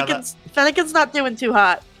 Fennekin's not doing too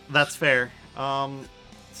hot. That's fair.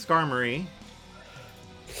 Skarmory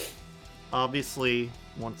obviously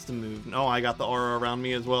wants to move. No, I got the aura around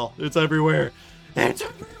me as well. It's everywhere. It's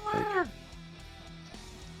everywhere.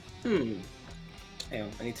 Hang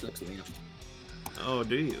on, I need to look something up. Oh,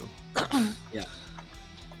 do you? Yeah.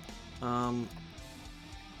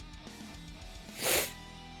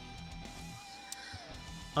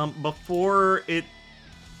 Before it...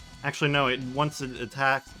 Actually, no, once it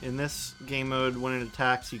attacks... In this game mode, when it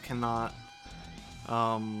attacks, you cannot,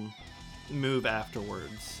 move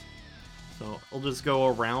afterwards. So, I'll just go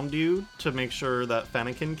around you to make sure that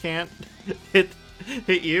Fennekin can't hit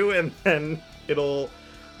you, and then it'll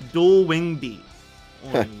dual wing beat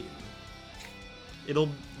on you. It'll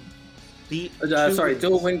beat... sorry,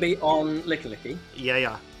 dual wing beat on Licky.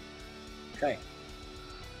 Yeah. Okay.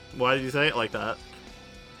 Why did you say it like that?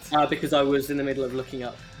 Because I was in the middle of looking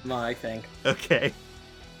up my thing. Okay.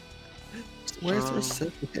 Where's the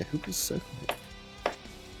circle here? Who was circle here?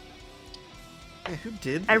 Yeah, who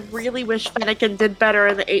did I this? really wish Fennekin did better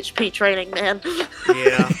in the HP training, man.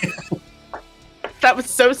 Yeah. That was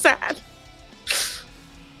so sad.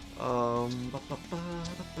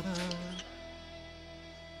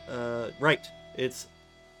 Right. It's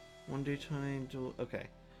 1d20. Okay.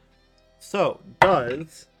 So,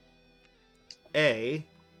 does a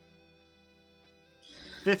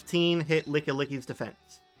 15 hit Licky's defense?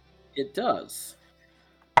 It does.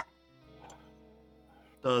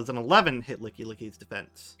 Does an 11 hit Licky's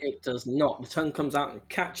defense? It does not. The tongue comes out and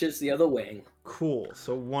catches the other wing. Cool.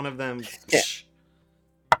 So one of them, Yeah.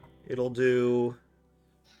 It'll do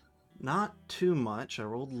not too much. I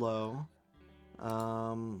rolled low.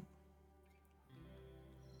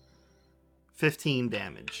 15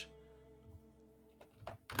 damage.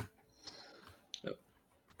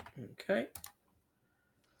 Okay.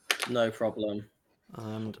 No problem.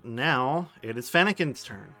 And now it is Fennekin's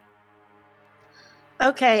turn.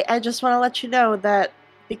 Okay, I just want to let you know that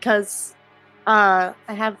because I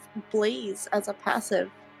have Blaze as a passive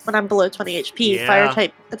when I'm below 20 HP, Yeah. fire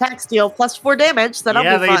type attacks deal plus 4 damage. That'll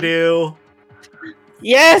Yeah, be they fun. do.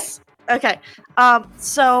 Yes. Okay.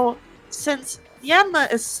 So since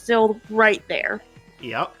Yanma is still right there,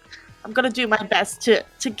 Yep. I'm gonna do my best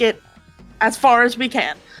to get as far as we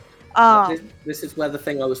can. This is where the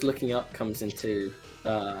thing I was looking up comes into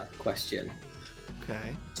question.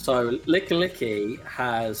 Okay. So Licky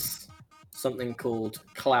has something called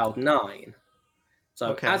Cloud 9. So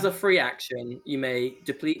Okay. as a free action, you may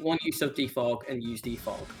deplete one use of Defog and use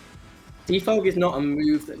Defog. Defog is not a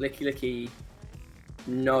move that Licky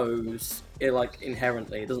knows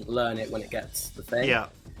inherently. It doesn't learn it when it gets the thing. Yeah.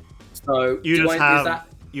 So You do just I- is have that-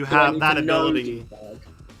 you do I have need that to know ability. Defog?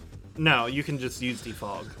 No, you can just use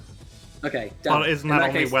defog. Okay. Well, done. isn't In that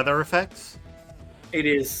only case, weather effects? It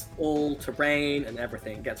is all terrain and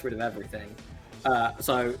everything. It gets rid of everything.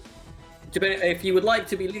 So, if you would like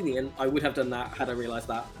to be lenient, I would have done that had I realised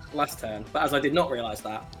that last turn. But as I did not realise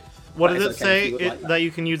that, What that does is it okay if say? you would like that. That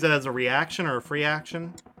you can use it as a reaction or a free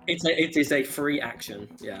action? it is a free action.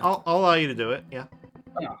 Yeah. I'll allow you to do it. Yeah.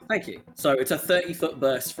 Oh, thank you. So it's a 30-foot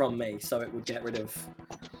burst from me, so it would get rid of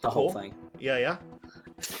the whole Cool. thing. Yeah.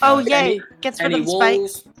 Oh Any- yay! Gets rid Any of the spike.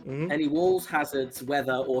 walls, Mhm. any walls, hazards,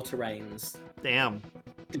 weather, or terrains. Damn.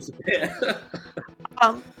 Disappear.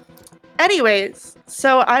 Anyways,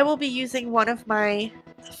 so I will be using one of my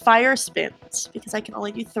fire spins because I can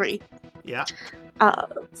only do 3. Yeah.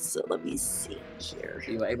 So let me see here.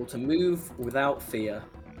 You are able to move without fear.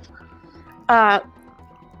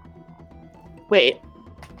 Wait.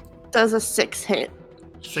 Does a 6 hit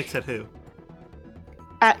 6 hit who?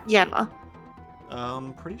 at Yanma?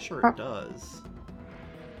 Pretty sure Huh. it does.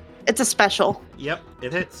 It's a special. Yep,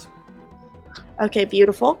 it hits. Okay,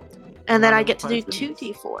 beautiful. And then I Run get to do 5 minutes.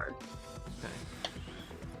 2d4.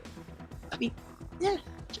 Okay. Yeah,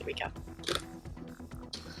 there we go.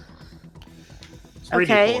 3d4.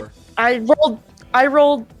 Okay. I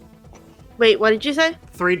rolled. Wait, what did you say?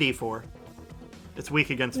 3d4. It's weak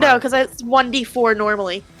against No, fire. because it's 1d4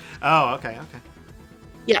 normally. Oh, okay.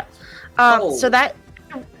 So that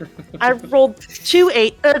I rolled 2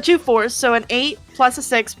 4s, so an 8 plus a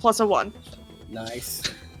 6 plus a 1. Nice.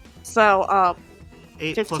 So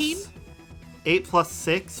 8 15? plus 8 plus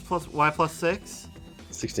 6 plus y plus 6.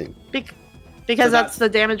 16. because So that's the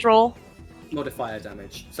damage roll. Modifier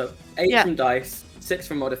damage. So 8 Yeah. from dice, 6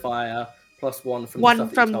 from modifier, plus 1 from One the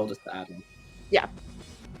stuff that from- you told us to add on.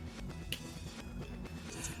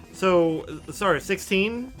 So sorry,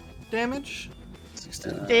 16 damage,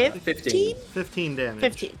 16. 15. 15 damage.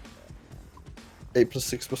 15. 8 plus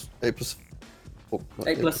 6 plus 8 plus 4.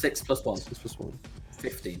 8 plus 6 plus 1. 6 plus 1.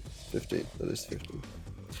 15. 15. That is 15.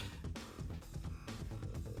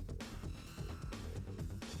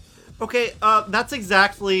 Okay, that's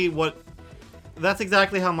exactly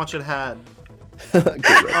how much it had. Good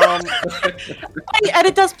roll. And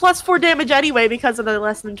it does plus 4 damage anyway because of the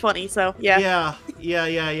less than 20. So yeah. Yeah. Oh,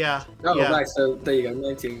 yeah. nice. So there you go.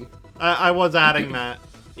 19. I was adding that.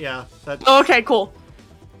 Yeah, that Oh, okay, cool.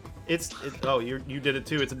 it's oh you did it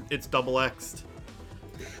too. It's double X'd.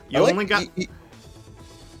 I You like- only got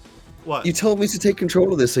what? You told me to take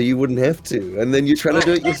control of this so you wouldn't have to, and then you're trying to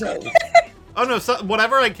do it yourself. Oh no, so,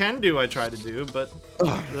 whatever I can do, I try to do, but.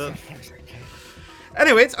 Oh,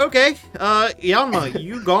 Anyways, okay. Yanma,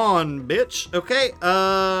 you gone, bitch. Okay.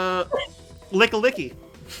 Lick a licky.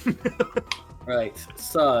 Right.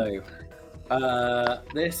 So,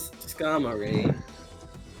 this Skarmory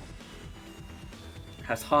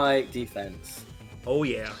has high defense. Oh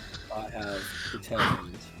yeah. I have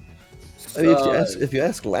determined. I mean, So, if you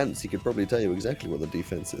ask Lance, he could probably tell you exactly what the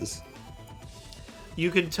defense is. You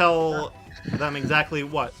could tell them exactly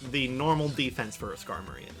what the normal defense for a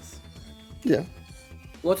Skarmory is. Yeah.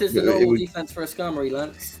 what is the Yeah, it normal would- defense for a Skarmory,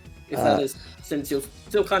 Lance? If that is, since you're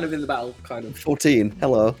still kind of in the battle, kind of 14.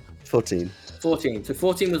 Hello. 14. 14. So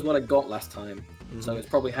 14 was what I got last time. So Mhm. it's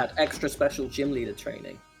probably had extra special gym leader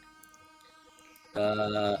training.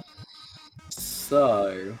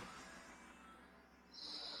 So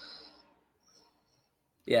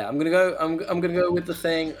yeah, I'm gonna go with the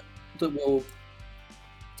thing that will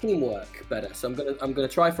teamwork better. So I'm gonna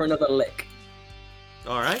try for another lick.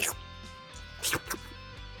 All right.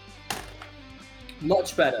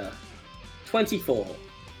 Much better. 24.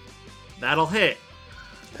 That'll hit.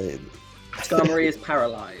 Hey, Skarmory is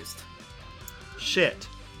paralyzed. Shit.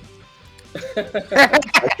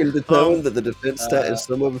 I can determine that the defense stat is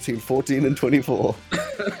somewhere between 14 and 24.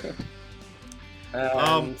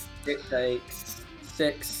 And it takes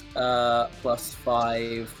 6 plus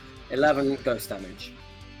 5, 11 ghost damage.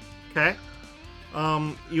 Okay.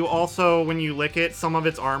 You also, when you lick it, some of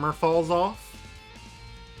its armor falls off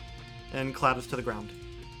and clatters to the ground.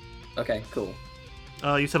 Okay, cool.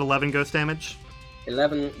 You said 11 ghost damage.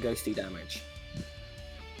 11 ghosty damage.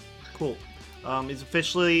 Cool. Is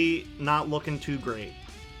officially not looking too great.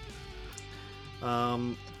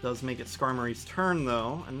 Does make it Skarmory's turn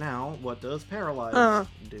though, and now what does Paralyze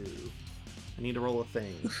do? I need to roll a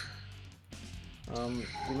thing. You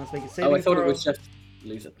must make a saving Oh, I thought throw. it was just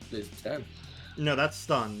lose its turn. No, that's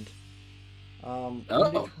stunned. Oh.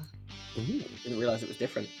 Ooh. Didn't realize it was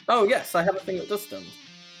different. Oh yes, I have a thing that does stun.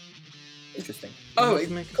 Interesting. Oh, Must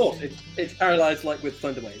make of a course, saving- it's paralyzed like with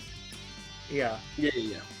Thunder Wave. Yeah.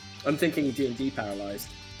 Yeah. I'm thinking D&D paralyzed.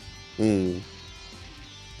 Hmm.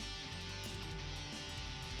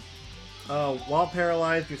 While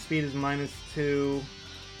paralyzed, your speed is -2.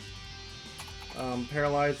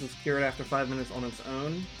 Paralyzed is cured after 5 minutes on its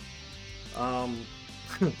own.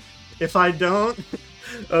 If I don't...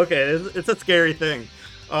 okay, it's a scary thing.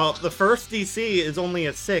 The first DC is only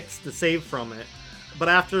a 6 to save from it. But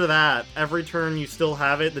after that, every turn you still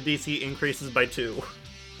have it, the DC increases by 2.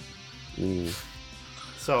 Hmm.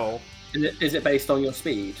 So, Is it based on your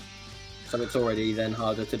speed? So it's already then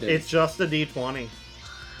harder to do. it's just a D20.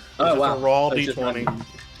 oh just wow, a raw So it's just D20. random.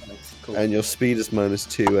 Nice, cool. And your speed is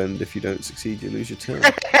 -2, and if you don't succeed, you lose your turn.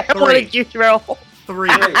 What did you throw? 3.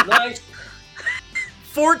 Great, nice.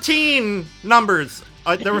 14 numbers!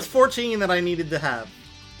 There was 14 that I needed to have.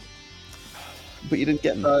 But you didn't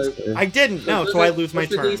get them. So- so- I didn't, no, does so I it- lose my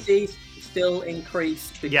does turn. the DC still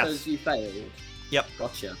increase because Yes. you failed? Yep.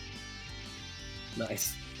 Gotcha.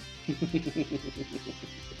 Nice.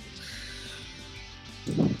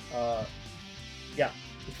 Yeah.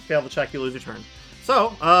 If you fail the check, you lose your turn.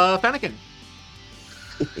 So, Fennekin.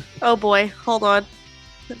 Oh boy, hold on.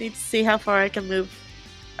 I need to see how far I can move.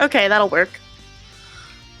 Okay, that'll work.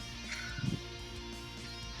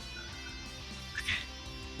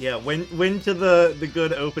 Yeah, win to the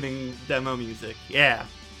good opening demo music. Yeah.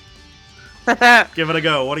 Give it a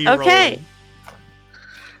go. What are you Okay. rolling?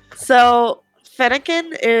 So,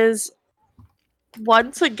 Fennekin is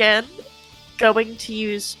once again going to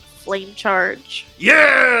use Flame Charge.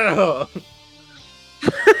 Yeah!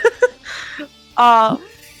 Uh,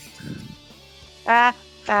 ah,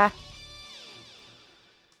 ah,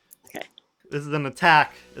 This is an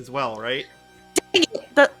attack as well, right?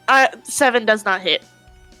 The 7 does not hit,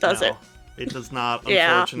 does No, it? It does not,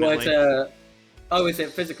 Yeah. unfortunately. Is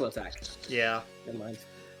it physical attack? Yeah. Never mind.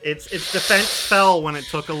 Its defense fell when it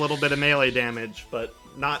took a little bit of melee damage, but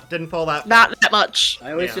didn't fall that far. Not that much.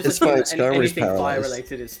 I always Yeah. just It's fine, assume Skyrim's anything fire paralyzed.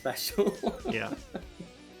 related is special. Yeah.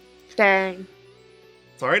 Dang.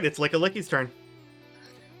 It's alright, it's Lickalicky's turn.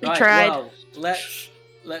 We tried. Well, let's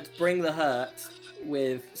bring the hurt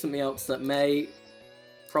with something else that may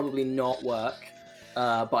probably not work,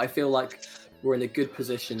 but I feel like we're in a good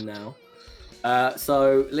position now.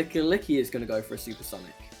 So Licky is going to go for a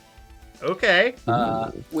supersonic, Okay.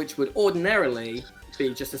 which would ordinarily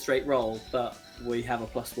be just a straight roll, but we have a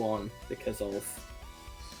 +1 because of.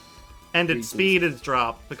 And its reasons. speed is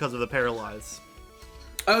dropped because of the paralyze.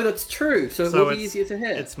 Oh, that's true. So it So will be easier to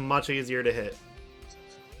hit. It's much easier to hit.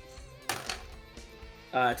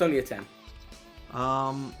 It's only a 10.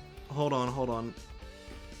 Hold on.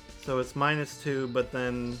 So it's -2, but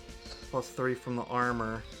then +3 from the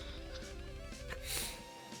armor.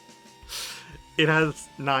 It has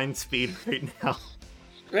 9 speed right now.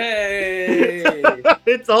 Hey!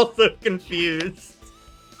 It's also confused.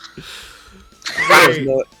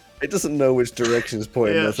 It doesn't know which direction it's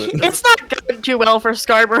pointing, Yeah. does it? It's not going too well for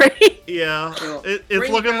Scarberry. Yeah, Well, it's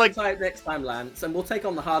bring looking your like type next time, Lance, and we'll take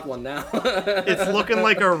on the hard one now. it's looking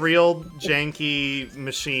like a real janky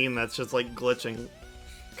machine that's just like glitching.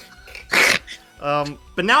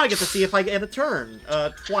 But now I get to see if I get a turn,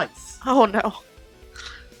 twice. Oh no.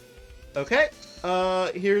 Okay,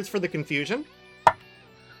 here's for the confusion.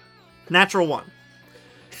 Natural 1.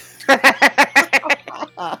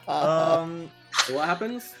 So what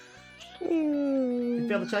happens? If you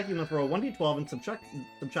fail the check, you must roll 1d12 and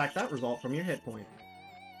subtract that result from your hit point.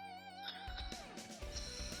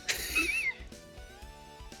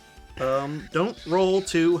 Don't roll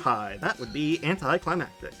too high. That would be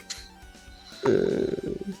anticlimactic.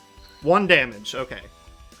 1 damage, okay.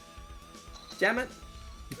 Damn it.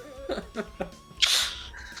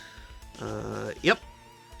 Yep.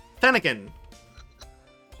 Fennekin.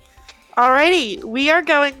 Alrighty, we're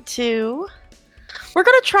gonna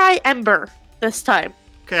try Ember this time.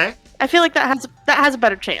 Okay. I feel like that has a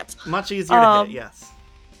better chance. Much easier to hit, yes.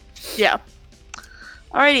 Yeah.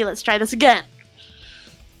 Alrighty, let's try this again.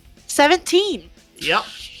 17. Yep.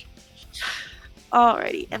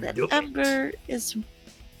 Alrighty, and then Yup. Ember is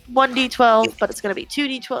 1d12, but it's gonna be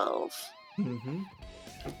 2d12. Mm-hmm.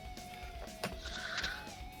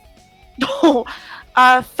 Oh,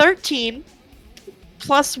 13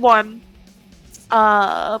 plus 1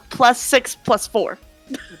 plus 6 plus 4.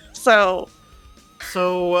 So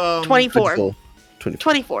So, 24. 24.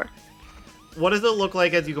 24. what does it look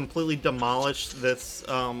like as you completely demolish this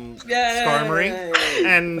Yay! Skarmory?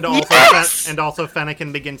 And also, Yes! and also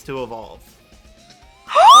Fennekin begins to evolve.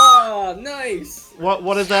 Oh, nice! What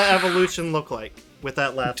does that evolution look like with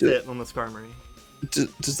that last Do- hit on the Skarmory?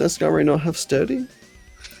 Does that Skyrim not have sturdy?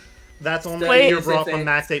 That's only Wait. you're brought If from it-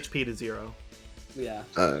 max HP to 0. Yeah.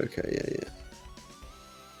 Oh, okay, yeah.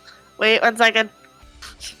 Wait 1 second.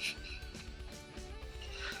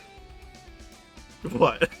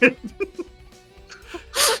 What?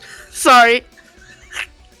 Sorry.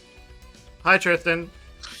 Hi, Tristan.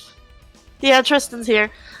 Yeah, Tristan's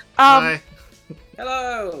here. Hi.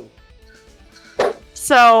 Hello!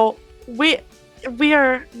 So we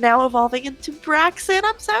are now evolving into Braxton.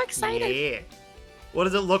 I'm so excited. Yeah. What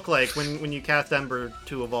does it look like when you cast Ember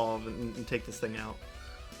to evolve and take this thing out?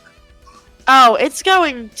 Oh, it's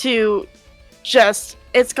going to just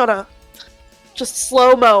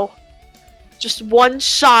slow-mo. Just one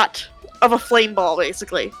shot of a flame ball,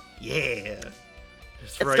 basically. Yeah.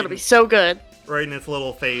 Just It's gonna be so good. right in its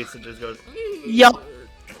little face. It just goes. Yup.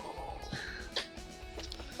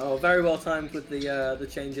 Oh, very well timed with the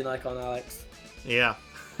change in icon, Alex. Yeah.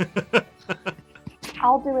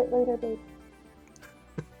 I'll do it later, babe.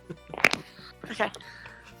 Okay.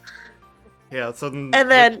 Yeah. So then.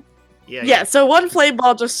 And then, Yeah. yeah, so one flame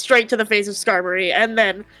ball just straight to the face of Skarmory, and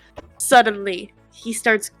then suddenly he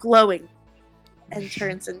starts glowing and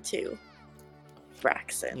turns into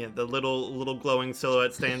Braxton. Yeah, the little glowing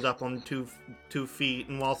silhouette stands up on two feet,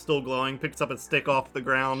 and while still glowing, picks up a stick off the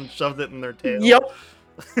ground, shoves it in their tail. Yep.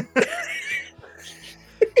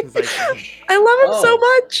 He's like, I love him so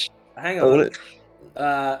much. Hang I want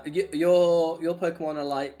on. it. Your Pokemon are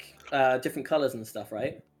like different colors and stuff,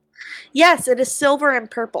 right? Yes, it is silver and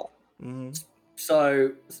purple. mhm.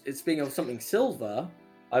 So, speaking of something silver,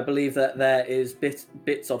 I believe that there is bits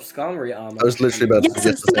of Skarmory armor. I was literally about to Yes,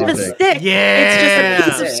 suggest the instead of a same thing. stick, Yeah. it's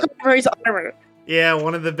just a piece of Skarmory's armor. Yeah,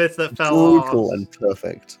 one of the bits that fell Brutal off. and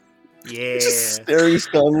perfect. Yeah. Just staring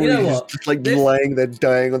Skarmory, You know who's what? just like This- lying there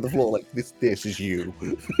dying on the floor, like this is you.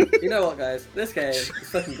 You know what, guys? This game is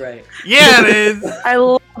fucking great. Yeah, it is. I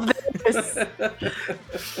love this.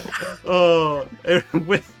 Oh,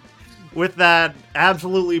 with that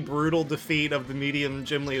absolutely brutal defeat of the medium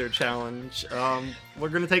gym leader challenge, we're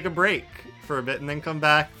gonna take a break for a bit and then come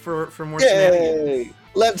back for more shenanigans. Yay!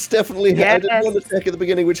 Let's definitely. I did Yes. one attack at the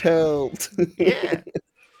beginning, which helped. Yeah.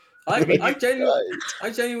 I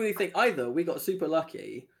genuinely think either we got super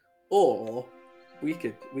lucky, or we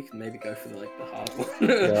could maybe go for the hard one.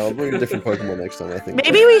 Yeah, I'll bring a different Pokemon next time. I think.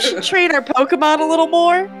 Maybe we should train our Pokemon a little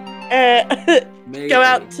more. Maybe. Go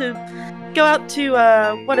out to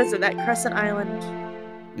what is it? That Crescent Island.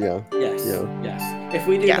 Yeah. Yes. Yeah. Yes. If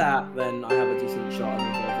we do Yeah. that, then I have a decent shot of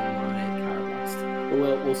evolving my Carablast.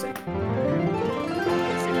 But we'll see.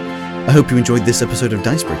 I hope you enjoyed this episode of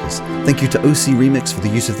Dicebreakers. Thank you to OC Remix for the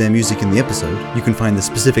use of their music in the episode. You can find the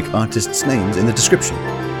specific artists' names in the description.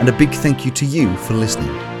 And a big thank you to you for listening.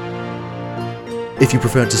 If you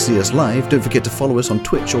prefer to see us live, don't forget to follow us on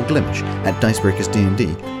Twitch or Glimish at Dicebreakers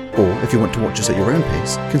D&D. Or if you want to watch us at your own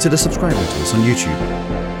pace, consider subscribing to us on YouTube.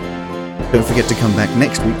 Don't forget to come back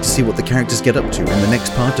next week to see what the characters get up to in the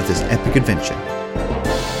next part of this epic adventure.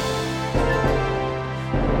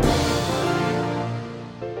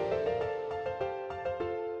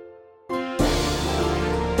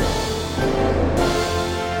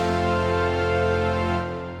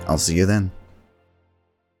 I'll see you then.